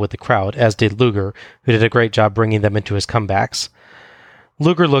very well with the crowd, as did Luger, who did a great job bringing them into his comebacks.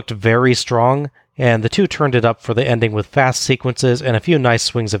 Luger looked very strong, and the two turned it up for the ending with fast sequences and a few nice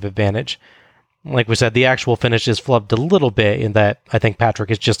swings of advantage. Like we said, the actual finish is flubbed a little bit in that I think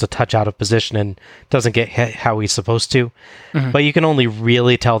Patrick is just a touch out of position and doesn't get hit how he's supposed to. Mm-hmm. But you can only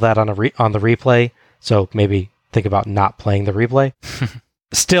really tell that on the replay, so maybe think about not playing the replay.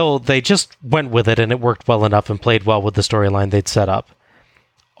 Still, they just went with it and it worked well enough and played well with the storyline they'd set up.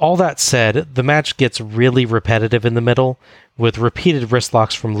 All that said, the match gets really repetitive in the middle, with repeated wrist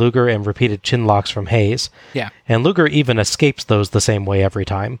locks from Luger and repeated chin locks from Hayes. Yeah. And Luger even escapes those the same way every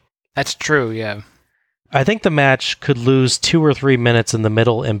time. That's true, yeah. I think the match could lose 2 or 3 minutes in the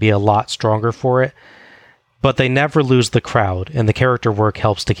middle and be a lot stronger for it, but they never lose the crowd, and the character work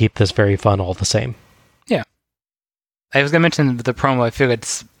helps to keep this very fun all the same. Yeah. I was going to mention the promo, I feel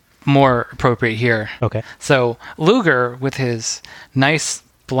it's more appropriate here. Okay. So, Luger, with his nice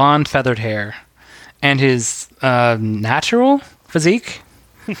blonde feathered hair, and his natural physique,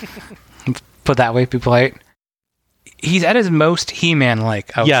 put that way, be polite, he's at his most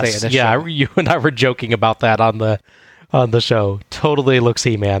He-Man-like, I would say. In this show. You and I were joking about that on the show. Totally looks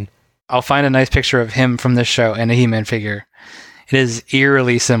He-Man. I'll find a nice picture of him from this show and a He-Man figure. It is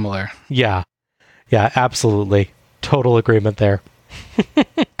eerily similar. Yeah, absolutely. Total agreement there.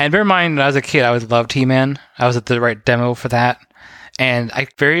 And bear in mind, when I was a kid, I always loved He-Man. I was at the right demo for that. And I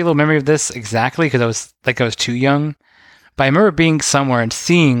have very little memory of this exactly because I was too young. But I remember being somewhere and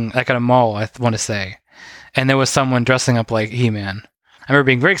seeing, like at a mall, I want to say, and there was someone dressing up like He-Man. I remember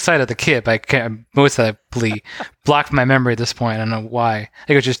being very excited as a kid, but I can't, most of that blocked my memory at this point. I don't know why. I think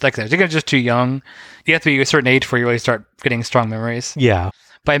it was just like that. I think I was just too young. You have to be a certain age before you really start getting strong memories. Yeah.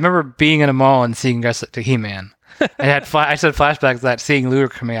 But I remember being in a mall and seeing dressed like He-Man. I had flashbacks of that, seeing Luger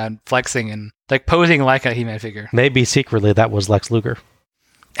coming out and flexing and like posing like a He-Man figure. Maybe secretly that was Lex Luger.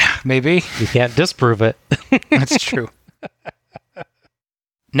 Maybe. You can't disprove it. That's true.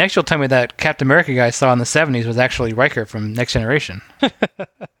 Next, you'll tell me that Captain America guy I saw in the 70s was actually Riker from Next Generation.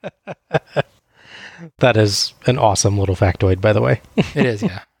 That is an awesome little factoid, by the way. It is,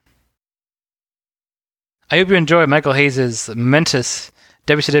 yeah. I hope you enjoy Michael Hayes' momentous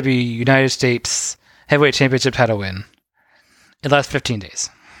WCW United States Heavyweight Championship title win. It lasts 15 days.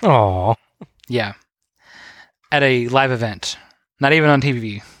 Aww. Yeah. At a live event. Not even on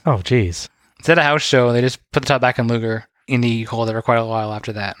TV. Oh, jeez. It's at a house show. They just put the title back in Luger in the holder for quite a while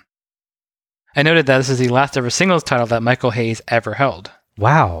after that. I noted that this is the last ever singles title that Michael Hayes ever held.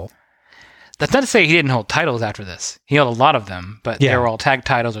 Wow. That's not to say he didn't hold titles after this. He held a lot of them, but they were all tag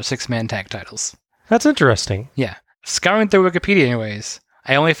titles or six-man tag titles. That's interesting. Yeah. Scouring through Wikipedia anyways,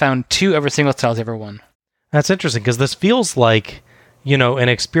 I only found 2 ever singles titles he ever won. That's interesting, because this feels like, an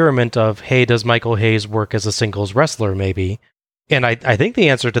experiment of, hey, does Michael Hayes work as a singles wrestler, maybe? And I think the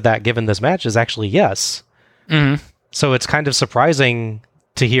answer to that, given this match, is actually yes. Mm-hmm. So it's kind of surprising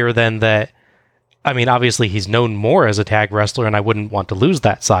to hear then that, I mean, obviously he's known more as a tag wrestler, and I wouldn't want to lose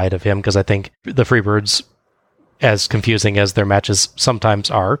that side of him, because I think the Freebirds, as confusing as their matches sometimes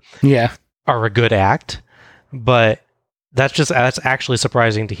are, are a good act. But that's actually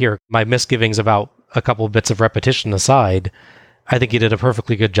surprising to hear. My misgivings about a couple of bits of repetition aside, I think he did a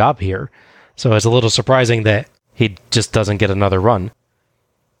perfectly good job here. So it's a little surprising that he just doesn't get another run.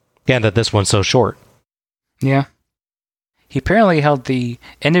 And that this one's so short. Yeah. He apparently held the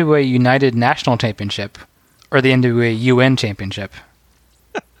NWA United National Championship, or the NWA UN Championship.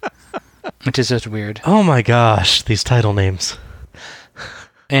 Which is just weird. Oh my gosh, these title names.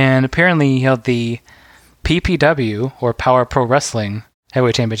 And apparently he held the PPW, or Power Pro Wrestling,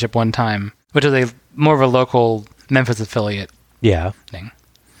 Heavyweight Championship one time, which is a more of a local Memphis affiliate Yeah. thing.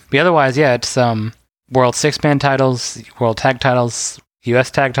 But otherwise, yeah, it's World Six-Man titles, World Tag titles,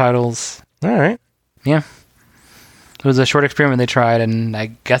 US Tag titles. All right. Yeah. It was a short experiment they tried, and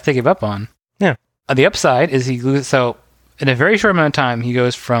I guess they gave up on. Yeah. The upside is so in a very short amount of time, he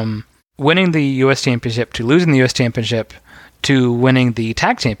goes from winning the US Championship to losing the US Championship to winning the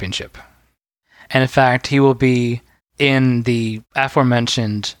Tag Championship. And in fact, he will be in the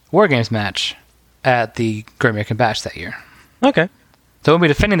aforementioned War Games match at the Great American Bash that year. Okay. So he won't be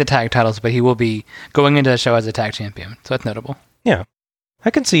defending the tag titles, but he will be going into the show as a tag champion. So that's notable. Yeah. I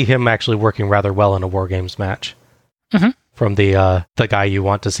can see him actually working rather well in a War Games match. Mm-hmm. From the guy you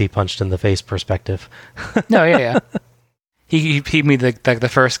want to see punched in the face perspective. No, yeah. He'd be the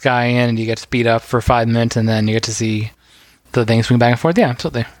first guy in, and you get to beat up for 5 minutes, and then you get to see the things swing back and forth. Yeah,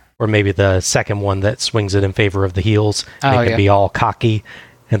 absolutely. Or maybe the second one that swings it in favor of the heels. And it can be all cocky,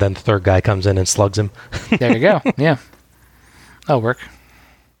 and then the third guy comes in and slugs him. There you go. Yeah. That'll work.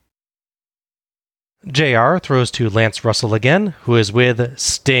 JR throws to Lance Russell again, who is with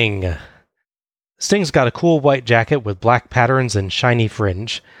Sting. Sting's got a cool white jacket with black patterns and shiny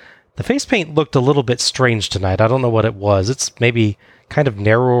fringe. The face paint looked a little bit strange tonight. I don't know what it was. It's maybe kind of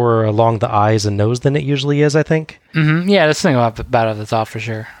narrower along the eyes and nose than it usually is, I think. Mm-hmm. Yeah, there's something about it that's off for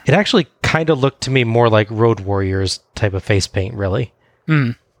sure. It actually kind of looked to me more like Road Warriors type of face paint, really.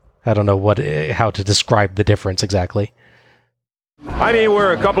 Mm. I don't know how to describe the difference exactly. I mean,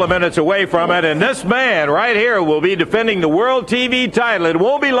 we're a couple of minutes away from it, and this man right here will be defending the World TV title. It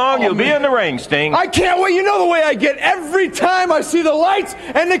won't be long. You'll be in the ring, Sting. I can't wait. You know the way I get every time I see the lights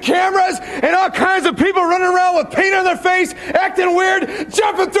and the cameras and all kinds of people running around with paint on their face, acting weird,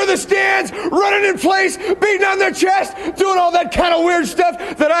 jumping through the stands, running in place, beating on their chest, doing all that kind of weird stuff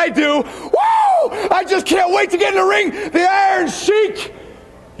that I do. Woo! I just can't wait to get in the ring. The Iron Sheik.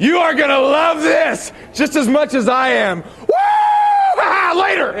 You are going to love this just as much as I am. Woo!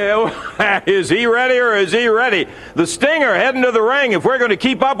 Later. Is he ready or is he ready? The Stinger heading to the ring. If we're going to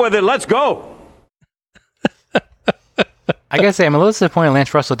keep up with it, let's go. I gotta say, I'm a little disappointed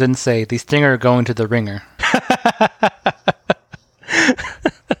Lance Russell didn't say the Stinger going to the ringer.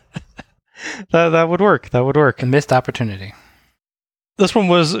 That would work. That would work. A missed opportunity. This one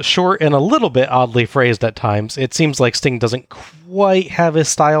was short and a little bit oddly phrased at times. It seems like Sting doesn't quite have his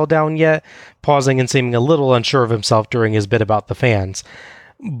style down yet, pausing and seeming a little unsure of himself during his bit about the fans.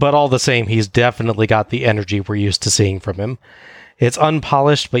 But all the same, he's definitely got the energy we're used to seeing from him. It's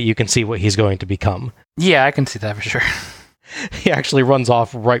unpolished, but you can see what he's going to become. Yeah, I can see that for sure. He actually runs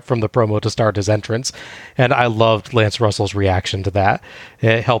off right from the promo to start his entrance, and I loved Lance Russell's reaction to that.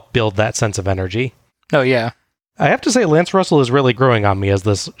 It helped build that sense of energy. Oh, yeah. I have to say, Lance Russell is really growing on me as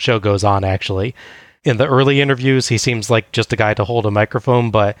this show goes on, actually. In the early interviews, he seems like just a guy to hold a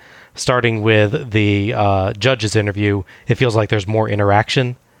microphone, but starting with the judge's interview, it feels like there's more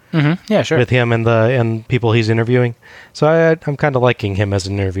interaction Yeah, sure. with him and people he's interviewing. So I'm kind of liking him as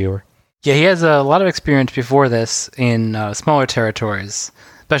an interviewer. Yeah, he has a lot of experience before this in smaller territories,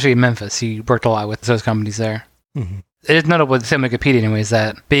 especially in Memphis. He worked a lot with those companies there. Mm-hmm. It is notable with Sam Wikipedia, anyways,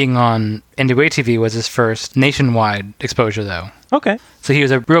 that being on NWA TV was his first nationwide exposure, though. Okay. So he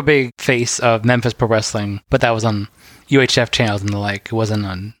was a real big face of Memphis Pro Wrestling, but that was on UHF channels and the like. It wasn't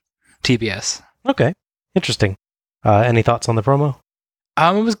on TBS. Okay. Interesting. Any thoughts on the promo?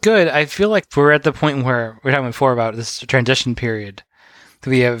 It was good. I feel like we're at the point where we were talking before about this transition period.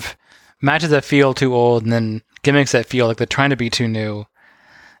 We have matches that feel too old and then gimmicks that feel like they're trying to be too new.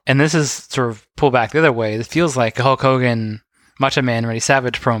 And this is sort of pulled back the other way. It feels like a Hulk Hogan, Macho Man, Randy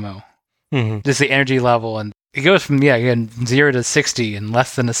Savage promo. Mm-hmm. Just the energy level. And it goes from, 0 to 60 in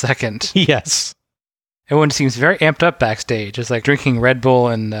less than a second. Yes. Everyone seems very amped up backstage. It's like drinking Red Bull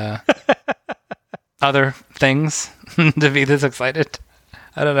and other things to be this excited.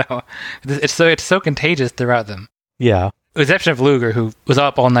 I don't know. It's so contagious throughout them. Yeah. With the exception of Luger, who was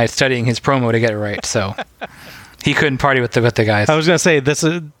up all night studying his promo to get it right, so he couldn't party with the guys. I was going to say,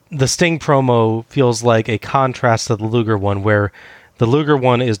 the Sting promo feels like a contrast to the Luger one, where the Luger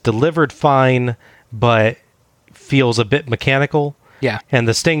one is delivered fine, but feels a bit mechanical. Yeah. And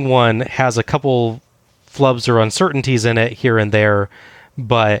the Sting one has a couple flubs or uncertainties in it here and there,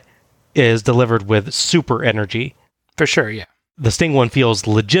 but is delivered with super energy. For sure, yeah. The Sting one feels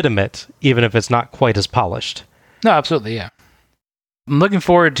legitimate, even if it's not quite as polished. No, absolutely, yeah. I'm looking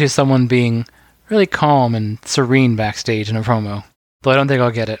forward to someone being really calm and serene backstage in a promo, though I don't think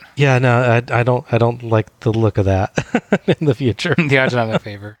I'll get it. Yeah, no, I don't like the look of that in the future. The odds are not in my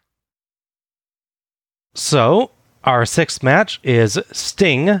favor. So, our sixth match is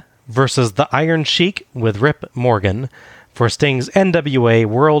Sting versus the Iron Sheik with Rip Morgan for Sting's NWA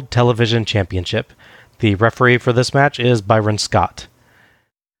World Television Championship. The referee for this match is Byron Scott.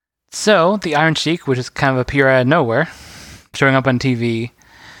 So, the Iron Sheik, which is kind of appear out of nowhere, showing up on TV,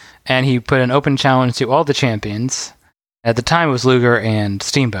 and he put an open challenge to all the champions. At the time, it was Luger and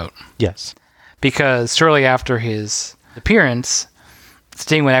Steamboat. Yes. Because shortly after his appearance,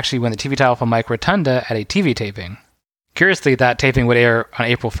 Sting would actually win the TV title from Mike Rotunda at a TV taping. Curiously, that taping would air on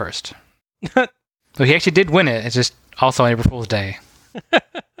April 1st. So he actually did win it. It's just also on April Fool's Day.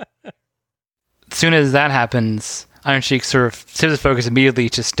 As soon as that happens, Iron Sheik sort of shifts his focus immediately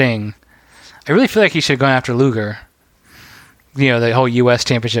to Sting. I really feel like he should have gone after Luger. You know, the whole U.S.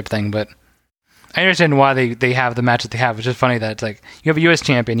 championship thing, but I understand why they have the match that they have. It's just funny that it's like, you have a U.S.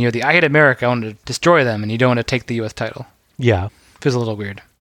 champion, you have the I Hate America, I want to destroy them, and you don't want to take the U.S. title. Yeah. Feels a little weird.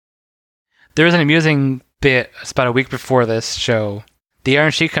 There is an amusing bit, it's about a week before this show. The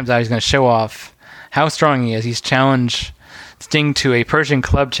Iron Sheik comes out, he's going to show off how strong he is. He's challenged Sting to a Persian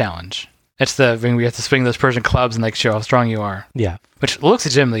club challenge. It's the thing where you have to swing those Persian clubs and like show how strong you are. Yeah. Which looks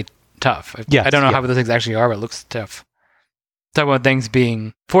legitimately tough. Yes, I don't know how those things actually are, but it looks tough. Talk about things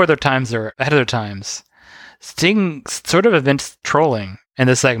being before their times or ahead of their times. Sting sort of invents trolling in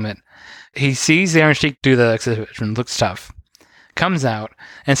this segment. He sees the Iron Sheik do the exhibition, looks tough, comes out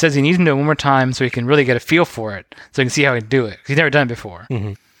and says he needs him to do it one more time so he can really get a feel for it, so he can see how he can do it. 'Cause he's never done it before.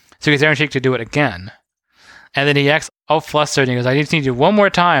 Mm-hmm. So he gets Iron Sheik to do it again. And then he acts all flustered and he goes, I just need you one more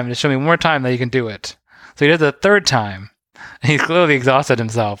time to show me one more time that you can do it. So he does it the third time. And he's clearly exhausted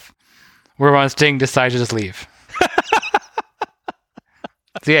himself. Whereupon Sting decides to just leave.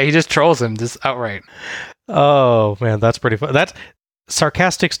 So yeah, he just trolls him just outright. Oh, man, that's pretty fun. That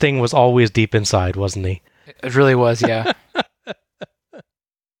sarcastic Sting was always deep inside, wasn't he? It really was, yeah.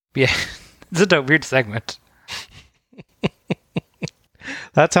 Yeah, it's a weird segment.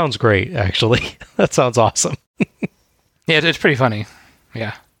 That sounds great, actually. That sounds awesome. Yeah, it's pretty funny.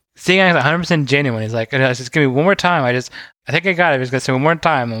 Yeah. Sting is 100% genuine. He's like, just give me one more time. I think I got it. I'm just going to say one more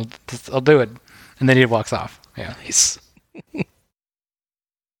time. I'll do it. And then he walks off. Yeah. Nice.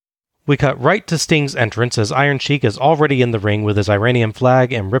 We cut right to Sting's entrance as Iron Sheik is already in the ring with his Iranian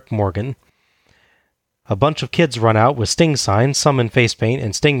flag and Rip Morgan. A bunch of kids run out with Sting signs, some in face paint,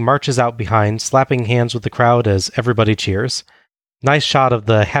 and Sting marches out behind, slapping hands with the crowd as everybody cheers. Nice shot of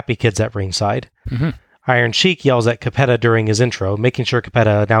the happy kids at ringside. Mm-hmm. Iron Sheik yells at Capetta during his intro, making sure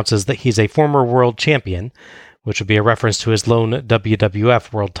Capetta announces that he's a former world champion, which would be a reference to his lone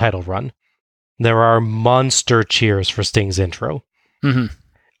WWF world title run. There are monster cheers for Sting's intro. Mm-hmm.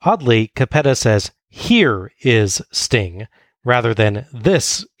 Oddly, Capetta says, "Here is Sting," rather than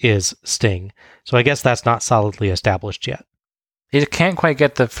 "This is Sting." So I guess that's not solidly established yet. He just can't quite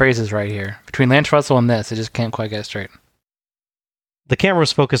get the phrases right here. Between Lance Russell and this, it just can't quite get it straight. The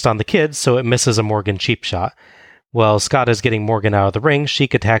camera's focused on the kids, so it misses a Morgan cheap shot. While Scott is getting Morgan out of the ring,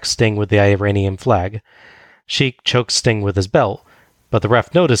 Sheik attacks Sting with the Iranian flag. Sheik chokes Sting with his belt, but the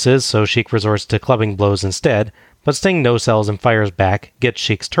ref notices, so Sheik resorts to clubbing blows instead, but Sting no-sells and fires back, gets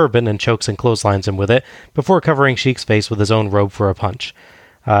Sheik's turban and chokes and clotheslines him with it, before covering Sheik's face with his own robe for a punch.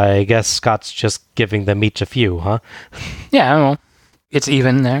 I guess Scott's just giving them each a few, huh? Yeah, well, it's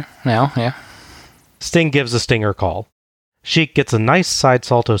even there now, yeah. Sting gives a stinger call. Sheik gets a nice side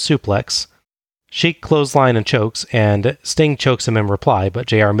salto suplex. Sheik clothesline and chokes, and Sting chokes him in reply, but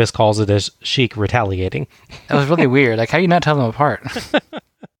JR miscalls it as Sheik retaliating. That was really weird. Like, how do you not tell them apart?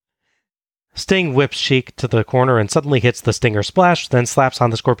 Sting whips Sheik to the corner and suddenly hits the Stinger Splash, then slaps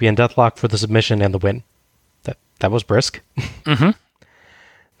on the Scorpion Deathlock for the submission and the win. That was brisk. Mm-hmm.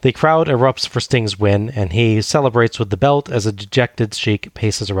 The crowd erupts for Sting's win, and he celebrates with the belt as a dejected Sheik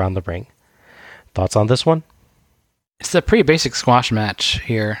paces around the ring. Thoughts on this one? It's a pretty basic squash match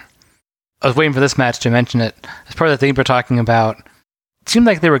here. I was waiting for this match to mention it. As part of the thing we're talking about, it seemed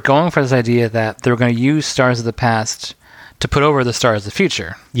like they were going for this idea that they were going to use stars of the past to put over the stars of the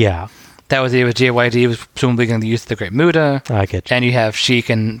future. Yeah. That was the idea with JYD, was presumably going to use the Great Muta. I get you. And you have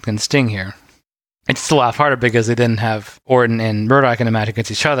Sheik and Sting here. It's still a lot harder because they didn't have Orton and Murdoch in a match against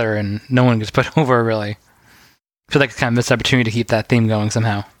each other, and no one gets put over, really. I feel like it's kind of a missed opportunity to keep that theme going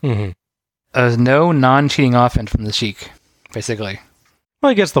somehow. Mm-hmm. There's no non-cheating offense from the Sheik, basically. Well,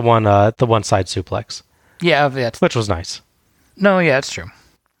 he gets the one side suplex. Yeah, which was nice. No, yeah, it's true.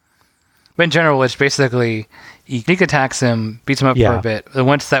 But in general, it's basically he sneak attacks him, beats him up for a bit. Then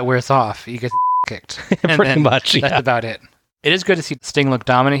once that wears off, he gets kicked. Pretty much, yeah. That's about it. It is good to see Sting look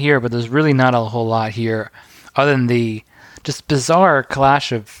dominant here, but there's really not a whole lot here other than the just bizarre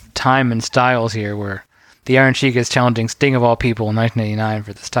clash of time and styles here where the Iron Sheik is challenging Sting of all people in 1989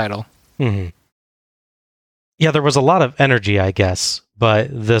 for this title. Mm-hmm. Yeah, there was a lot of energy, I guess, but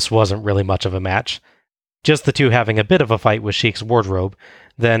this wasn't really much of a match. Just the two having a bit of a fight with Sheik's wardrobe,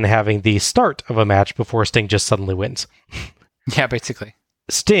 then having the start of a match before Sting just suddenly wins. Yeah, basically.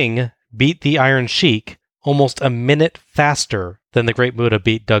 Sting beat the Iron Sheik almost a minute faster than the Great Muta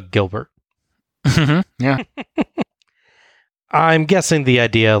beat Doug Gilbert. Yeah. I'm guessing the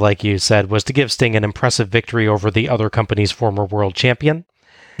idea, like you said, was to give Sting an impressive victory over the other company's former world champion.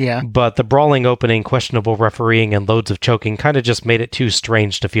 Yeah. But the brawling opening, questionable refereeing, and loads of choking kind of just made it too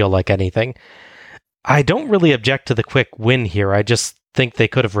strange to feel like anything. I don't really object to the quick win here. I just think they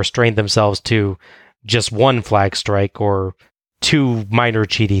could have restrained themselves to just one flag strike or two minor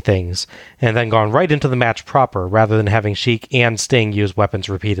cheaty things, and then gone right into the match proper, rather than having Sheik and Sting use weapons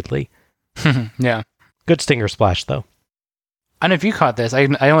repeatedly. Yeah. Good Stinger splash, though. I don't know if you caught this. I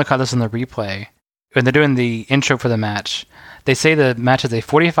only caught this in the replay. When they're doing the intro for the match, they say the match has a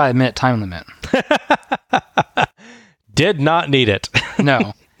 45-minute time limit. Did not need it.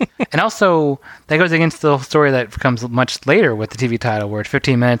 No. And also, that goes against the story that comes much later with the TV title, where it's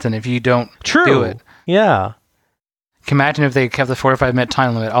 15 minutes, and if you don't do it... Yeah. Can you imagine if they kept the 45-minute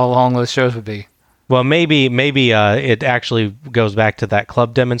time limit, how long those shows would be? Well, maybe it actually goes back to that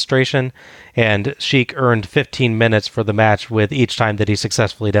club demonstration, and Sheik earned 15 minutes for the match with each time that he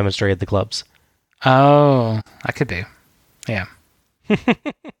successfully demonstrated the clubs. Oh, that could be. Yeah.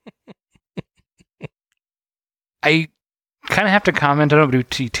 I kind of have to comment, I don't want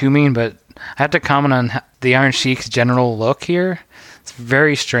to be too mean, but I have to comment on the Iron Sheik's general look here. It's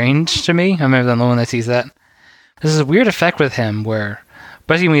very strange to me. I'm the only one that sees that. There's this weird effect with him where,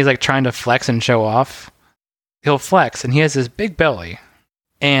 especially when he's like trying to flex and show off, he'll flex and he has this big belly.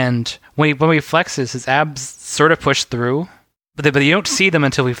 And when he flexes, his abs sort of push through, but you don't see them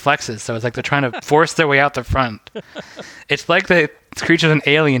until he flexes. So it's like they're trying to force their way out the front. It's like the creature's an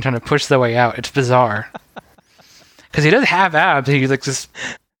alien trying to push their way out. It's bizarre. Because he does have abs. He's like just...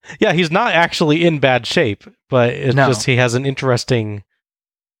 Yeah, he's not actually in bad shape, but it's just he has an interesting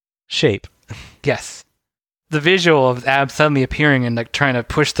shape. Yes. The visual of abs suddenly appearing and like trying to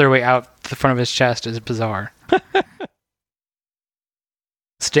push their way out the front of his chest is bizarre.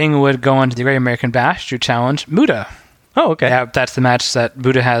 Sting would go on to the Great American Bash to challenge Muta. Oh, okay. Yeah, that's the match that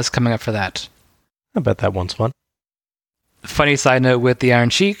Muta has coming up for that. I bet that one's fun. Funny side note with the Iron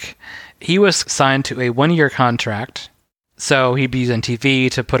Sheik, he was signed to a 1-year contract, so he'd be used on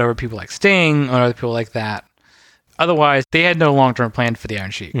TV to put over people like Sting or other people like that. Otherwise, they had no long-term plan for the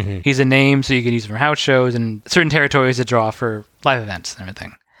Iron Sheik. Mm-hmm. He's a name, so you can use him for house shows and certain territories to draw for live events and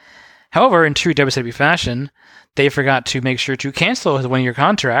everything. However, in true WWE fashion, they forgot to make sure to cancel his 1-year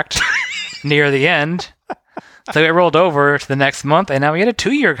contract near the end. So it rolled over to the next month, and now he had a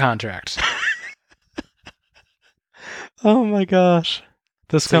 2-year contract. Oh my gosh.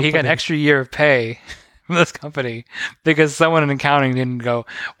 So he got an extra year of pay from this company because someone in accounting didn't go,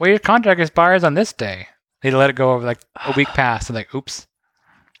 well, your contract expires on this day. They let it go over like a week past and like, oops.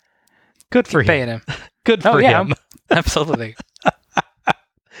 Good for him. Paying him. Good for him. Absolutely.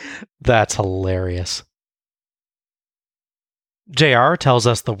 That's hilarious. JR tells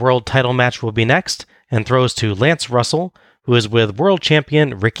us the world title match will be next and throws to Lance Russell, who is with world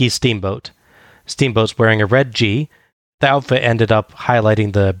champion Ricky Steamboat. Steamboat's wearing a red G. The outfit ended up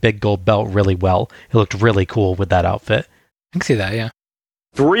highlighting the big gold belt really well. It looked really cool with that outfit. I can see that, yeah.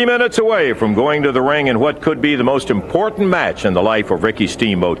 3 minutes away from going to the ring in what could be the most important match in the life of Ricky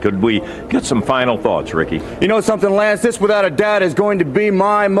Steamboat. Could we get some final thoughts, Ricky? You know something, Lance? This, without a doubt, is going to be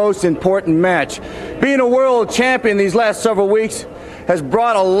my most important match. Being a world champion these last several weeks has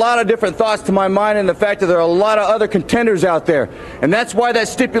brought a lot of different thoughts to my mind, and the fact that there are a lot of other contenders out there. And that's why that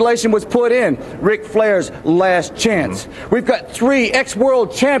stipulation was put in, Ric Flair's last chance. We've got 3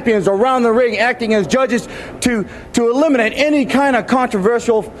 ex-world champions around the ring acting as judges to eliminate any kind of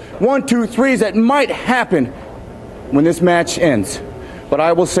controversial 1, 2, 3s that might happen when this match ends. But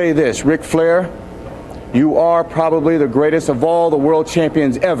I will say this, Ric Flair, you are probably the greatest of all the world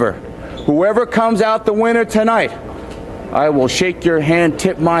champions ever. Whoever comes out the winner tonight, I will shake your hand,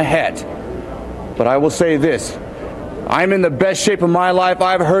 tip my hat. But I will say this, I'm in the best shape of my life.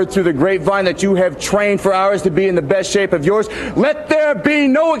 I've heard through the grapevine that you have trained for hours to be in the best shape of yours. Let there be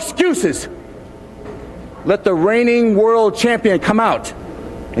no excuses. Let the reigning world champion come out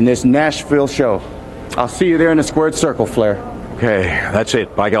in this Nashville show. I'll see you there in the squared circle, Flair. Okay, that's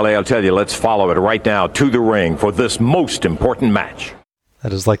it. By golly, I'll tell you, let's follow it right now to the ring for this most important match.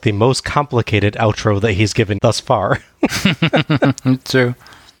 That is like the most complicated outro that he's given thus far. It's true.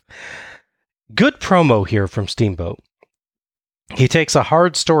 Good promo here from Steamboat. He takes a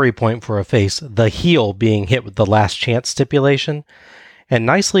hard story point for a face, the heel being hit with the last chance stipulation, and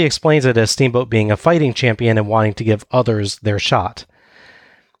nicely explains it as Steamboat being a fighting champion and wanting to give others their shot.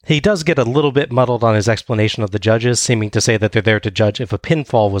 He does get a little bit muddled on his explanation of the judges, seeming to say that they're there to judge if a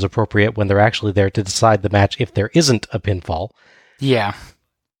pinfall was appropriate when they're actually there to decide the match if there isn't a pinfall. Yeah.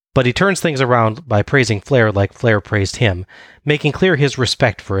 But he turns things around by praising Flair like Flair praised him, making clear his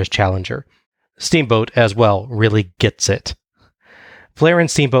respect for his challenger. Steamboat, as well, really gets it. Flair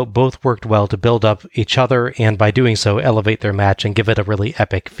and Steamboat both worked well to build up each other, and by doing so, elevate their match and give it a really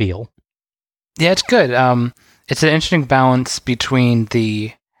epic feel. Yeah, it's good. It's an interesting balance between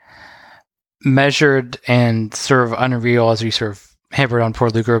the measured and sort of unreal, as we sort of hammered on poor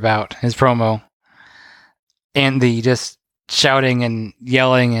Luger about his promo, and the just shouting and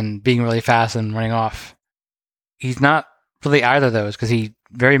yelling and being really fast and running off. He's not really either of those, because he's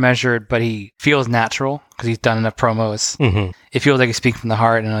very measured, but he feels natural because he's done enough promos. Mm-hmm. It feels like he's speaking from the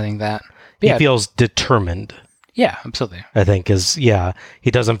heart and everything that. He feels determined. Yeah, absolutely. I think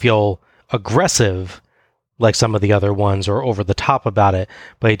he doesn't feel aggressive like some of the other ones or over the top about it,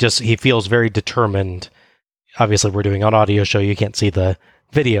 but he feels very determined. Obviously, we're doing an audio show, you can't see the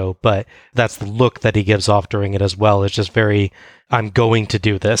video, but that's the look that he gives off during it as well. It's just very, I'm going to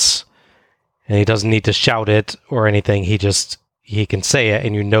do this. And he doesn't need to shout it or anything. He can say it,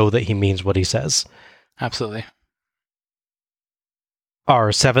 and you know that he means what he says. Absolutely.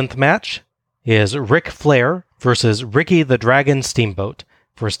 Our 7th match is Ric Flair versus Ricky the Dragon Steamboat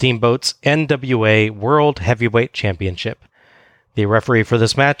for Steamboat's NWA World Heavyweight Championship. The referee for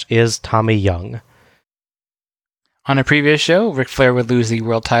this match is Tommy Young. On a previous show, Ric Flair would lose the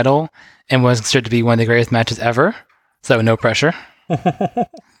world title and was considered to be one of the greatest matches ever, so no pressure.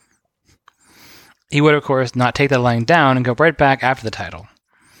 He would, of course, not take that line down and go right back after the title.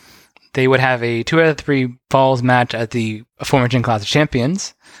 They would have a 2 out of 3 falls match at the aforementioned Clash of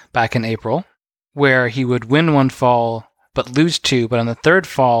Champions back in April, where he would win 1 fall but lose 2, but on the 3rd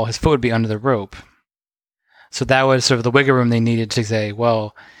fall, his foot would be under the rope. So that was sort of the wiggle room they needed to say,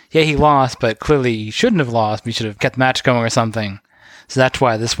 well, yeah, he lost, but clearly he shouldn't have lost. We should have kept the match going or something. So that's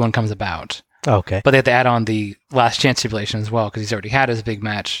why this one comes about. Okay. But they had to add on the last chance stipulation as well, because he's already had his big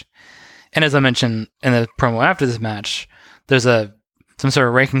match. And as I mentioned in the promo after this match, there's some sort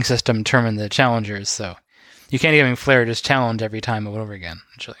of ranking system to determine the challengers, so you can't even Flair just challenge every time over and over again,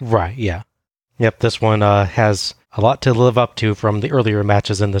 actually. Right, yeah. Yep, this one has a lot to live up to from the earlier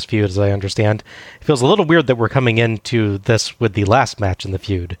matches in this feud, as I understand. It feels a little weird that we're coming into this with the last match in the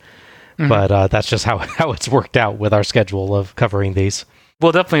feud, but that's just how it's worked out with our schedule of covering these.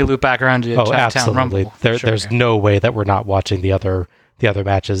 We'll definitely loop back around to Town Rumble. There's no way that we're not watching the other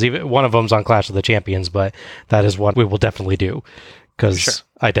matches. Even one of them's on Clash of the Champions, but that is one we will definitely do, because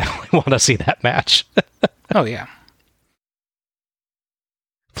I definitely want to see that match. Oh, yeah.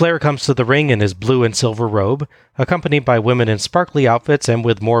 Flair comes to the ring in his blue and silver robe, accompanied by women in sparkly outfits and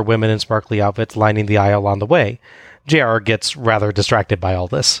with more women in sparkly outfits lining the aisle on the way. JR gets rather distracted by all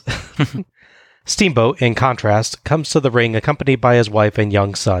this. Steamboat, in contrast, comes to the ring accompanied by his wife and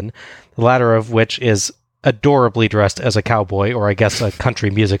young son, the latter of which is adorably dressed as a cowboy, or I guess a country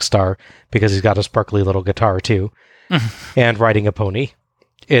music star, because he's got a sparkly little guitar too, and riding a pony.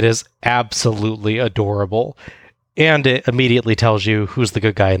 It is absolutely adorable, and it immediately tells you who's the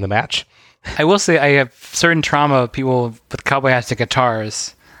good guy in the match. I will say I have certain trauma of people with cowboy hats and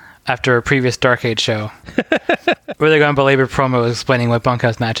guitars after a previous Darkade show, where they're going belabored promos explaining what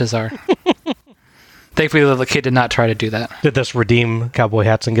bunkhouse matches are. Thankfully, the little kid did not try to do that. Did this redeem cowboy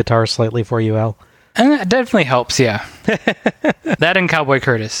hats and guitars slightly for you, Al? It definitely helps, yeah. That and Cowboy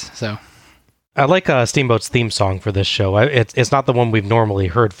Curtis, so. I like Steamboat's theme song for this show. It's not the one we've normally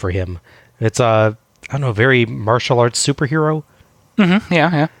heard for him. It's a very martial arts superhero. Mm-hmm,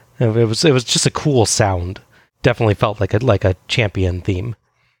 yeah. It was just a cool sound. Definitely felt like a champion theme.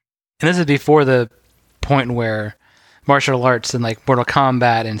 And this is before the point where martial arts and like Mortal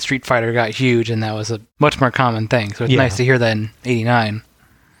Kombat and Street Fighter got huge, and that was a much more common thing. So it's nice to hear that in '89.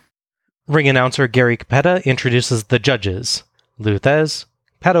 Ring announcer Gary Capetta introduces the judges, Lou Thesz,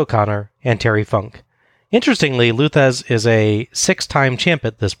 Pat O'Connor, and Terry Funk. Interestingly, Lou Thesz is a 6-time champ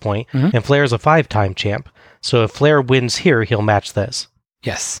at this point, and Flair's a 5-time champ. So if Flair wins here, he'll match this.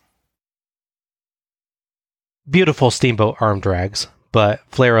 Yes. Beautiful Steamboat arm drags, but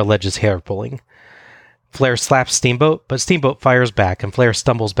Flair alleges hair pulling. Flair slaps Steamboat, but Steamboat fires back, and Flair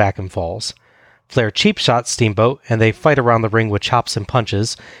stumbles back and falls. Flair cheap shots Steamboat, and they fight around the ring with chops and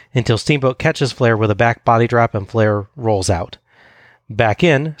punches until Steamboat catches Flair with a back body drop and Flair rolls out. Back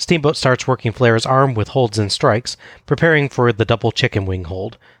in, Steamboat starts working Flair's arm with holds and strikes, preparing for the double chicken wing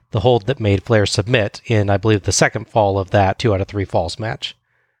hold, the hold that made Flair submit in, I believe, the second fall of that 2 out of 3 falls match.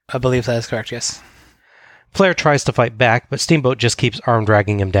 I believe that is correct, yes. Flair tries to fight back, but Steamboat just keeps arm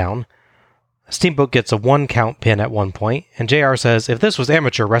dragging him down. Steamboat gets a 1-count pin at one point, and JR says if this was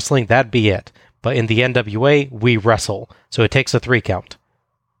amateur wrestling, that'd be it. But in the NWA, we wrestle, so it takes a 3-count.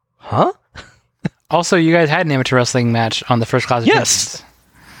 Huh? Also, you guys had an amateur wrestling match on the First Class of Yes!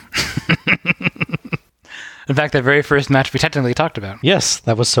 In fact, the very first match we technically talked about. Yes,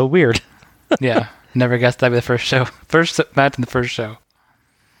 that was so weird. Yeah, never guessed that'd be the first show. First match in the first show.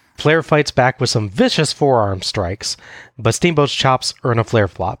 Flair fights back with some vicious forearm strikes, but Steamboat's chops earn a Flair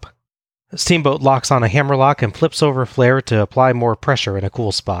flop. Steamboat locks on a hammerlock and flips over Flair to apply more pressure in a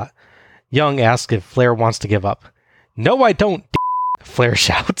cool spot. Young asks if Flair wants to give up. No, I don't, Flair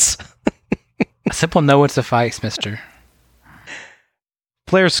shouts. A simple no would suffice, mister.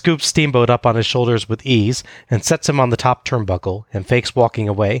 Flair scoops Steamboat up on his shoulders with ease and sets him on the top turnbuckle and fakes walking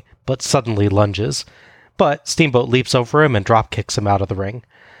away, but suddenly lunges. But Steamboat leaps over him and drop kicks him out of the ring.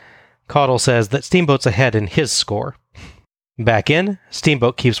 Caudle says that Steamboat's ahead in his score. Back in,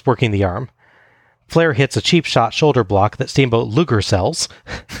 Steamboat keeps working the arm. Flair hits a cheap shot shoulder block that Steamboat Luger sells.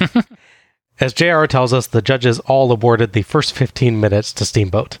 As JR tells us, the judges all awarded the first 15 minutes to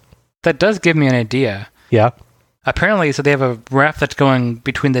Steamboat. That does give me an idea. Yeah. Apparently, so they have a ref that's going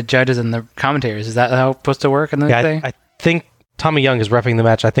between the judges and the commentators. Is that how it's supposed to work? I think Tommy Young is reffing the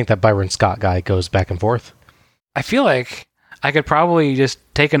match. I think that Byron Scott guy goes back and forth. I feel like I could probably just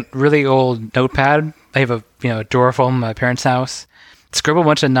take a really old notepad. I have a drawer full in my parents' house. Scribble a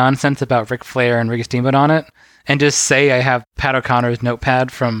bunch of nonsense about Ric Flair and Ricky Steamboat on it, and just say I have Pat O'Connor's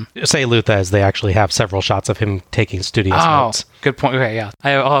notepad from... Say Luthez. They actually have several shots of him taking studious notes. Oh, good point. Okay, yeah.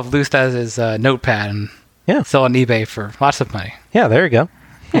 I'll have Luthez's notepad and sell on eBay for lots of money. Yeah, there you go.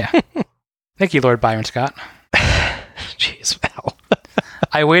 Yeah. Thank you, Lord Byron Scott. Jeez, Val.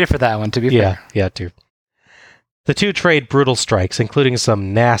 I waited for that one, to be fair. Yeah, too. The two trade brutal strikes, including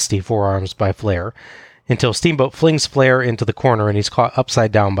some nasty forearms by Flair, until Steamboat flings Flair into the corner and he's caught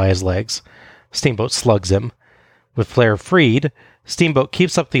upside down by his legs. Steamboat slugs him. With Flair freed, Steamboat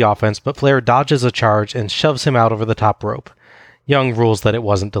keeps up the offense, but Flair dodges a charge and shoves him out over the top rope. Young rules that it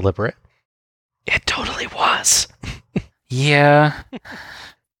wasn't deliberate. It totally was. Yeah.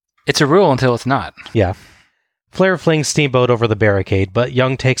 It's a rule until it's not. Yeah. Flair flings Steamboat over the barricade, but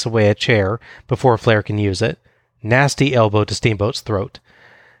Young takes away a chair before Flair can use it. Nasty elbow to Steamboat's throat.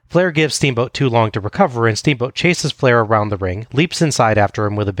 Flair gives Steamboat too long to recover, and Steamboat chases Flair around the ring, leaps inside after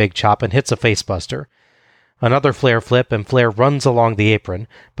him with a big chop, and hits a facebuster. Another Flair flip, and Flair runs along the apron,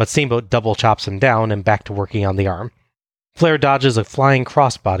 but Steamboat double chops him down and back to working on the arm. Flair dodges a flying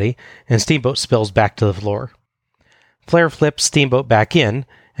crossbody, and Steamboat spills back to the floor. Flair flips Steamboat back in,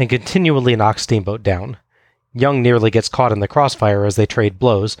 and continually knocks Steamboat down. Young nearly gets caught in the crossfire as they trade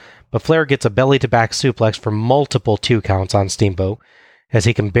blows, but Flair gets a belly-to-back suplex for multiple 2 counts on Steamboat, as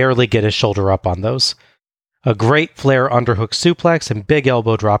he can barely get his shoulder up on those. A great Flair underhook suplex and big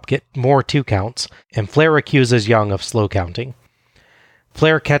elbow drop get more 2 counts, and Flair accuses Young of slow counting.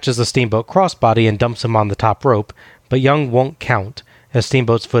 Flair catches a Steamboat crossbody and dumps him on the top rope, but Young won't count, as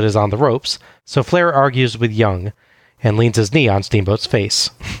Steamboat's foot is on the ropes, so Flair argues with Young, and leans his knee on Steamboat's face.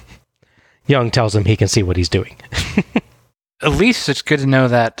 Young tells him he can see what he's doing. At least it's good to know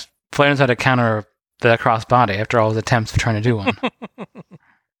that Flair knows how to counter the crossbody after all his attempts of trying to do one.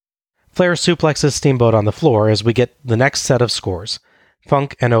 Flair suplexes Steamboat on the floor as we get the next set of scores.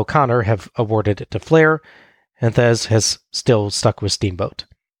 Funk and O'Connor have awarded it to Flair, and Thez has still stuck with Steamboat.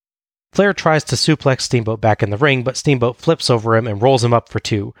 Flair tries to suplex Steamboat back in the ring, but Steamboat flips over him and rolls him up for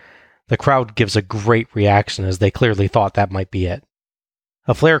 2. The crowd gives a great reaction as they clearly thought that might be it.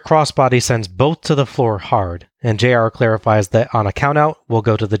 A Flair crossbody sends both to the floor hard, and JR clarifies that on a countout, we'll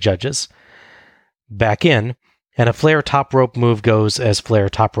go to the judges. Back in, and a Flair top rope move goes as Flair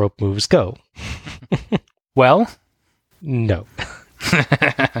top rope moves go. Well? No.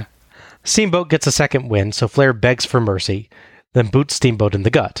 Steamboat gets a second win, so Flair begs for mercy, then boots Steamboat in the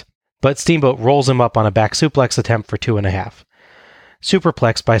gut. But Steamboat rolls him up on a back suplex attempt for 2.5.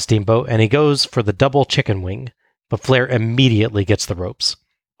 Superplex by Steamboat, and he goes for the double chicken wing, but Flair immediately gets the ropes.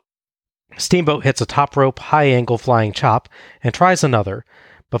 Steamboat hits a top rope high-angle flying chop and tries another,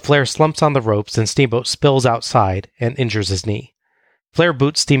 but Flair slumps on the ropes and Steamboat spills outside and injures his knee. Flair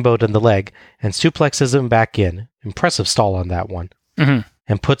boots Steamboat in the leg and suplexes him back in, impressive stall on that one,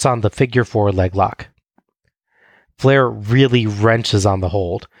 and puts on the figure 4 leg lock. Flair really wrenches on the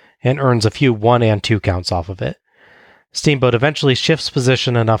hold and earns a few 1 and 2 counts off of it. Steamboat eventually shifts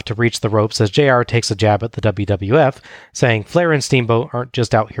position enough to reach the ropes as JR takes a jab at the WWF, saying Flair and Steamboat aren't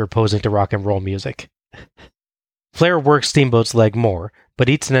just out here posing to rock and roll music. Flair works Steamboat's leg more, but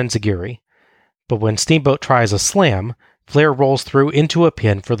eats an enziguri. But when Steamboat tries a slam, Flair rolls through into a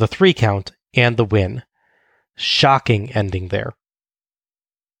pin for the 3 count and the win. Shocking ending there.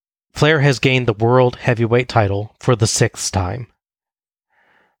 Flair has gained the World Heavyweight title for the 6th time.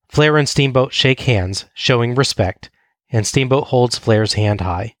 Flair and Steamboat shake hands, showing respect, and Steamboat holds Flair's hand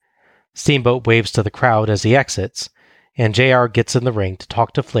high. Steamboat waves to the crowd as he exits, and JR gets in the ring to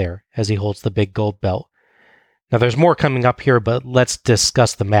talk to Flair as he holds the big gold belt. Now there's more coming up here, but let's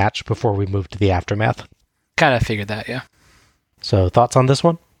discuss the match before we move to the aftermath. Kind of figured that, yeah. So, thoughts on this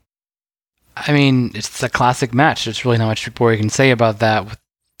one? I mean, it's a classic match. There's really not much more you can say about that.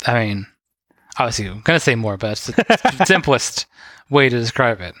 I mean, obviously, I'm going to say more, but it's the simplest way to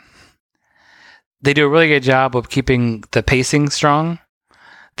describe it. They do a really good job of keeping the pacing strong.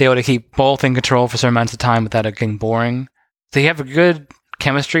 They able to keep both in control for certain amounts of time without it getting boring. They have a good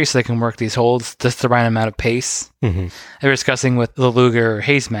chemistry so they can work these holds just the right amount of pace. Mm-hmm. They were discussing with the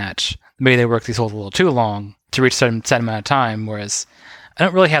Luger-Hayes match. Maybe they work these holds a little too long to reach a certain set amount of time, whereas I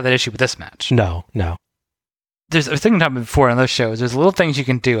don't really have that issue with this match. No. I was thinking about before on those shows, there's little things you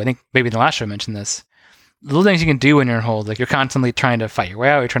can do. I think maybe in the last show I mentioned this. Little things you can do when you're in hold. Like you're constantly trying to fight your way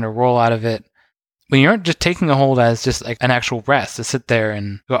out, you're trying to roll out of it. When you aren't just taking a hold as just like an actual rest to sit there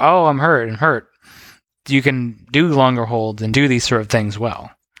and go, oh, I'm hurt. You can do longer holds and do these sort of things well.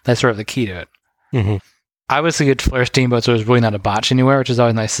 That's sort of the key to it. Mm-hmm. Obviously, at Flair Steamboat, so there's really not a botch anywhere, which is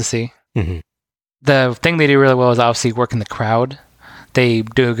always nice to see. Mm-hmm. The thing they do really well is obviously working the crowd. They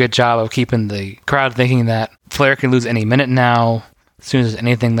do a good job of keeping the crowd thinking that Flair can lose any minute now. As soon as there's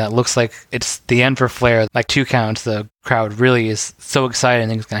anything that looks like it's the end for Flair, like 2 counts, the crowd really is so excited and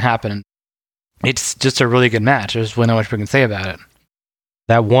thinks it's going to happen. It's just a really good match. There's really not much we can say about it.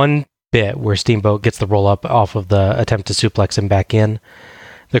 That one bit where Steamboat gets the roll-up off of the attempt to suplex him back in,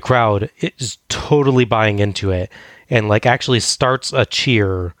 the crowd is totally buying into it and like actually starts a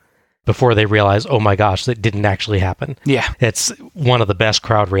cheer before they realize, oh my gosh, that didn't actually happen. Yeah. It's one of the best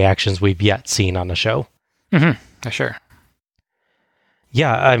crowd reactions we've yet seen on a show. Mm-hmm. For sure.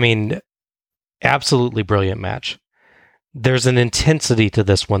 Yeah, I mean, absolutely brilliant match. There's an intensity to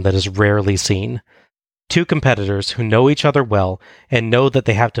this one that is rarely seen. 2 competitors who know each other well and know that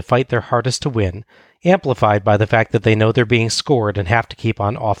they have to fight their hardest to win, amplified by the fact that they know they're being scored and have to keep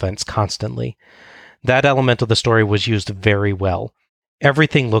on offense constantly. That element of the story was used very well.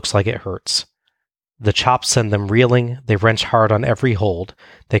 Everything looks like it hurts. The chops send them reeling, they wrench hard on every hold,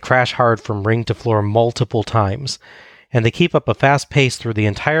 they crash hard from ring to floor multiple times, and they keep up a fast pace through the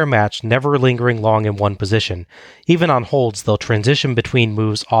entire match, never lingering long in one position. Even on holds, they'll transition between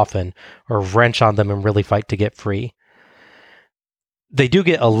moves often, or wrench on them and really fight to get free. They do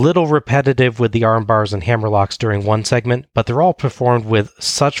get a little repetitive with the arm bars and hammerlocks during one segment, but they're all performed with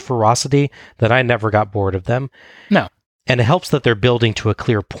such ferocity that I never got bored of them. No. And it helps that they're building to a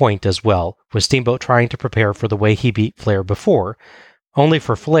clear point as well, with Steamboat trying to prepare for the way he beat Flair before, only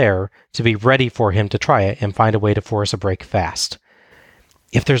for Flair to be ready for him to try it and find a way to force a break fast.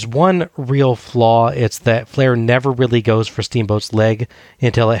 If there's one real flaw, it's that Flair never really goes for Steamboat's leg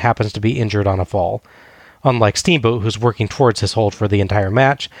until it happens to be injured on a fall. Unlike Steamboat, who's working towards his hold for the entire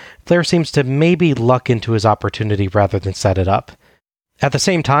match, Flair seems to maybe luck into his opportunity rather than set it up. At the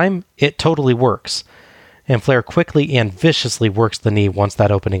same time, it totally works, and Flair quickly and viciously works the knee once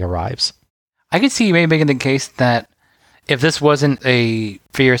that opening arrives. I could see you maybe making the case that if this wasn't a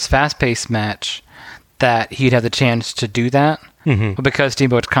fierce, fast-paced match, that he'd have the chance to do that. Mm-hmm. But because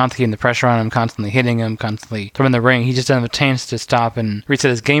Steamboat's constantly getting the pressure on him, constantly hitting him, constantly throwing the ring, he just doesn't have a chance to stop and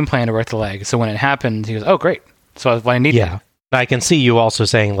reset his game plan to work the leg. So when it happens, he goes, oh, great. So that's what I need. Yeah. I can see you also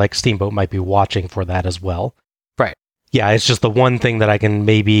saying, like, Steamboat might be watching for that as well. Right. Yeah, it's just the one thing that I can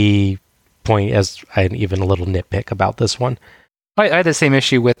maybe point as even a little nitpick about this one. I had the same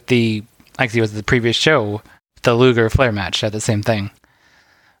issue with the previous show, the Luger-Flair match. I had the same thing.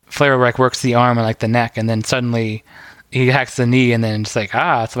 Flair works the arm and like the neck, and then suddenly he hacks the knee, and then it's like,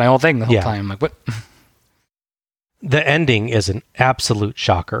 it's my whole thing the whole time. Like, what? The ending is an absolute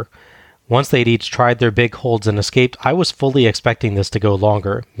shocker. Once they'd each tried their big holds and escaped, I was fully expecting this to go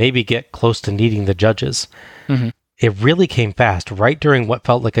longer, maybe get close to needing the judges. Mm-hmm. It really came fast, right during what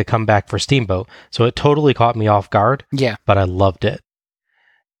felt like a comeback for Steamboat, so it totally caught me off guard. Yeah. But I loved it.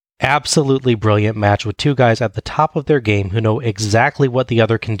 Absolutely brilliant match with 2 guys at the top of their game who know exactly what the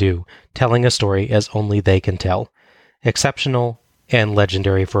other can do, telling a story as only they can tell. Exceptional and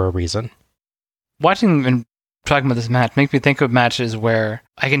legendary for a reason. Watching and talking about this match makes me think of matches where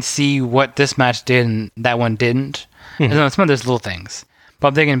I can see what this match did and that one didn't. And some of those little things. But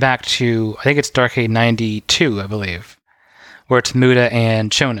I'm thinking back to, I think it's Starrcade 92, I believe, where it's Muta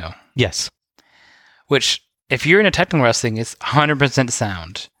and Chono. Yes. Which, if you're into technical wrestling, is 100%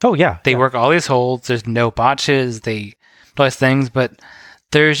 sound. Oh, yeah. They work all these holds. There's no botches. They do all these things, but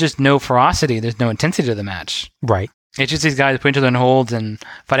there's just no ferocity. There's no intensity to the match. Right. It's just these guys putting each other in holds and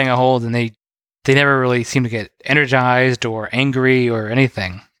fighting a hold, and they never really seem to get energized or angry or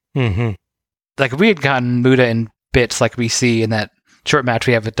anything. Mm-hmm. Like, if we had gotten Muta in bits like we see in that short match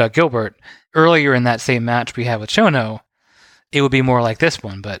we have with Doug Gilbert, earlier in that same match we have with Chono, it would be more like this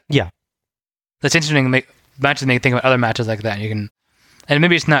one, but yeah. That's interesting. Matches make you think about other matches like that. And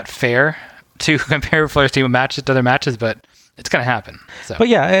maybe it's not fair to compare Flair's team matches to other matches, but it's going to happen. So. But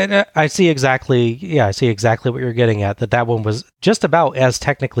yeah, and I see exactly what you're getting at, that one was just about as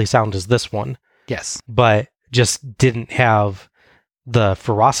technically sound as this one. Yes. But just didn't have the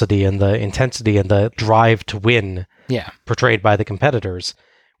ferocity and the intensity and the drive to win portrayed by the competitors.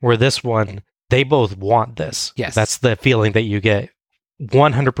 Where this one, they both want this. Yes. That's the feeling that you get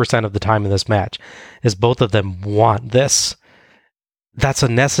 100% of the time in this match, is both of them want this. That's a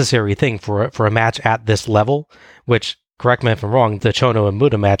necessary thing for a match at this level, which, correct me if I'm wrong, the Chono and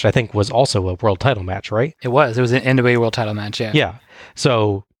Muta match, I think, was also a world title match, right? It was. It was an NWA world title match, yeah. Yeah.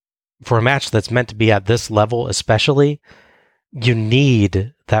 So, for a match that's meant to be at this level especially, you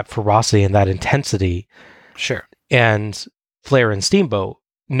need that ferocity and that intensity. Sure. And Flair and Steamboat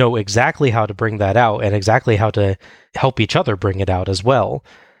know exactly how to bring that out and exactly how to help each other bring it out as well,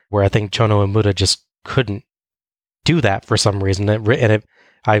 where I think Chono and Muta just couldn't do that for some reason.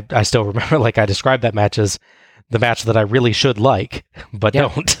 I still remember, like, I described that match as the match that I really should like, but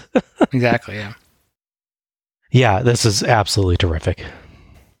don't. Exactly, yeah. Yeah, this is absolutely terrific.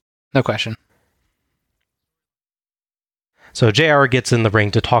 No question. So JR gets in the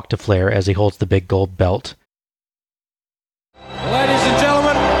ring to talk to Flair as he holds the big gold belt. Ladies and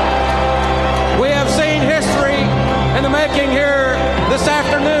gentlemen, we have seen history in the making here this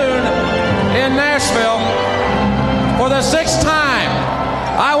afternoon in Nashville. For the 6th time,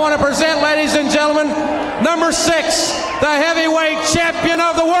 I want to present, ladies and gentlemen, number 6, the heavyweight champion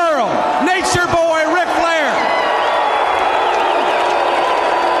of the world, Nature Boy Ric Flair.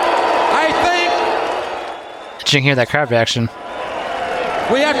 I think... Did you hear that crowd reaction?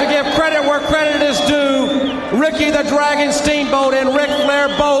 We have to give credit where credit is due. Ricky the Dragon Steamboat and Ric Flair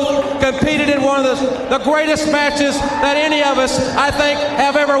both competed in one of the greatest matches that any of us, I think,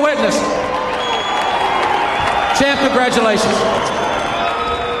 have ever witnessed. Champ, congratulations.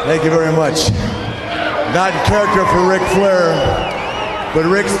 Thank you very much. Not in character for Ric Flair, but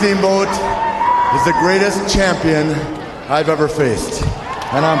Rick Steamboat is the greatest champion I've ever faced.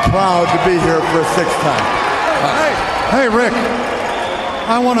 And I'm proud to be here for a 6th time. Hey, Rick.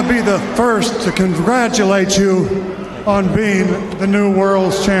 I want to be the first to congratulate you on being the new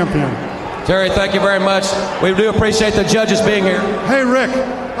world's champion. Terry, thank you very much. We do appreciate the judges being here. Hey, Rick,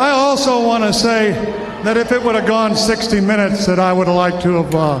 I also want to say that if it would have gone 60 minutes, that I would have liked to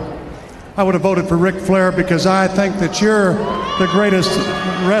have, I would have voted for Ric Flair, because I think that you're the greatest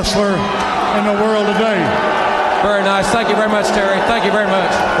wrestler in the world today. Very nice. Thank you very much, Terry. Thank you very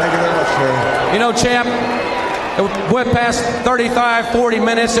much. Thank you very much, Terry. You know, champ, it went past 35, 40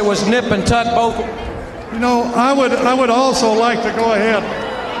 minutes. It was nip and tuck both. You know, I would also like to go ahead,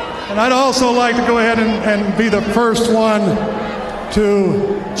 and I'd also like to go ahead and be the first one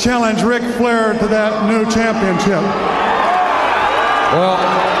to challenge Ric Flair to that new championship. Well,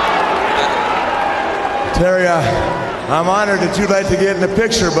 Terry, I'm honored that you'd like to get in the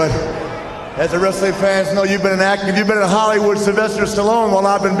picture, but as the wrestling fans know, you've been active. You've been in Hollywood, Sylvester Stallone, while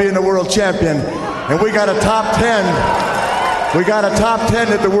I've been being the world champion. And we got a top 10. We got a top 10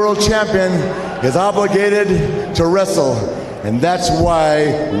 that the world champion is obligated to wrestle. And that's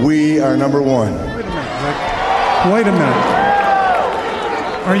why we are number 1. Wait a minute, Rick. Wait a minute.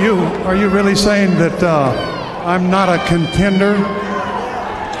 Are you really saying that I'm not a contender?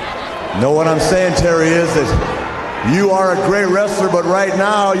 No, what I'm saying, Terry, is that you are a great wrestler, but right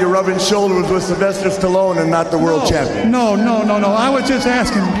now you're rubbing shoulders with Sylvester Stallone and not the world champion. No. I was just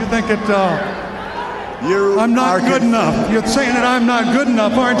asking, do you think that I'm not good enough? You're saying that I'm not good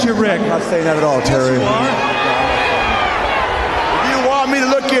enough, aren't you, Rick? I'm not saying that at all, Terry. Yes, you are. If you want me to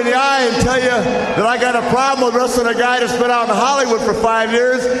look you in the eye and tell you that I got a problem with wrestling a guy that's been out in Hollywood for 5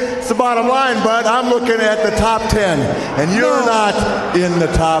 years, it's the bottom line, but I'm looking at the top 10, and you're not in the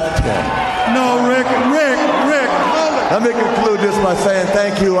top 10. No, Rick, hold it. Let me conclude this by saying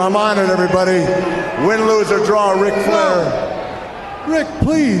thank you. I'm honored, everybody. Win, lose, or draw, Ric Flair Rick,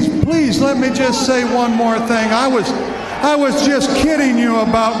 please let me just say one more thing. I was just kidding you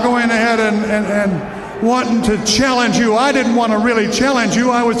about going ahead and wanting to challenge you. I didn't want to really challenge you.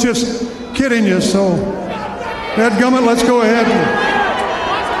 I was just kidding you. So, dadgummit, let's go ahead.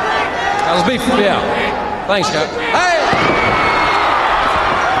 Let's be, yeah. Thanks, Scott. Hey!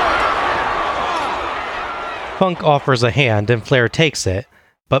 Funk offers a hand and Flair takes it,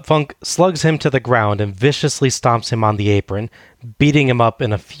 but Funk slugs him to the ground and viciously stomps him on the apron, beating him up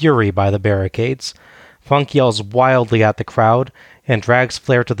in a fury by the barricades. Funk yells wildly at the crowd and drags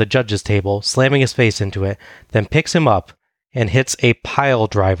Flair to the judges' table, slamming his face into it, then picks him up and hits a pile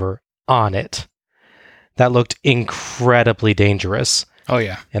driver on it. That looked incredibly dangerous. Oh,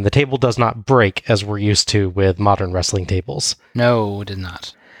 yeah. And the table does not break as we're used to with modern wrestling tables. No, it did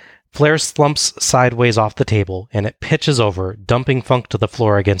not. Flair slumps sideways off the table, and it pitches over, dumping Funk to the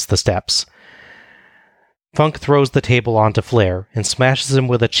floor against the steps. Funk throws the table onto Flair and smashes him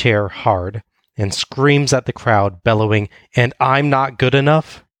with a chair hard, and screams at the crowd, bellowing, "And I'm not good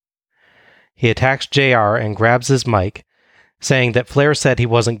enough?" He attacks JR and grabs his mic, saying that Flair said he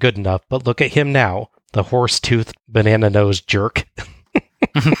wasn't good enough, but look at him now, the horse-toothed, banana-nosed jerk.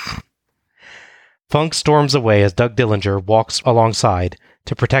 Funk storms away as Doug Dillinger walks alongside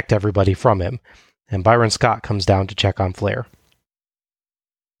to protect everybody from him, and Byron Scott comes down to check on Flair.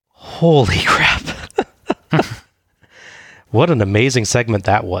 Holy crap. What an amazing segment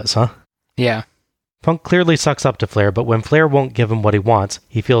that was, huh? Yeah. Funk clearly sucks up to Flair, but when Flair won't give him what he wants,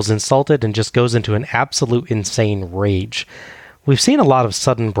 he feels insulted and just goes into an absolute insane rage. We've seen a lot of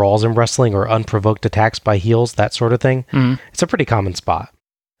sudden brawls in wrestling or unprovoked attacks by heels, that sort of thing. It's a pretty common spot.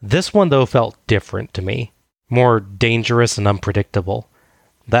 This one, though, felt different to me. More dangerous and unpredictable.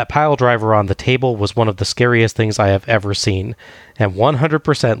 That pile driver on the table was one of the scariest things I have ever seen, and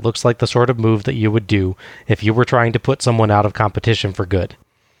 100% looks like the sort of move that you would do if you were trying to put someone out of competition for good.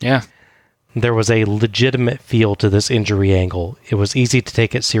 Yeah. There was a legitimate feel to this injury angle. It was easy to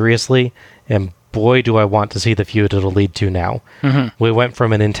take it seriously, and boy do I want to see the feud it'll lead to now. We went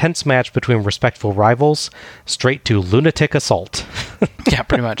from an intense match between respectful rivals straight to lunatic assault. Yeah,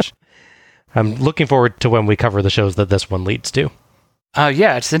 pretty much. I'm looking forward to when we cover the shows that this one leads to.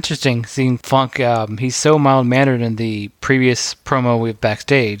 Yeah, it's interesting seeing Funk. He's so mild-mannered in the previous promo with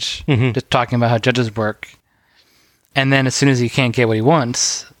backstage, just talking about how judges work. And then as soon as he can't get what he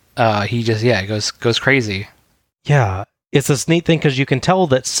wants, he just, goes crazy. Yeah, it's this neat thing because you can tell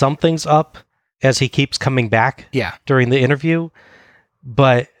that something's up as he keeps coming back during the interview,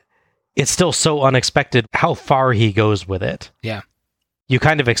 but it's still so unexpected how far he goes with it. Yeah. You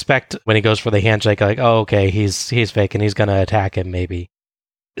kind of expect when he goes for the handshake, like, oh, okay, he's fake and he's going to attack him, maybe.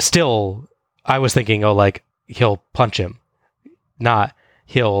 Still, I was thinking, he'll punch him. Not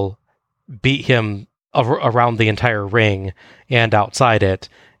he'll beat him around the entire ring and outside it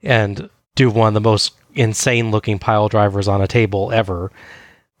and do one of the most insane-looking pile drivers on a table ever.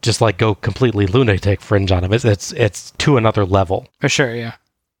 Just, go completely lunatic fringe on him. It's to another level. For sure, yeah.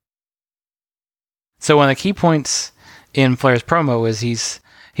 So one of the key points in Flair's promo is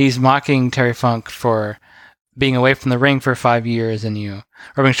he's mocking Terry Funk for being away from the ring for 5 years and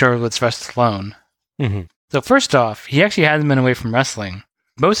rubbing shoulders with Sylvester Stallone. So first off, he actually hasn't been away from wrestling.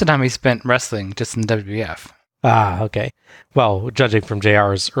 Most of the time he's spent wrestling just in WWF. Ah, okay. Well, judging from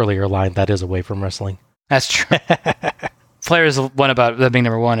JR's earlier line, that is away from wrestling. That's true. Flair's one about that being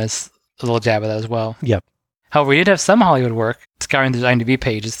number one is a little jab at that as well. Yep. However, he did have some Hollywood work, scouring the IMDb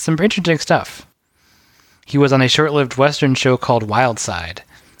pages, some interesting stuff. He was on a short-lived Western show called Wild Side,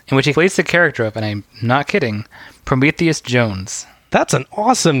 in which he plays the character of, and I'm not kidding, Prometheus Jones. That's an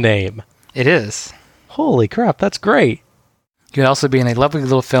awesome name. It is. Holy crap, that's great. He would also be in a lovely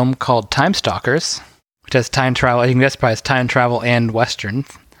little film called Time Stalkers, which has time travel. You can guess probably has time travel and Western.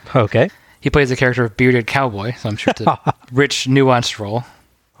 Okay. He plays the character of Bearded Cowboy, so I'm sure it's a rich, nuanced role.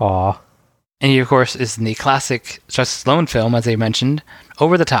 Aw. And he, of course, is in the classic Sylvester Stallone film, as I mentioned,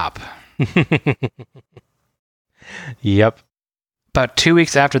 Over the Top. Yep. About 2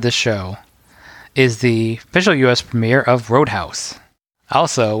 weeks after this show is the official U.S. premiere of Roadhouse,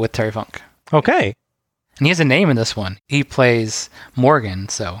 also with Terry Funk. Okay. And he has a name in this one. He plays Morgan,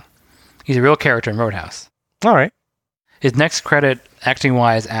 so he's a real character in Roadhouse. All right. His next credit,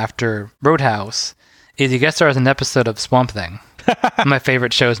 acting-wise, after Roadhouse, is he guest stars in an episode of Swamp Thing. One of my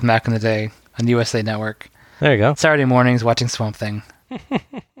favorite shows back in the day on USA Network. There you go. Saturday mornings watching Swamp Thing.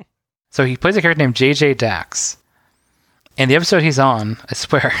 So he plays a character named JJ Dax. And the episode he's on, I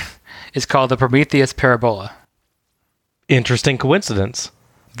swear, is called The Prometheus Parabola. Interesting coincidence.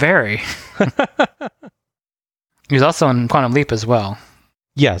 Very. He was also on Quantum Leap as well.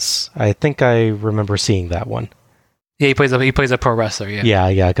 Yes, I think I remember seeing that one. Yeah, he plays a pro wrestler. Yeah.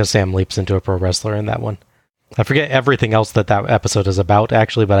 Yeah, because Sam leaps into a pro wrestler in that one. I forget everything else that episode is about,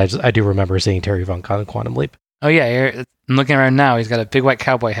 actually, but I do remember seeing Terry Funk on Quantum Leap. Oh yeah, I'm looking around now. He's got a big white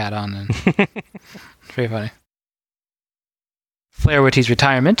cowboy hat on, and it's very funny. Flair would tease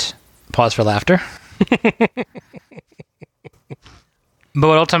retirement. Pause for laughter. But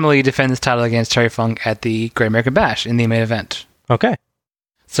would ultimately defend his title against Terry Funk at the Great American Bash in the main event. Okay.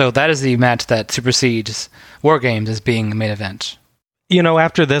 So that is the match that supersedes War Games as being the main event.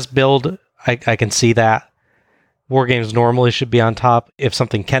 After this build, I can see that. War Games normally should be on top. If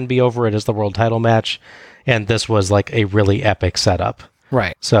something can be over, it is the world title match. And this was like a really epic setup.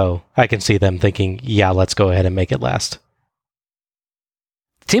 Right. So I can see them thinking, yeah, let's go ahead and make it last.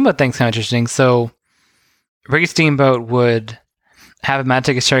 Steamboat thing's kind of interesting. So Ricky Steamboat would have a match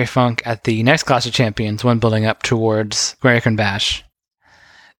against Terry Funk at the next Clash of Champions, one building up towards American Bash.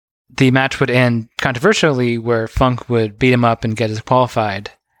 The match would end controversially where Funk would beat him up and get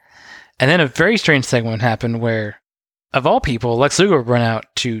disqualified. And then a very strange segment would happen where, of all people, Lex Luger would run out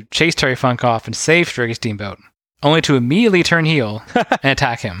to chase Terry Funk off and save Ricky Steamboat, only to immediately turn heel and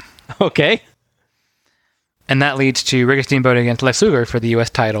attack him. Okay. And that leads to Ricky Steamboat against Lex Luger for the U.S.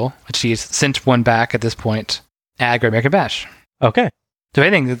 title, which he's since won back at this point at Great American Bash. Okay. So I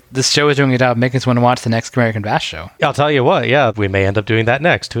think this show is doing a job of making us want to watch the next Great American Bash show. I'll tell you what, yeah, we may end up doing that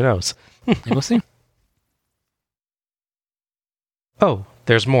next. Who knows? We'll see. Oh,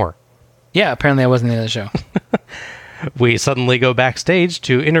 there's more. Yeah, apparently I wasn't in the show. We suddenly go backstage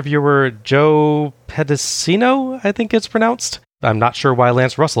to interviewer Joe Pedicino, I think it's pronounced. I'm not sure why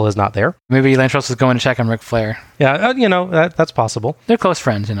Lance Russell is not there. Maybe Lance Russell's going to check on Ric Flair. Yeah, that's possible. They're close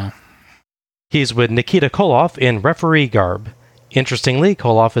friends, He's with Nikita Koloff in referee garb. Interestingly,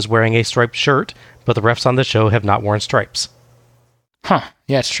 Koloff is wearing a striped shirt, but the refs on the show have not worn stripes. Huh,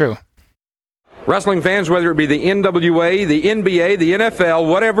 yeah, it's true. Wrestling fans, whether it be the NWA, the NBA, the NFL,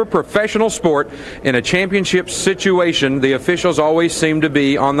 whatever professional sport, in a championship situation, the officials always seem to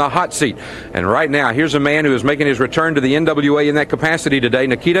be on the hot seat. And right now, here's a man who is making his return to the NWA in that capacity today,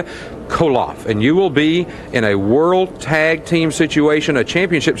 Nikita Koloff. And you will be in a world tag team situation, a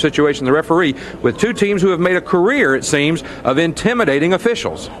championship situation, the referee, with two teams who have made a career, it seems, of intimidating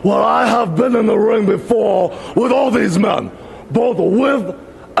officials. Well, I have been in the ring before with all these men, both with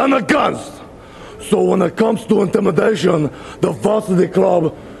and against. So when it comes to intimidation, the Varsity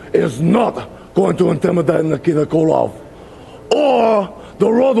Club is not going to intimidate Nikita Koloff or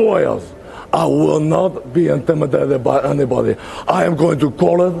the Road Warriors. I will not be intimidated by anybody. I am going to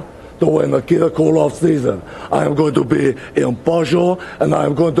call it the way Nikita Koloff sees it. I am going to be impartial, and I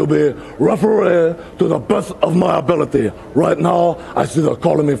am going to be referee to the best of my ability. Right now, I see they're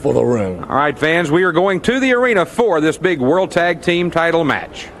calling me for the ring. All right, fans, we are going to the arena for this big World Tag Team title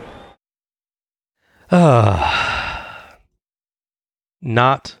match.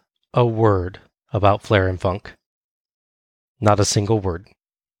 Not a word about Flair and Funk. Not a single word.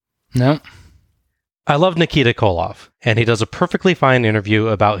 No. I love Nikita Koloff, and he does a perfectly fine interview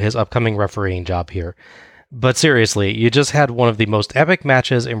about his upcoming refereeing job here. But seriously, you just had one of the most epic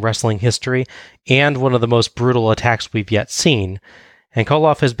matches in wrestling history, and one of the most brutal attacks we've yet seen, and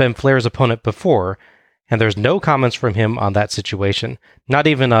Koloff has been Flair's opponent before, and there's no comments from him on that situation. Not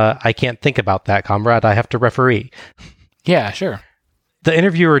even I can't think about that, comrade, I have to referee. Yeah, sure. The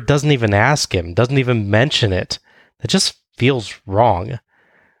interviewer doesn't even ask him, doesn't even mention it. It just feels wrong.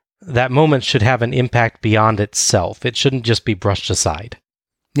 That moment should have an impact beyond itself. It shouldn't just be brushed aside.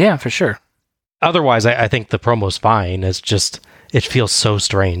 Yeah, for sure. Otherwise, I think the promo's fine. It's just, it feels so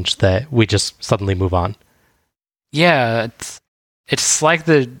strange that we just suddenly move on. Yeah, it's like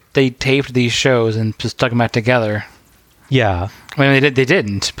they taped these shows and just stuck them back together. Yeah. I mean, they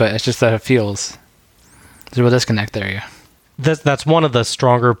didn't, but it's just that it feels... There's a real disconnect there, yeah. That's one of the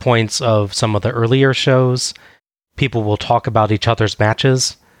stronger points of some of the earlier shows. People will talk about each other's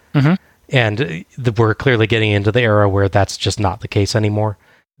matches. Mm-hmm. And we're clearly getting into the era where that's just not the case anymore.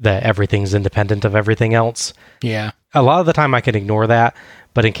 That everything's independent of everything else. Yeah. A lot of the time I can ignore that,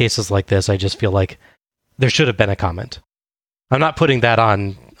 but in cases like this, I just feel like there should have been a comment. I'm not putting that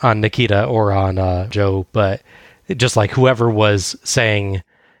on Nikita or on Joe, but just like whoever was saying,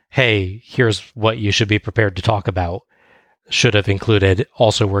 hey, here's what you should be prepared to talk about, should have included,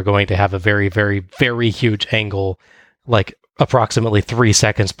 also we're going to have a very, very, very huge angle, like approximately 3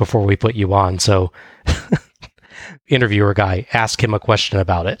 seconds before we put you on. So interviewer guy, ask him a question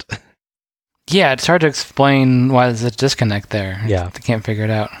about it. Yeah, it's hard to explain why there's a disconnect there. Yeah. I can't figure it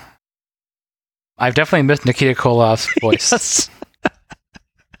out. I've definitely missed Nikita Koloff's voice. Yes.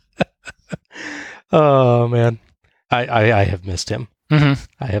 Oh, man. I have missed him. Mm-hmm.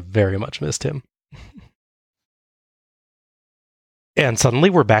 I have very much missed him. And suddenly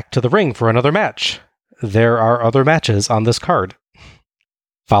we're back to the ring for another match. There are other matches on this card.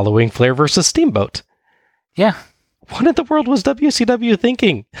 Following Flair versus Steamboat. Yeah. What in the world was WCW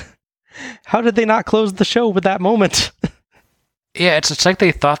thinking? How did they not close the show with that moment? Yeah, it's like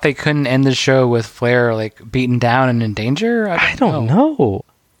they thought they couldn't end the show with Flair like beaten down and in danger. I don't know.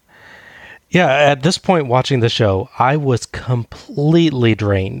 Yeah, at this point watching the show, I was completely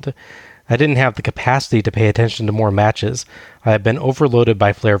drained. I didn't have the capacity to pay attention to more matches. I had been overloaded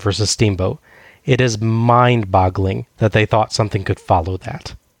by Flair versus Steamboat. It is mind-boggling that they thought something could follow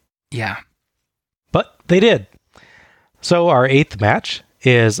that. Yeah. But they did. So our 8th match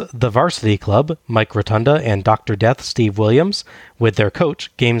is the Varsity Club, Mike Rotunda and Dr. Death Steve Williams, with their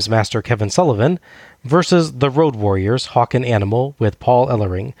coach, Games Master Kevin Sullivan, versus the Road Warriors, Hawk and Animal, with Paul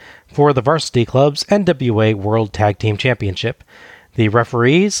Ellering, for the Varsity Club's NWA World Tag Team Championship. The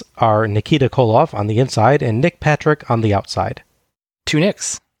referees are Nikita Koloff on the inside and Nick Patrick on the outside. 2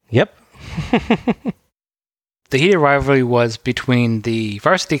 Nicks. Yep. The heated rivalry was between the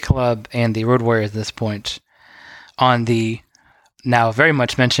Varsity Club and the Road Warriors at this point on the now very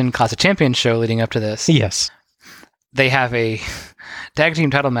much mentioned Clash of Champions show leading up to this. Yes. They have a tag team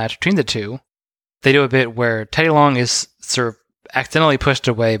title match between the two. They do a bit where Teddy Long is sort of accidentally pushed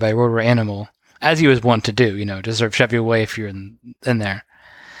away by Road Warrior Animal, as he was wont to do, to sort of shove you away if you're in there.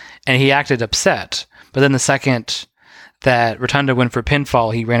 And he acted upset. But then the second that Rotunda went for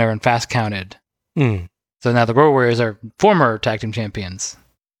pinfall, he ran over and fast counted. So now the Road Warriors are former tag team champions.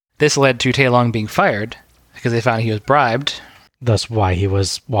 This led to Teddy Long being fired because they found he was bribed. That's why he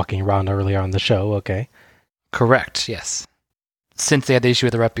was walking around earlier on the show, okay. Correct, yes. Since they had the issue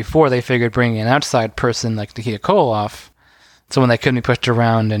with the rep before, they figured bringing an outside person like Nikita Koloff, someone that couldn't be pushed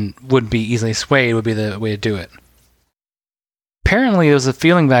around and would be easily swayed, would be the way to do it. Apparently, there was a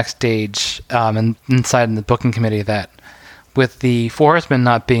feeling backstage and inside in the booking committee that with the Four Horsemen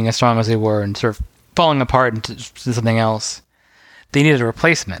not being as strong as they were and sort of falling apart into something else, they needed a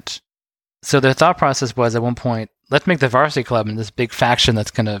replacement. So their thought process was at one point, let's make the Varsity Club into this big faction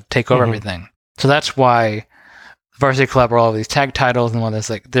that's going to take over everything. So that's why Varsity Club are all of these tag titles and all this.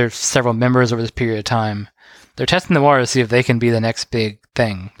 Like, there's several members over this period of time. They're testing the water to see if they can be the next big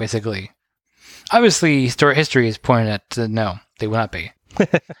thing, basically. Obviously, history is pointing at no, they will not be.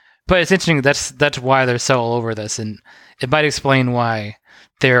 But it's interesting. That's why they're so all over this, and it might explain why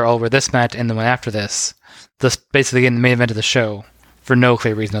they're all over this match and the one after this. This basically in the main event of the show for no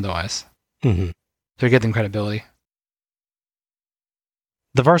clear reason otherwise. So give them credibility.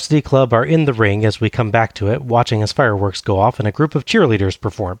 The Varsity Club are in the ring as we come back to it, watching as fireworks go off and a group of cheerleaders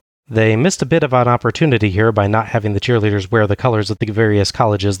perform. They missed a bit of an opportunity here by not having the cheerleaders wear the colors of the various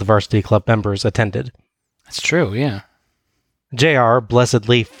colleges the Varsity Club members attended. That's true, yeah. JR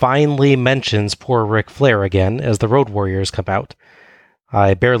blessedly finally mentions poor Ric Flair again as the Road Warriors come out.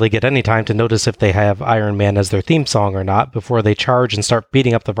 I barely get any time to notice if they have Iron Man as their theme song or not before they charge and start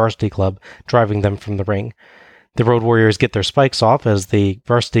beating up the Varsity Club, driving them from the ring. The Road Warriors get their spikes off as the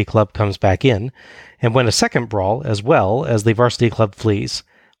Varsity Club comes back in, and win a second brawl as well as the Varsity Club flees.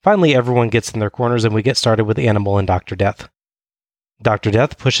 Finally, everyone gets in their corners and we get started with Animal and Dr. Death. Dr.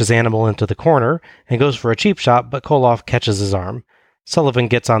 Death pushes Animal into the corner and goes for a cheap shot, but Koloff catches his arm. Sullivan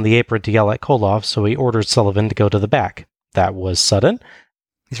gets on the apron to yell at Koloff, so he orders Sullivan to go to the back. That was sudden.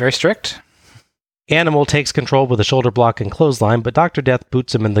 He's very strict. Animal takes control with a shoulder block and clothesline, but Dr. Death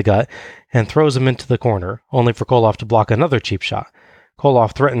boots him in the gut and throws him into the corner, only for Koloff to block another cheap shot.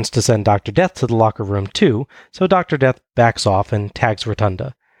 Koloff threatens to send Dr. Death to the locker room too, so Dr. Death backs off and tags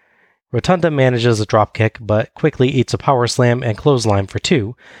Rotunda. Rotunda manages a dropkick, but quickly eats a power slam and clothesline for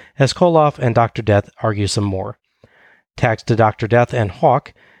 2, as Koloff and Dr. Death argue some more. Tags to Dr. Death and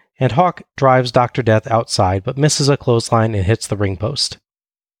Hawk drives Dr. Death outside, but misses a clothesline and hits the ring post.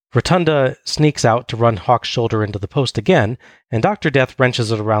 Rotunda sneaks out to run Hawk's shoulder into the post again, and Dr. Death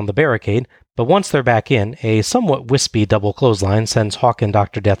wrenches it around the barricade, but once they're back in, a somewhat wispy double clothesline sends Hawk and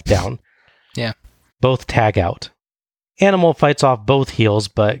Dr. Death down. Yeah. Both tag out. Animal fights off both heels,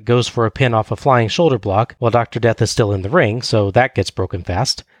 but goes for a pin off a flying shoulder block while Dr. Death is still in the ring, so that gets broken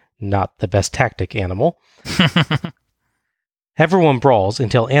fast. Not the best tactic, Animal. Everyone brawls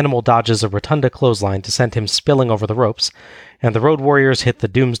until Animal dodges a Rotunda clothesline to send him spilling over the ropes, and the Road Warriors hit the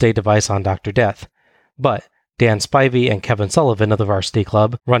Doomsday device on Dr. Death. But Dan Spivey and Kevin Sullivan of the Varsity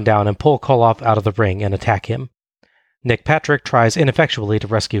Club run down and pull Koloff out of the ring and attack him. Nick Patrick tries ineffectually to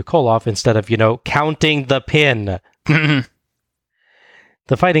rescue Koloff instead of, counting the pin.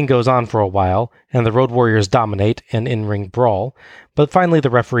 The fighting goes on for a while, and the Road Warriors dominate an in-ring brawl, but finally the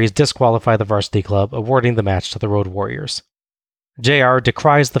referees disqualify the Varsity Club, awarding the match to the Road Warriors. JR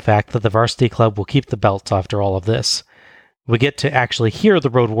decries the fact that the Varsity Club will keep the belts after all of this. We get to actually hear the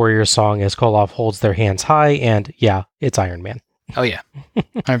Road Warriors song as Koloff holds their hands high, and yeah, it's Iron Man. Oh, yeah.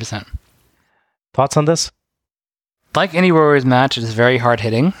 100%. Thoughts on this? Like any Warriors match, it is very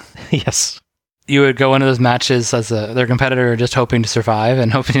hard-hitting. Yes. You would go into those matches as their competitor just hoping to survive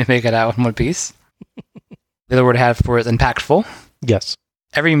and hoping to make it out in one piece. The other word I have for it is impactful. Yes.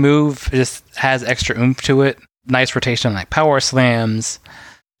 Every move just has extra oomph to it. Nice rotation like power slams.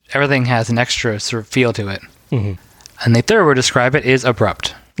 Everything has an extra sort of feel to it. Mm-hmm. And the third word to describe it is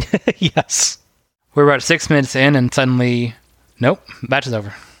abrupt. Yes. We're about 6 minutes in and suddenly, nope, match is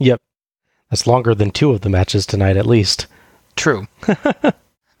over. Yep. That's longer than 2 of the matches tonight, at least. True. I'm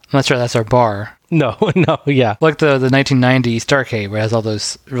not sure that's our bar. No, yeah. Like the 1990 Starrcade, where it has all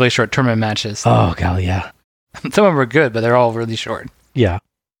those really short tournament matches. Oh, God, yeah. Some of them are good, but they're all really short. Yeah.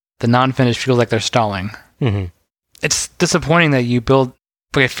 The non-finish feels like they're stalling. Mm-hmm. It's disappointing that you build...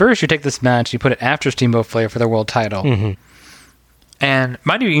 But at first, you take this match, you put it after Steamboat Flair for the world title. Mm-hmm. And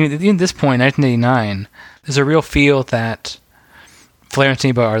mind you, even at this point, 1989, there's a real feel that Flair and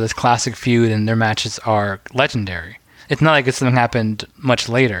Steamboat are this classic feud and their matches are legendary. It's not like it's something happened much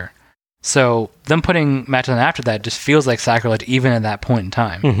later. So them putting matches on after that just feels like sacrilege even at that point in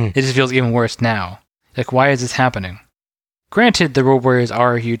time. Mm-hmm. It just feels even worse now. Like, why is this happening? Granted, the Road Warriors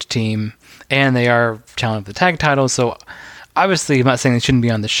are a huge team, and they are challenging for the tag titles, so obviously I'm not saying they shouldn't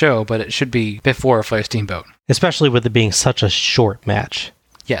be on the show, but it should be before Flair Steamboat. Especially with it being such a short match.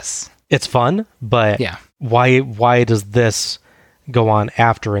 Yes. It's fun, but yeah. Why does this go on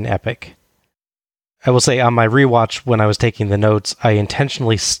after an epic? I will say on my rewatch when I was taking the notes, I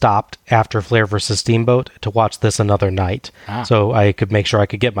intentionally stopped after Flair vs. Steamboat to watch this another night. So I could make sure I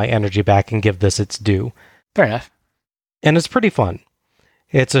could get my energy back and give this its due. Fair enough. And it's pretty fun.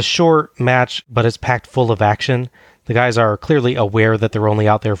 It's a short match, but it's packed full of action. The guys are clearly aware that they're only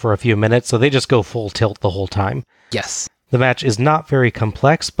out there for a few minutes, so they just go full tilt the whole time. Yes. The match is not very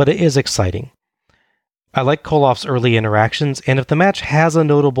complex, but it is exciting. I like Koloff's early interactions, and if the match has a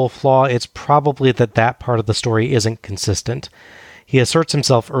notable flaw, it's probably that part of the story isn't consistent. He asserts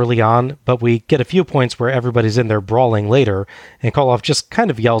himself early on, but we get a few points where everybody's in there brawling later, and Koloff just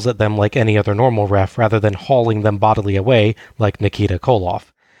kind of yells at them like any other normal ref rather than hauling them bodily away like Nikita Koloff.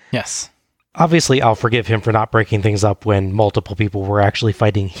 Yes. Obviously, I'll forgive him for not breaking things up when multiple people were actually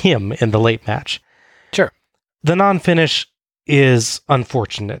fighting him in the late match. Sure. The non-finish is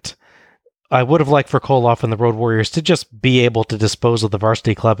unfortunate. I would have liked for Koloff and the Road Warriors to just be able to dispose of the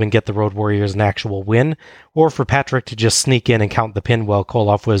Varsity Club and get the Road Warriors an actual win, or for Patrick to just sneak in and count the pin while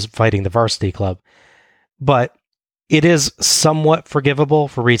Koloff was fighting the Varsity Club. But it is somewhat forgivable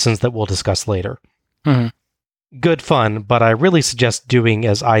for reasons that we'll discuss later. Mm-hmm. Good fun, but I really suggest doing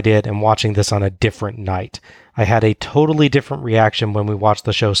as I did and watching this on a different night. I had a totally different reaction when we watched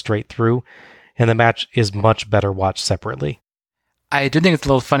the show straight through, and the match is much better watched separately. I do think it's a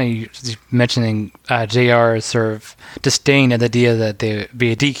little funny mentioning JR's sort of disdain at the idea that they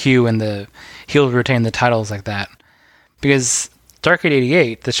be a DQ and the heels retain the titles like that. Because Starrcade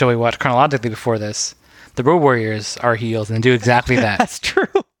 88, the show we watched chronologically before this, the Road Warriors are heels and do exactly that. That's true.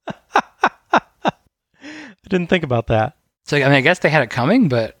 I didn't think about that. So I guess they had it coming,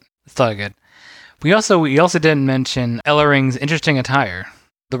 but it's all good. We also didn't mention Ellering's interesting attire.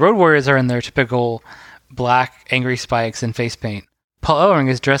 The Road Warriors are in their typical black angry spikes and face paint. Paul Ellering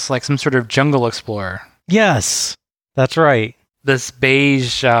is dressed like some sort of jungle explorer. Yes, that's right. This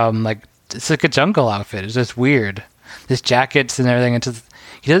beige, it's like a jungle outfit. It's just weird. His jackets and everything.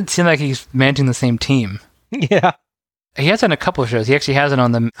 He doesn't seem like he's managing the same team. Yeah. He has it on a couple of shows. He actually has it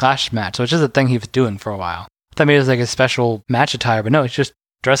on the Clash match, which is a thing he was doing for a while. I thought maybe it was like a special match attire, but no, he's just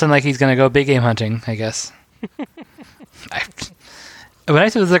dressing like he's going to go big game hunting, I guess. When I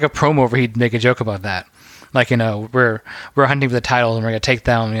said it was like a promo where he'd make a joke about that. Like, we're hunting for the titles and we're going to take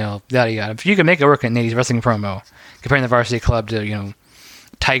down, yada yada. If you could make it work in an 80s wrestling promo, comparing the Varsity Club to,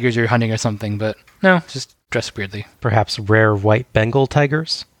 tigers you're hunting or something, but no, just dress weirdly. Perhaps rare white Bengal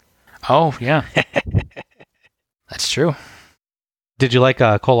tigers? Oh, yeah. That's true. Did you like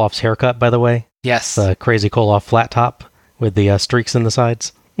Koloff's haircut, by the way? Yes. The crazy Koloff flat top with the streaks in the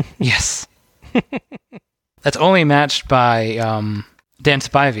sides? Yes. That's only matched by Dan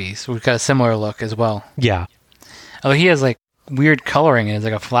Spivey's, who's got a similar look as well. Yeah. Although he has, weird coloring in it. It's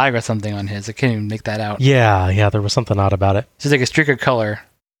like a flag or something on his. I can't even make that out. Yeah, there was something odd about it. It's just like a streak of color.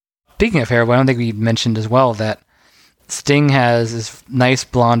 Speaking of hair, I don't think we mentioned as well that Sting has this nice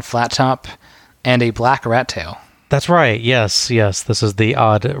blonde flat top and a black rat tail. That's right. Yes. This is the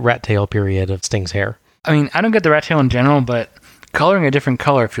odd rat tail period of Sting's hair. I mean, I don't get the rat tail in general, but coloring a different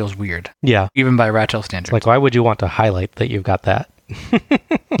color feels weird. Yeah. Even by rat tail standards. Why would you want to highlight that you've got that?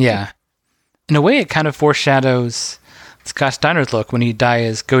 Yeah. In a way, it kind of foreshadows Scott Steiner's look when he dyed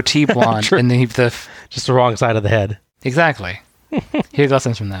his goatee blonde and then just the wrong side of the head. Exactly. He had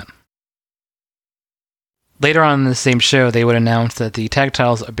lessons from that. Later on in the same show, they would announce that the tag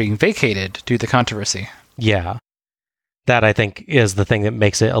titles are being vacated due to the controversy. Yeah. That, I think, is the thing that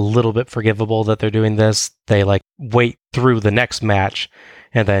makes it a little bit forgivable that they're doing this. They, wait through the next match,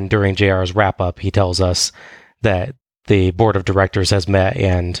 and then during JR's wrap-up, he tells us that the board of directors has met,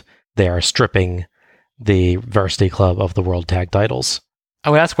 and they are stripping the Varsity Club of the World Tag Titles. I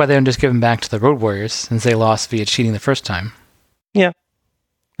would ask why they don't just give them back to the Road Warriors, since they lost via cheating the first time. Yeah,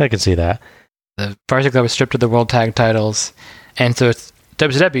 I can see that. The Varsity Club was stripped of the World Tag Titles, and so it's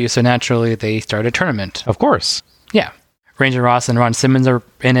WCW, so naturally they started a tournament. Of course. Yeah. Ranger Ross and Ron Simmons are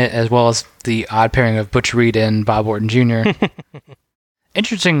in it, as well as the odd pairing of Butch Reed and Bob Orton Jr.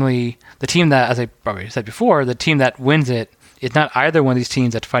 Interestingly, the team that, as I probably said before, the team that wins it is not either one of these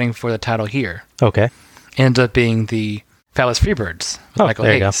teams that's fighting for the title here. Okay. It ends up being the Fabulous Freebirds with Michael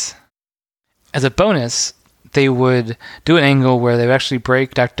Hayes. As a bonus, they would do an angle where they would actually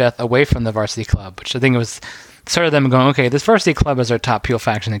break Dr. Death away from the Varsity Club, which I think it was sort of them going, okay, this Varsity Club is our top heel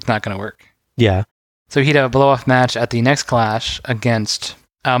faction. It's not going to work. Yeah. So he'd have a blow-off match at the next Clash against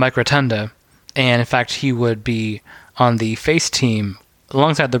Mike Rotunda, and in fact, he would be on the face team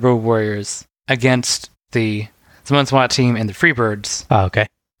alongside the Road Warriors against the Samoan SWAT team and the Freebirds. Oh, okay.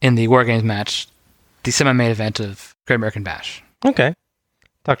 In the War Games match, the semi-main event of Great American Bash. Okay.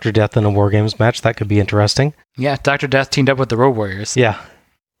 Dr. Death in a War Games match, that could be interesting. Yeah, Dr. Death teamed up with the Road Warriors. Yeah.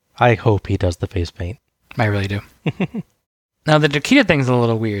 I hope he does the face paint. I really do. Now, the Nikita thing's a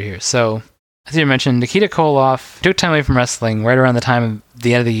little weird here. So, as you mentioned, Nikita Koloff took time away from wrestling right around the time of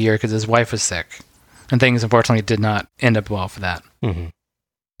the end of the year because his wife was sick. And things, unfortunately, did not end up well for that. Mm-hmm.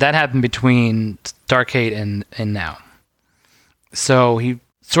 That happened between Starrcade and now. So, he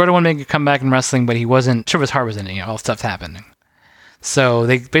sort of wanted to make a comeback in wrestling, but he wasn't sure if his heart was in it. All stuff's happening. So,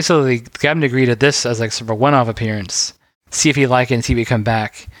 they basically got him to agree to this as sort of a one-off appearance, see if he'd like it and see if he'd come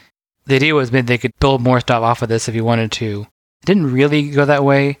back. The idea was maybe they could build more stuff off of this if he wanted to. It didn't really go that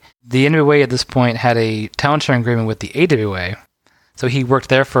way. The NWA at this point had a talent sharing agreement with the AWA, so he worked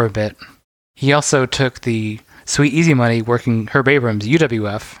there for a bit. He also took the Sweet Easy money working Herb Abrams'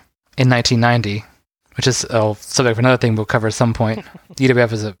 UWF in 1990, which is a subject for another thing we'll cover at some point.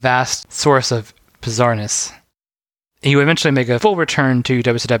 UWF is a vast source of bizarreness. He would eventually make a full return to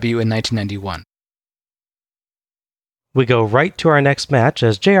WCW in 1991. We go right to our next match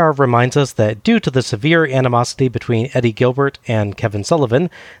as JR reminds us that due to the severe animosity between Eddie Gilbert and Kevin Sullivan,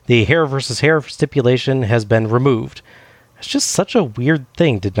 the hair versus hair stipulation has been removed. It's just such a weird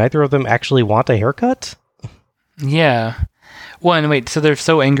thing. Did neither of them actually want a haircut? Yeah. Well, and wait, so they're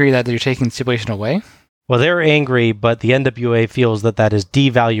so angry that they're taking the stipulation away? Well, they're angry, but the NWA feels that that is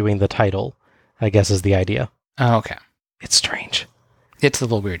devaluing the title, I guess is the idea. Oh, okay. It's strange. It's a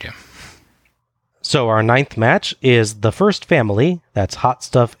little weird, yeah. So our ninth match is the First Family, that's Hot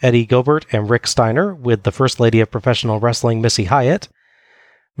Stuff Eddie Gilbert and Rick Steiner with the First Lady of Professional Wrestling Missy Hyatt,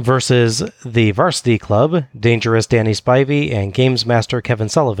 versus the Varsity Club, Dangerous Danny Spivey and Games Master Kevin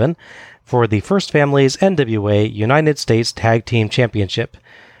Sullivan, for the First Family's NWA United States Tag Team Championship.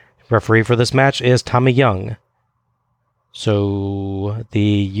 Referee for this match is Tommy Young. So the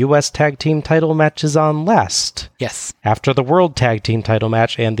U.S. Tag Team title match is on last. Yes. After the World Tag Team title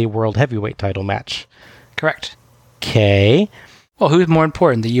match and the World Heavyweight title match. Correct. Okay. Well, who's more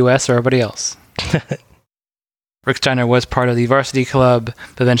important, the U.S. or everybody else? Rick Steiner was part of the Varsity Club,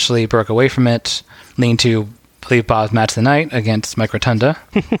 but eventually broke away from it, leading to, I believe, Bob's match of the night against Mike Rotunda.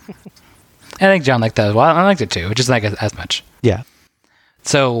 And I think John liked that as well. I liked it too, just not as much. Yeah.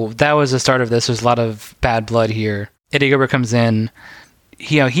 So that was the start of this. There's a lot of bad blood here. Eddie Gilbert comes in.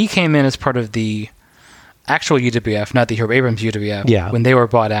 He came in as part of the actual UWF, not the Herb Abrams UWF, when they were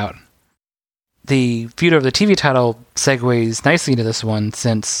bought out. The feud of the TV title segues nicely into this one,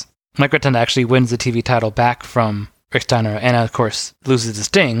 since Mike Rotunda actually wins the TV title back from Rick Steiner, and of course loses to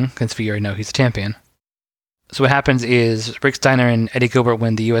Sting, since we already know he's a champion. So what happens is Rick Steiner and Eddie Gilbert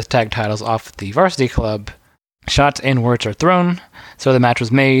win the U.S. tag titles off the Varsity Club. Shots and words are thrown, so the match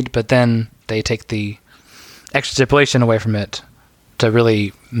was made, but then they take the extra stipulation away from it to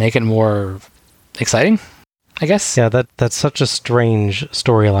really make it more exciting, I guess. Yeah, that's such a strange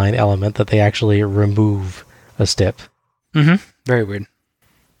storyline element that they actually remove a stip. Mm-hmm. Very weird.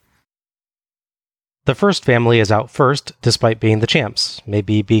 The First Family is out first, despite being the champs.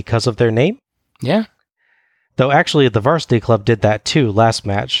 Maybe because of their name? Yeah. Though actually the Varsity Club did that too last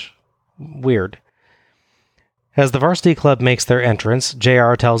match. Weird. As the Varsity Club makes their entrance,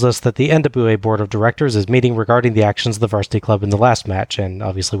 JR tells us that the NWA Board of Directors is meeting regarding the actions of the Varsity Club in the last match, and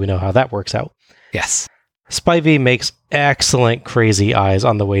obviously we know how that works out. Yes. Spivey makes excellent crazy eyes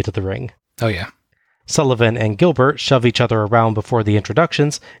on the way to the ring. Oh, yeah. Sullivan and Gilbert shove each other around before the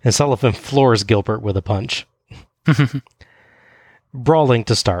introductions, and Sullivan floors Gilbert with a punch. Brawling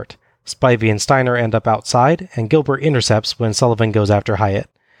to start. Spivey and Steiner end up outside, and Gilbert intercepts when Sullivan goes after Hyatt.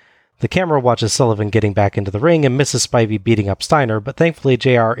 The camera watches Sullivan getting back into the ring and misses Spivey beating up Steiner, but thankfully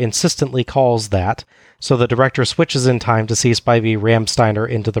JR insistently calls that, so the director switches in time to see Spivey ram Steiner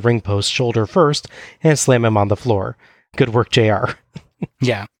into the ring post shoulder first and slam him on the floor. Good work, JR.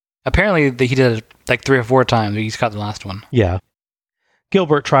 Yeah. Apparently he did it like 3 or 4 times. He's got the last one. Yeah.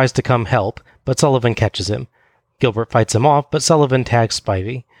 Gilbert tries to come help, but Sullivan catches him. Gilbert fights him off, but Sullivan tags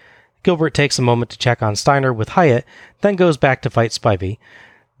Spivey. Gilbert takes a moment to check on Steiner with Hyatt, then goes back to fight Spivey,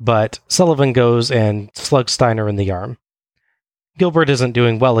 but Sullivan goes and slugs Steiner in the arm. Gilbert isn't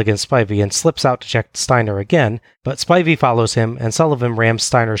doing well against Spivey and slips out to check Steiner again, but Spivey follows him and Sullivan rams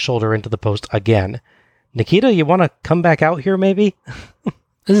Steiner's shoulder into the post again. Nikita, you want to come back out here maybe?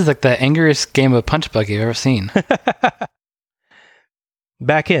 This is like the angriest game of punch bug you've ever seen.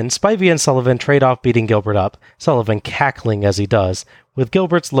 Back in, Spivey and Sullivan trade off beating Gilbert up, Sullivan cackling as he does, with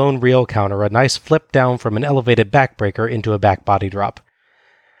Gilbert's lone reel counter a nice flip down from an elevated backbreaker into a back body drop.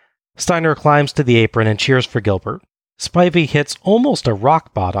 Steiner climbs to the apron and cheers for Gilbert. Spivey hits almost a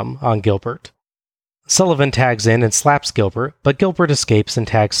rock bottom on Gilbert. Sullivan tags in and slaps Gilbert, but Gilbert escapes and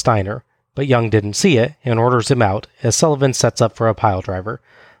tags Steiner, but Young didn't see it and orders him out as Sullivan sets up for a piledriver.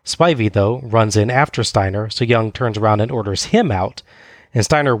 Spivey, though, runs in after Steiner, so Young turns around and orders him out, and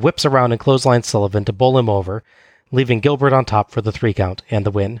Steiner whips around and clotheslines Sullivan to bowl him over, leaving Gilbert on top for the 3 count and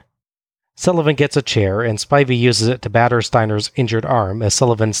the win. Sullivan gets a chair, and Spivey uses it to batter Steiner's injured arm as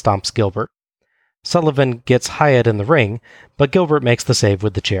Sullivan stomps Gilbert. Sullivan gets Hyatt in the ring, but Gilbert makes the save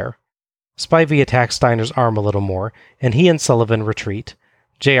with the chair. Spivey attacks Steiner's arm a little more, and he and Sullivan retreat.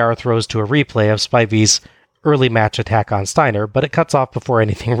 JR throws to a replay of Spivey's early match attack on Steiner, but it cuts off before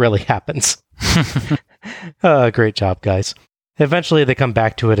anything really happens. Great job, guys. Eventually they come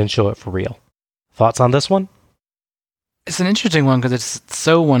back to it and show it for real. Thoughts on this one? It's an interesting one because it's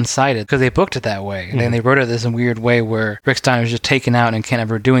so one-sided, because they booked it that way. And they wrote it this weird way where Rick Steiner's just taken out and can't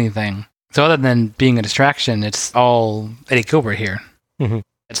ever do anything. So other than being a distraction, it's all Eddie Gilbert here. Mm-hmm.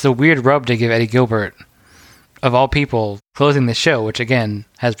 It's the weird rub to give Eddie Gilbert, of all people, closing the show, which again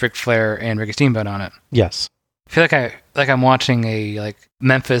has Ric Flair and Ricky Steamboat on it. Yes. I feel like I'm watching a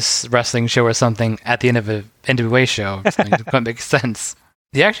Memphis wrestling show or something at the end of an NWA show. It doesn't make sense.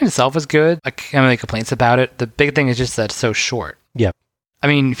 The action itself is good. I can't have any complaints about it. The big thing is just that it's so short. Yep. I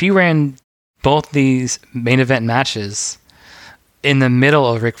mean, if you ran both these main event matches in the middle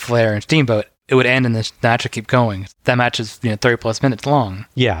of Ric Flair and Steamboat, it would end and the match would keep going. That match is 30 plus minutes long.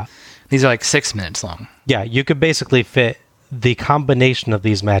 Yeah. These are like 6 minutes long. Yeah, you could basically fit the combination of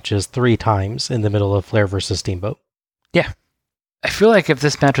these matches 3 times in the middle of Flair versus Steamboat. Yeah. I feel like if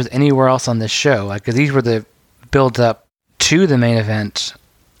this match was anywhere else on this show, because these were the build up to the main event,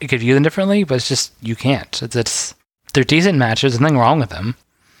 you could view them differently, but it's just, you can't. They're decent matches, there's nothing wrong with them.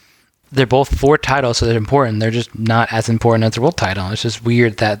 They're both for titles, so they're important. They're just not as important as the world title. It's just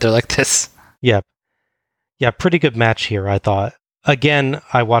weird that they're like this. Yeah. Yeah, pretty good match here, I thought. Again,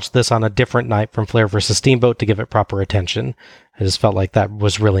 I watched this on a different night from Flair versus Steamboat to give it proper attention. I just felt like that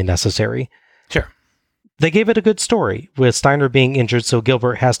was really necessary. Sure. They gave it a good story, with Steiner being injured, so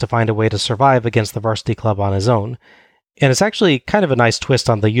Gilbert has to find a way to survive against the Varsity Club on his own. And it's actually kind of a nice twist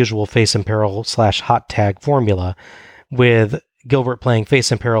on the usual face in peril / hot tag formula, with Gilbert playing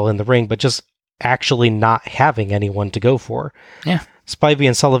face in peril in the ring, but just actually not having anyone to go for. Yeah. Spivey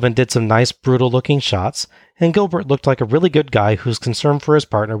and Sullivan did some nice, brutal-looking shots, and Gilbert looked like a really good guy whose concern for his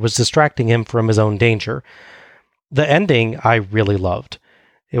partner was distracting him from his own danger. The ending I really loved.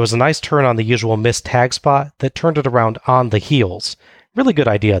 It was a nice turn on the usual missed tag spot that turned it around on the heels. Really good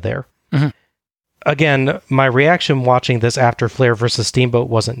idea there. Mm-hmm. Again, my reaction watching this after Flair vs. Steamboat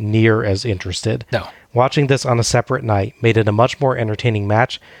wasn't near as interested. No. Watching this on a separate night made it a much more entertaining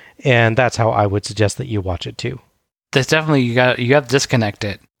match, and that's how I would suggest that you watch it too. There's definitely, you have to disconnect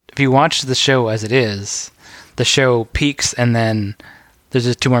it. If you watch the show as it is, the show peaks and then there's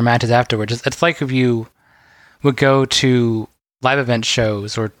just 2 more matches afterwards. It's like if you would go to live event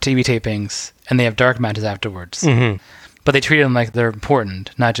shows or TV tapings and they have dark matches afterwards. Mm-hmm. But they treat them like they're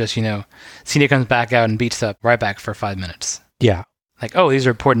important, not just, Cena comes back out and beats up Ryback for 5 minutes. Yeah. Like, oh, these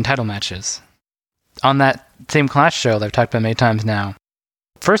are important title matches. On that same Clash show that I've talked about many times now,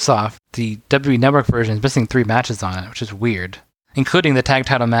 first off, the WWE Network version is missing 3 matches on it, which is weird, including the tag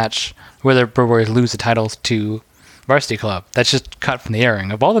title match where the Road Warriors lose the titles to Varsity Club. That's just cut from the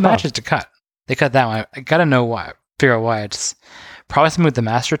airing. Of all the matches to cut, they cut that one. I gotta know why. Figure out why. It's probably something with the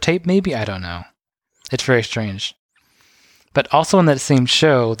master tape, maybe? I don't know. It's very strange. But also in that same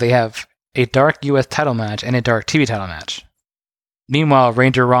show, they have a dark U.S. title match and a dark TV title match. Meanwhile,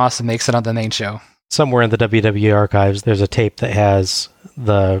 Ranger Ross makes it on the main show. Somewhere in the WWE archives, there's a tape that has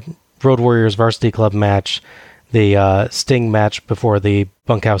the Road Warriors Varsity Club match, the Sting match before the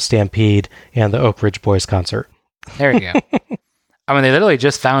Bunkhouse Stampede, and the Oak Ridge Boys concert. There you go. I mean, they literally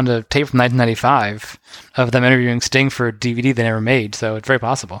just found a tape from 1995 of them interviewing Sting for a DVD they never made, so it's very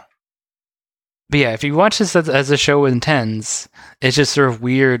possible. But yeah, if you watch this as the show intends, it's just sort of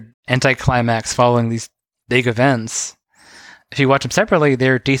weird anticlimax following these big events. If you watch them separately,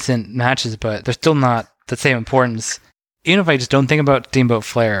 they're decent matches, but they're still not the same importance. Even if I just don't think about Steamboat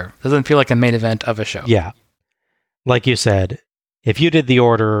Flair, it doesn't feel like a main event of a show. Yeah. Like you said, if you did the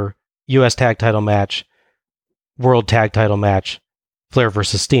order, U.S. tag title match, World tag title match, Flair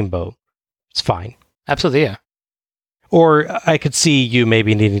versus Steamboat, it's fine. Absolutely, yeah. Or I could see you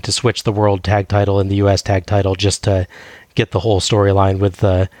maybe needing to switch the World tag title and the U.S. tag title just to get the whole storyline with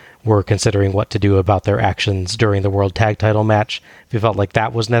the we're considering what to do about their actions during the World tag title match. If you felt like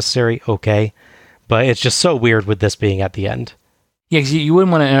that was necessary, okay. But it's just so weird with this being at the end. Yeah, because you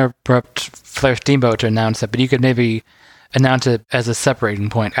wouldn't want to interrupt Flair Steamboat to announce it, but you could maybe announce it as a separating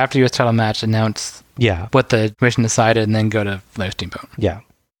point. After the U.S. title match, announce what the commission decided, and then go to Flair Steamboat. Yeah.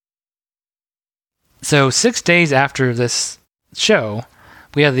 So 6 days after this show,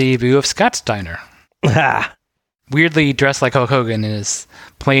 we have the debut of Scott Steiner. Weirdly dressed like Hulk Hogan in his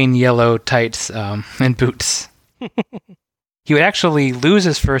plain yellow tights and boots. He would actually lose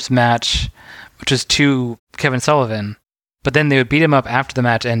his first match, which was to Kevin Sullivan, but then they would beat him up after the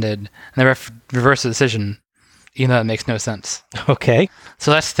match ended, and the ref reversed the decision, even though that makes no sense. Okay.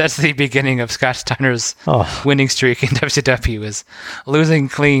 So that's the beginning of Scott Steiner's winning streak in WCW, was losing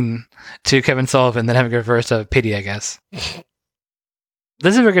clean to Kevin Sullivan, then having a reverse of pity, I guess.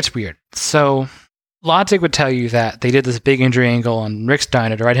 This is where it gets weird. So logic would tell you that they did this big injury angle on Rick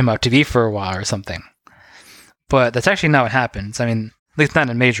Steiner to write him off TV for a while or something. But that's actually not what happens. I mean, at least not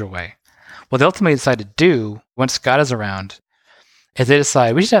in a major way. What they ultimately decide to do, once Scott is around, is they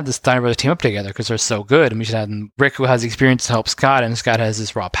decide we should have the Steiner brothers team up together because they're so good, and we should have them. Rick, who has the experience to help Scott, and Scott has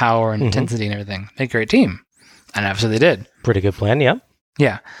this raw power and intensity and everything. Make a great team. And obviously they did. Pretty good plan, yeah.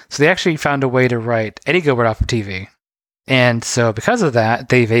 Yeah. So they actually found a way to write Eddie Gilbert off of TV. And so because of that,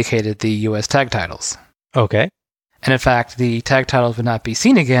 they vacated the U.S. tag titles. Okay. And in fact, the tag titles would not be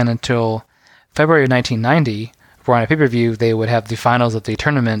seen again until February of 1990, where on a pay-per-view they would have the finals of the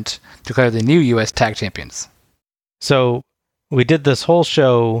tournament to declare the new U.S. tag champions. So we did this whole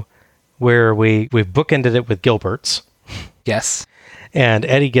show where we bookended it with Gilbert's. Yes. And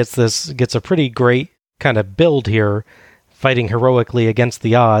Eddie gets a pretty great kind of build here, fighting heroically against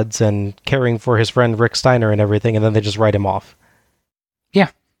the odds and caring for his friend Rick Steiner and everything, and then they just write him off. Yeah.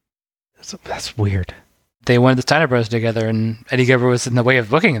 So that's weird. They wanted the Steiner Bros together, and Eddie Gilbert was in the way of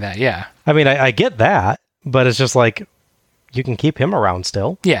booking that, yeah. I mean, I get that, but it's just like, you can keep him around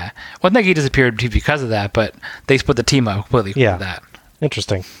still. Yeah. Well, I think he disappeared because of that, but they split the team up completely for that.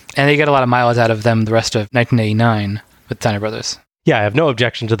 Interesting. And they get a lot of mileage out of them the rest of 1989 with Steiner Brothers. Yeah, I have no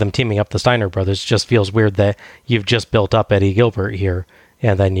objection to them teaming up the Steiner Brothers. It just feels weird that you've just built up Eddie Gilbert here,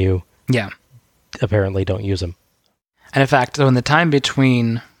 and then you apparently don't use him. And in fact, so in the time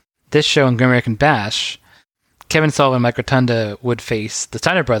between this show and Great American Bash, Kevin Sullivan and Mike Rotunda would face the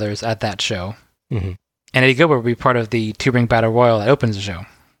Steiner Brothers at that show. Mm-hmm. And Eddie Gilbert would be part of the two-ring battle royal that opens the show.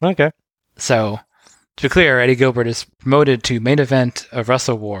 Okay. So, to be clear, Eddie Gilbert is promoted to main event of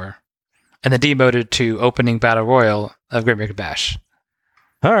Wrestle War, and then demoted to opening battle royal of Great American Bash.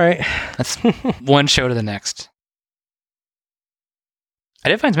 All right. That's one show to the next. I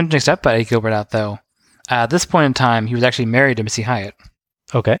did find some interesting stuff about Eddie Gilbert out, though. At this point in time, he was actually married to Missy Hyatt.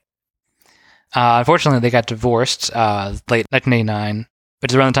 Okay. Unfortunately, they got divorced late 1989,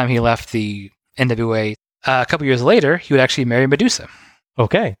 which is around the time he left the NWA. A couple years later, he would actually marry Medusa.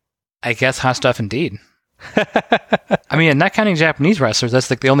 Okay. I guess hot stuff indeed. I mean, not counting Japanese wrestlers, that's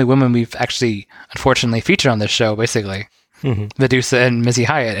like the only women we've actually, unfortunately, featured on this show, basically. Mm-hmm. Medusa and Missy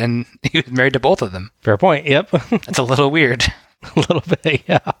Hyatt, and he was married to both of them. Fair point, yep. That's a little weird. A little bit,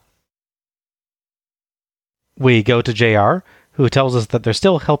 yeah. We go to JR, who tells us that they're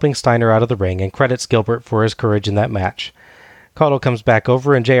still helping Steiner out of the ring and credits Gilbert for his courage in that match. Caudle comes back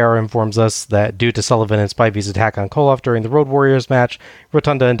over, and JR informs us that due to Sullivan and Spivey's attack on Koloff during the Road Warriors match,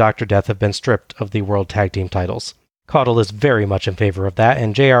 Rotunda and Dr. Death have been stripped of the World Tag Team titles. Caudle is very much in favor of that,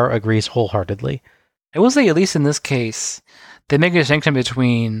 and JR agrees wholeheartedly. I will say, at least in this case, they make a distinction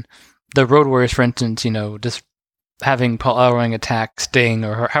between the Road Warriors, for instance, just having Paul Ellering attack Sting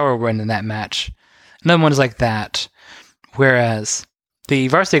or however in that match. Another one is like that. Whereas the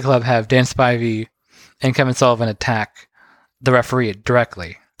Varsity Club have Dan Spivey and Kevin Sullivan attack the referee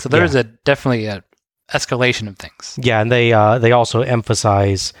directly. So there's definitely a escalation of things. Yeah, and they also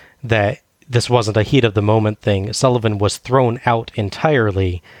emphasize that this wasn't a heat of the moment thing. Sullivan was thrown out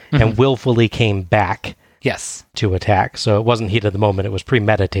entirely and willfully came back to attack. So it wasn't heat of the moment, it was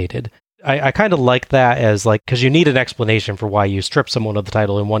premeditated. I kind of like that as like, because you need an explanation for why you strip someone of the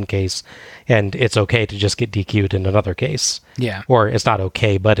title in one case, and it's okay to just get DQ'd in another case. Yeah. Or it's not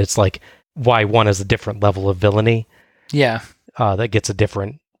okay, but it's like why one is a different level of villainy. Yeah. That gets a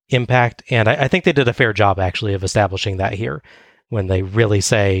different impact. And I think they did a fair job, actually, of establishing that here when they really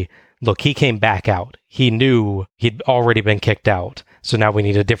say, look, he came back out. He knew he'd already been kicked out. So now we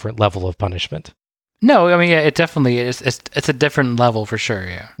need a different level of punishment. No, I mean, yeah, it definitely is. It's a different level for sure,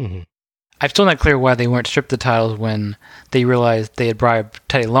 yeah. Mm-hmm. I'm still not clear why they weren't stripped the titles when they realized they had bribed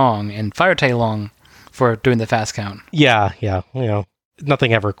Teddy Long and fired Teddy Long for doing the fast count. Yeah. You know,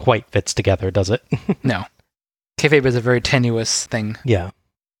 nothing ever quite fits together, does it? No. Kayfabe is a very tenuous thing. Yeah.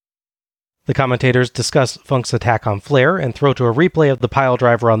 The commentators discuss Funk's attack on Flair and throw to a replay of the pile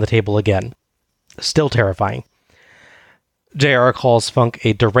driver on the table again. Still terrifying. JR calls Funk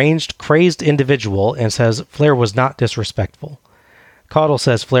a deranged, crazed individual and says Flair was not disrespectful. Caudle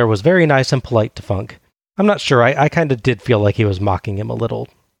says Flair was very nice and polite to Funk. I'm not sure. I kind of did feel like he was mocking him a little.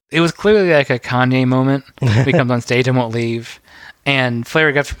 It was clearly like a Kanye moment. He comes on stage and won't leave. And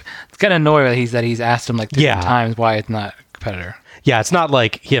Flair gets kind of annoyed that he's asked him like 3 times why it's not a competitor. Yeah, it's not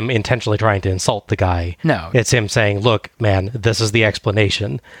like him intentionally trying to insult the guy. No. It's him saying, look, man, this is the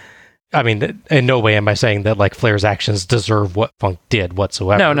explanation. I mean, in no way am I saying that like Flair's actions deserve what Funk did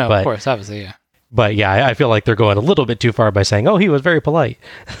whatsoever. No, of course, obviously, yeah. But yeah, I feel like they're going a little bit too far by saying, oh, he was very polite.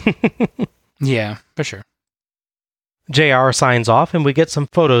 Yeah, for sure. JR signs off, and we get some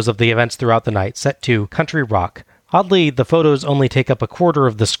photos of the events throughout the night set to country rock. Oddly, the photos only take up a quarter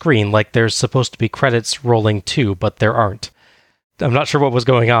of the screen, like there's supposed to be credits rolling too, but there aren't. I'm not sure what was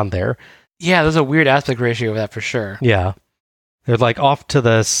going on there. Yeah, there's a weird aspect ratio of that for sure. Yeah. They're like off to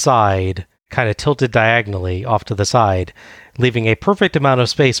the side, kind of tilted diagonally off to the side, leaving a perfect amount of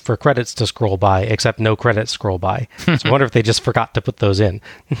space for credits to scroll by, except no credits scroll by. So I wonder if they just forgot to put those in.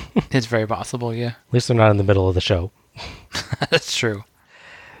 It's very possible, yeah. At least they're not in the middle of the show. That's true.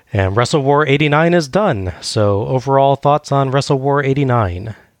 And Wrestle War 89 is done. So overall thoughts on Wrestle War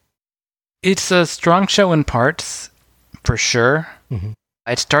 89? It's a strong show in parts, for sure. Mm-hmm.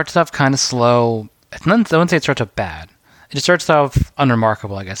 It starts off kind of slow. I wouldn't say it starts off bad. It just starts off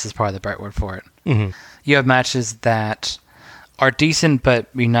unremarkable, I guess, is probably the right word for it. Mm-hmm. You have matches that are decent, but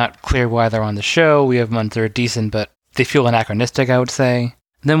we're not clear why they're on the show. We have ones that are decent, but they feel anachronistic, I would say.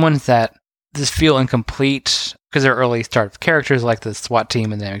 And then ones that just feel incomplete because they're early start of characters like the SWAT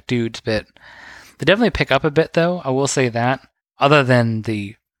team and the Dynamic Dudes bit. They definitely pick up a bit, though. I will say that. Other than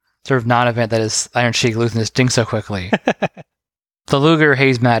the sort of non-event that is Iron Sheik losing his ding so quickly. The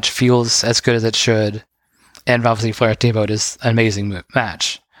Luger-Hayes match feels as good as it should. And obviously Flair Steamboat is an amazing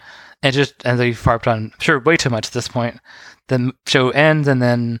match. And we've harped on, I'm sure, way too much at this point. The show ends, and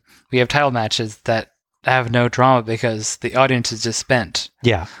then we have title matches that have no drama because the audience is just spent.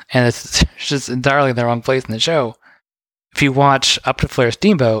 Yeah. And it's just entirely in the wrong place in the show. If you watch up to Flair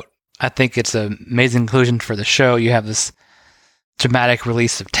Steamboat, I think it's an amazing conclusion for the show. You have this dramatic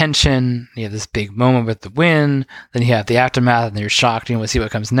release of tension. You have this big moment with the win. Then you have the aftermath, and then you're shocked. You want to see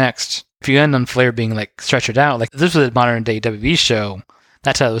what comes next. If you end on Flair being like stretchered out, like if this was a modern day WWE show,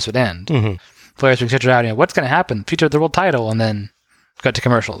 that's how this would end. Mm-hmm. Flair's being stretchered out. What's going to happen? Future of the world title, and then cut to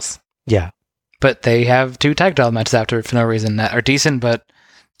commercials. Yeah. But they have 2 tag title matches after for no reason that are decent, but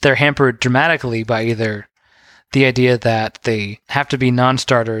they're hampered dramatically by either the idea that they have to be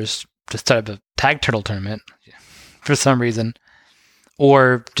non-starters to start up a tag title tournament for some reason,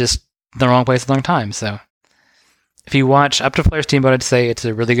 or just the wrong place at the wrong time. So if you watch up to Flair Steamboat, I'd say it's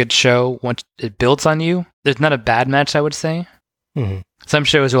a really good show. Once it builds on you, there's not a bad match, I would say. Mm-hmm. Some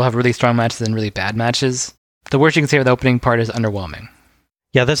shows will have really strong matches and really bad matches. The worst you can say with the opening part is underwhelming.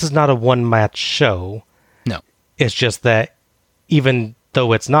 Yeah, this is not a one-match show. No. It's just that even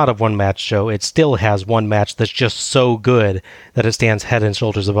though it's not a one-match show, it still has one match that's just so good that it stands head and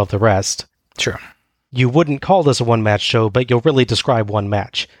shoulders above the rest. Sure. You wouldn't call this a one-match show, but you'll really describe one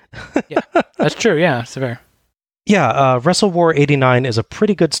match. Yeah, that's true. Yeah, that's fair. Yeah, Wrestle War 89 is a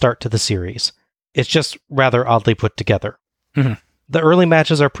pretty good start to the series. It's just rather oddly put together. Mm-hmm. The early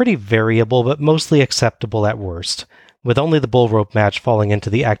matches are pretty variable, but mostly acceptable at worst, with only the bull rope match falling into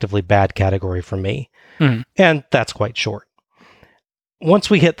the actively bad category for me. Mm-hmm. And that's quite short. Once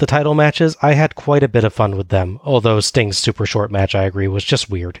we hit the title matches, I had quite a bit of fun with them, although Sting's super short match, I agree, was just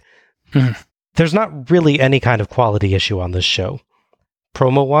weird. Mm-hmm. There's not really any kind of quality issue on this show.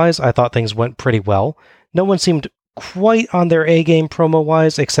 Promo-wise, I thought things went pretty well. No one seemed quite on their A-game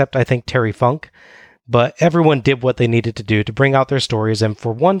promo-wise, except I think Terry Funk. But everyone did what they needed to do to bring out their stories, and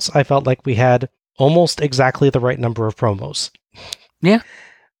for once, I felt like we had almost exactly the right number of promos. Yeah.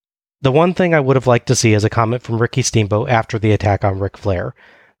 The one thing I would have liked to see is a comment from Ricky Steamboat after the attack on Ric Flair.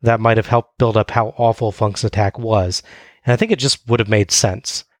 That might have helped build up how awful Funk's attack was, and I think it just would have made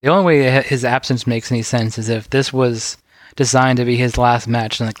sense. The only way his absence makes any sense is if this was designed to be his last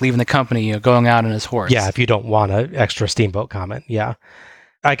match and like leaving the company, going out on his horse. Yeah, if you don't want an extra Steamboat comment, yeah.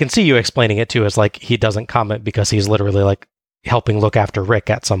 I can see you explaining it too as like he doesn't comment because he's literally like helping look after Rick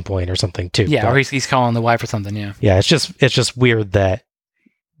at some point or something too. Yeah, or he's calling the wife or something, yeah. Yeah, it's just weird that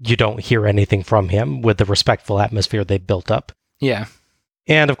you don't hear anything from him with the respectful atmosphere they built up. Yeah.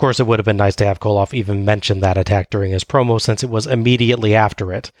 And of course it would have been nice to have Koloff even mention that attack during his promo since it was immediately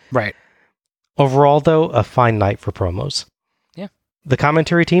after it. Right. Overall though, a fine night for promos. Yeah. The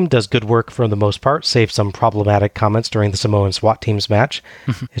commentary team does good work for the most part, save some problematic comments during the Samoan SWAT team's match.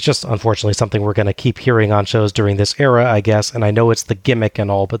 It's just unfortunately something we're going to keep hearing on shows during this era, I guess, and I know it's the gimmick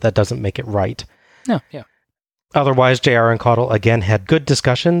and all, but that doesn't make it right. No, yeah. Otherwise, JR and Caudle again had good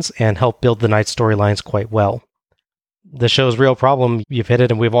discussions and helped build the night's storylines quite well. The show's real problem, you've hit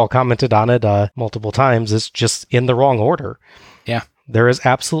it and we've all commented on it multiple times, is just in the wrong order. Yeah. There is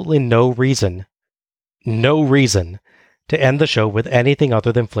absolutely no reason to end the show with anything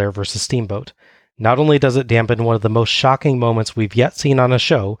other than Flair versus Steamboat. Not only does it dampen one of the most shocking moments we've yet seen on a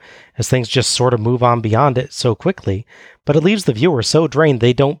show, as things just sort of move on beyond it so quickly, but it leaves the viewer so drained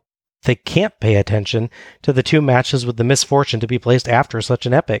they can't pay attention to the two matches with the misfortune to be placed after such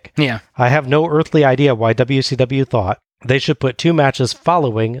an epic. Yeah. I have no earthly idea why WCW thought they should put two matches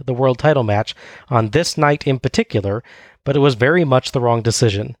following the world title match on this night in particular, but it was very much the wrong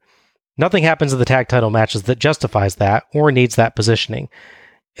decision. Nothing happens in the tag title matches that justifies that or needs that positioning.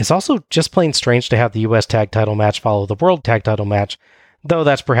 It's also just plain strange to have the US tag title match follow the world tag title match, though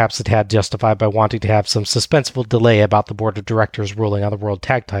that's perhaps a tad justified by wanting to have some suspenseful delay about the board of directors ruling on the world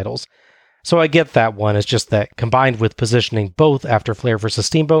tag titles. So I get that one, it's just that combined with positioning both after Flair versus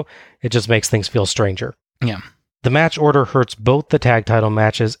Steamboat, it just makes things feel stranger. Yeah. The match order hurts both the tag title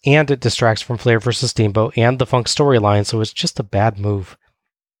matches, and it distracts from Flair versus Steamboat and the Funk storyline, so it's just a bad move.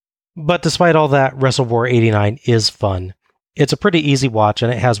 But despite all that, Wrestle War 89 is fun. It's a pretty easy watch,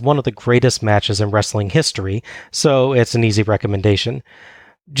 and it has one of the greatest matches in wrestling history, so it's an easy recommendation.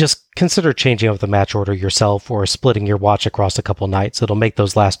 Just consider changing up the match order yourself or splitting your watch across a couple nights. It'll make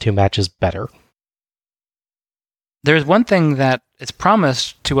those last two matches better. There's one thing that is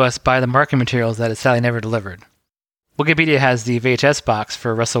promised to us by the marketing materials that is sadly never delivered. Wikipedia has the VHS box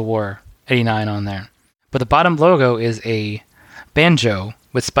for Wrestle War 89 on there, but the bottom logo is a banjo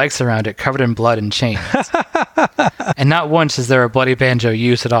with spikes around it covered in blood and chains. And not once is there a bloody banjo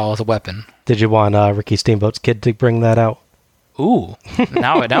used at all as a weapon. Did you want Ricky Steamboat's kid to bring that out? Ooh,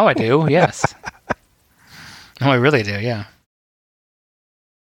 now I do, yes. No, I really do, yeah.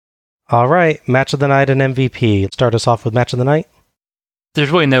 All right, match of the night and MVP. Start us off with match of the night.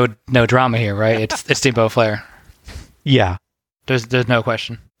 There's really no drama here, right? It's Steamboat Flair. Yeah. There's no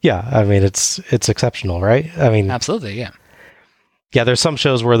question. Yeah, I mean, it's exceptional, right? I mean, absolutely, yeah. Yeah, there's some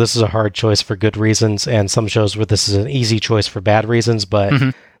shows where this is a hard choice for good reasons, and some shows where this is an easy choice for bad reasons, but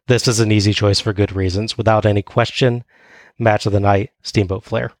this is an easy choice for good reasons. Without any question, match of the night, Steamboat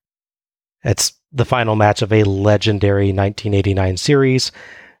Flair. It's the final match of a legendary 1989 series,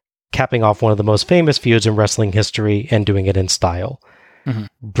 capping off one of the most famous feuds in wrestling history and doing it in style.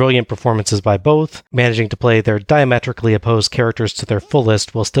 Brilliant performances by both, managing to play their diametrically opposed characters to their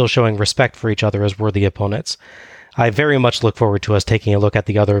fullest while still showing respect for each other as worthy opponents. I very much look forward to us taking a look at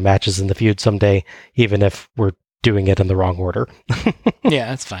the other matches in the feud someday, even if we're doing it in the wrong order. Yeah,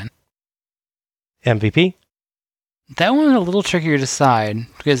 that's fine. MVP? That one's a little trickier to decide,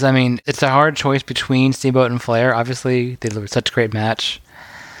 because, I mean, it's a hard choice between Steamboat and Flair. Obviously, they delivered such a great match.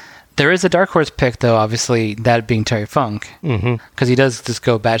 There is a dark horse pick, though, obviously, that being Terry Funk, because he does just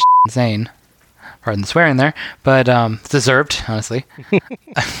go batshit insane. Pardon the swearing there, but it's deserved, honestly.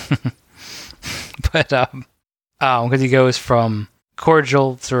 But, because he goes from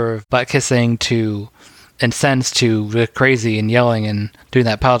cordial, sort of butt-kissing to incensed to crazy and yelling and doing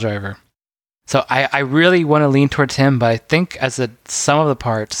that pile driver. So I really want to lean towards him, but I think as a sum of the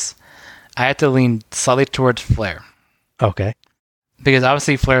parts, I have to lean slightly towards Flair. Okay. Because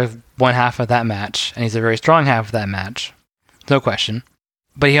obviously Flair's one half of that match, and he's a very strong half of that match. No question.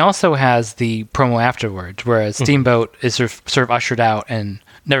 But he also has the promo afterwards, whereas Steamboat is sort of ushered out and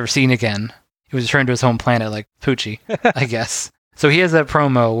never seen again. He was returned to his home planet like Poochie, I guess. So he has that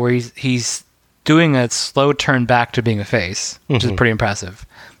promo where he's doing a slow turn back to being a face, which is pretty impressive.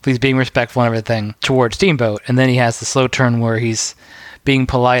 He's being respectful and everything towards Steamboat, and then he has the slow turn where he's being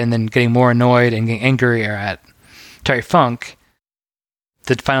polite and then getting more annoyed and getting angrier at Terry Funk.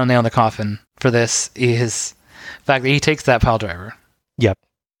 The final nail in the coffin for this is the fact that he takes that pile driver. Yep.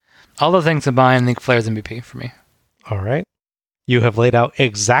 All the things combined, I think Flair's MVP for me. All right. You have laid out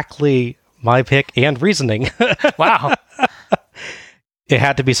exactly my pick and reasoning. Wow. It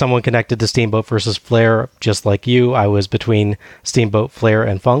had to be someone connected to Steamboat versus Flair, just like you. I was between Steamboat, Flair,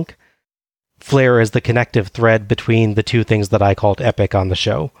 and Funk. Flair is the connective thread between the two things that I called epic on the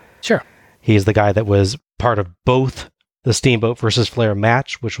show. Sure. He's the guy that was part of both the Steamboat versus Flair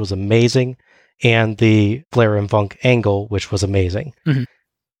match, which was amazing, and the Flair and Funk angle, which was amazing. Mm-hmm.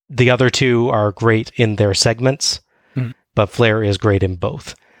 The other two are great in their segments, but Flair is great in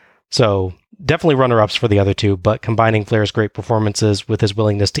both. So definitely runner-ups for the other two, but combining Flair's great performances with his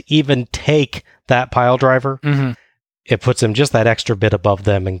willingness to even take that pile driver, it puts him just that extra bit above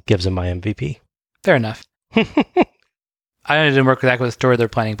them and gives him my MVP. Fair enough. I know it didn't work exactly with the story they're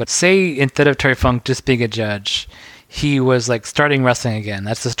planning, but say instead of Terry Funk just being a judge, he was like starting wrestling again.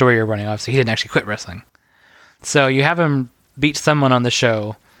 That's the story you're running off, so he didn't actually quit wrestling. So you have him beat someone on the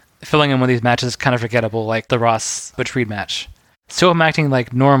show, filling in one of these matches kind of forgettable, like the Ross Butch Reed match. Still him acting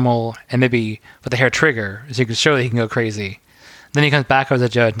like normal and maybe with a hair trigger, so you can show that he can go crazy. Then he comes back as a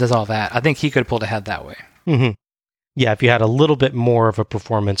judge and does all that. I think he could have pulled ahead that way. Mm-hmm. Yeah, if you had a little bit more of a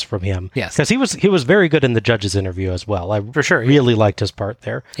performance from him. Yes. Because he was very good in the judges' interview as well. For sure. Really liked his part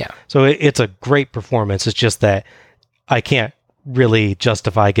there. Yeah. So it's a great performance. It's just that I can't really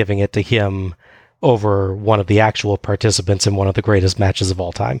justify giving it to him over one of the actual participants in one of the greatest matches of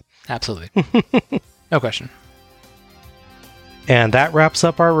all time. Absolutely. No question. And that wraps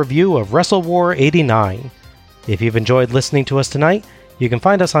up our review of Wrestle War 89. If you've enjoyed listening to us tonight, you can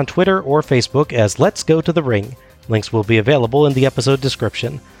find us on Twitter or Facebook as Let's Go to the Ring. Links will be available in the episode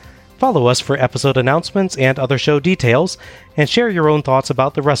description. Follow us for episode announcements and other show details, and share your own thoughts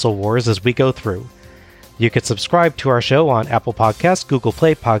about the Wrestle Wars as we go through. You can subscribe to our show on Apple Podcasts, Google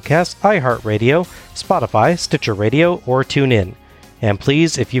Play Podcasts, iHeartRadio, Spotify, Stitcher Radio, or TuneIn. And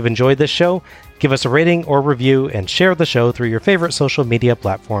please, if you've enjoyed this show, give us a rating or review and share the show through your favorite social media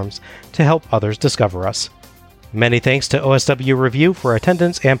platforms to help others discover us. Many thanks to OSW Review for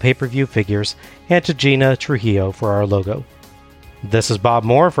attendance and pay-per-view figures, and to Gina Trujillo for our logo. This is Bob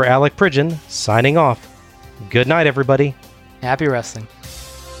Moore for Alec Pridgeon, signing off. Good night, everybody. Happy wrestling.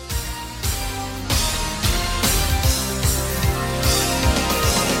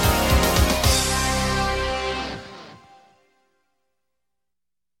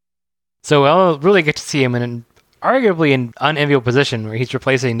 So I'll really get to see him in an arguably an unenviable position where he's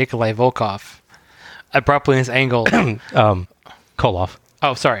replacing Nikolai Volkov abruptly in his angle. Koloff.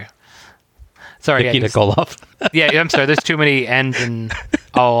 Oh, sorry. Sorry, Nikita Koloff. Yeah, I'm sorry. There's too many ends and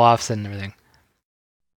all offs and everything.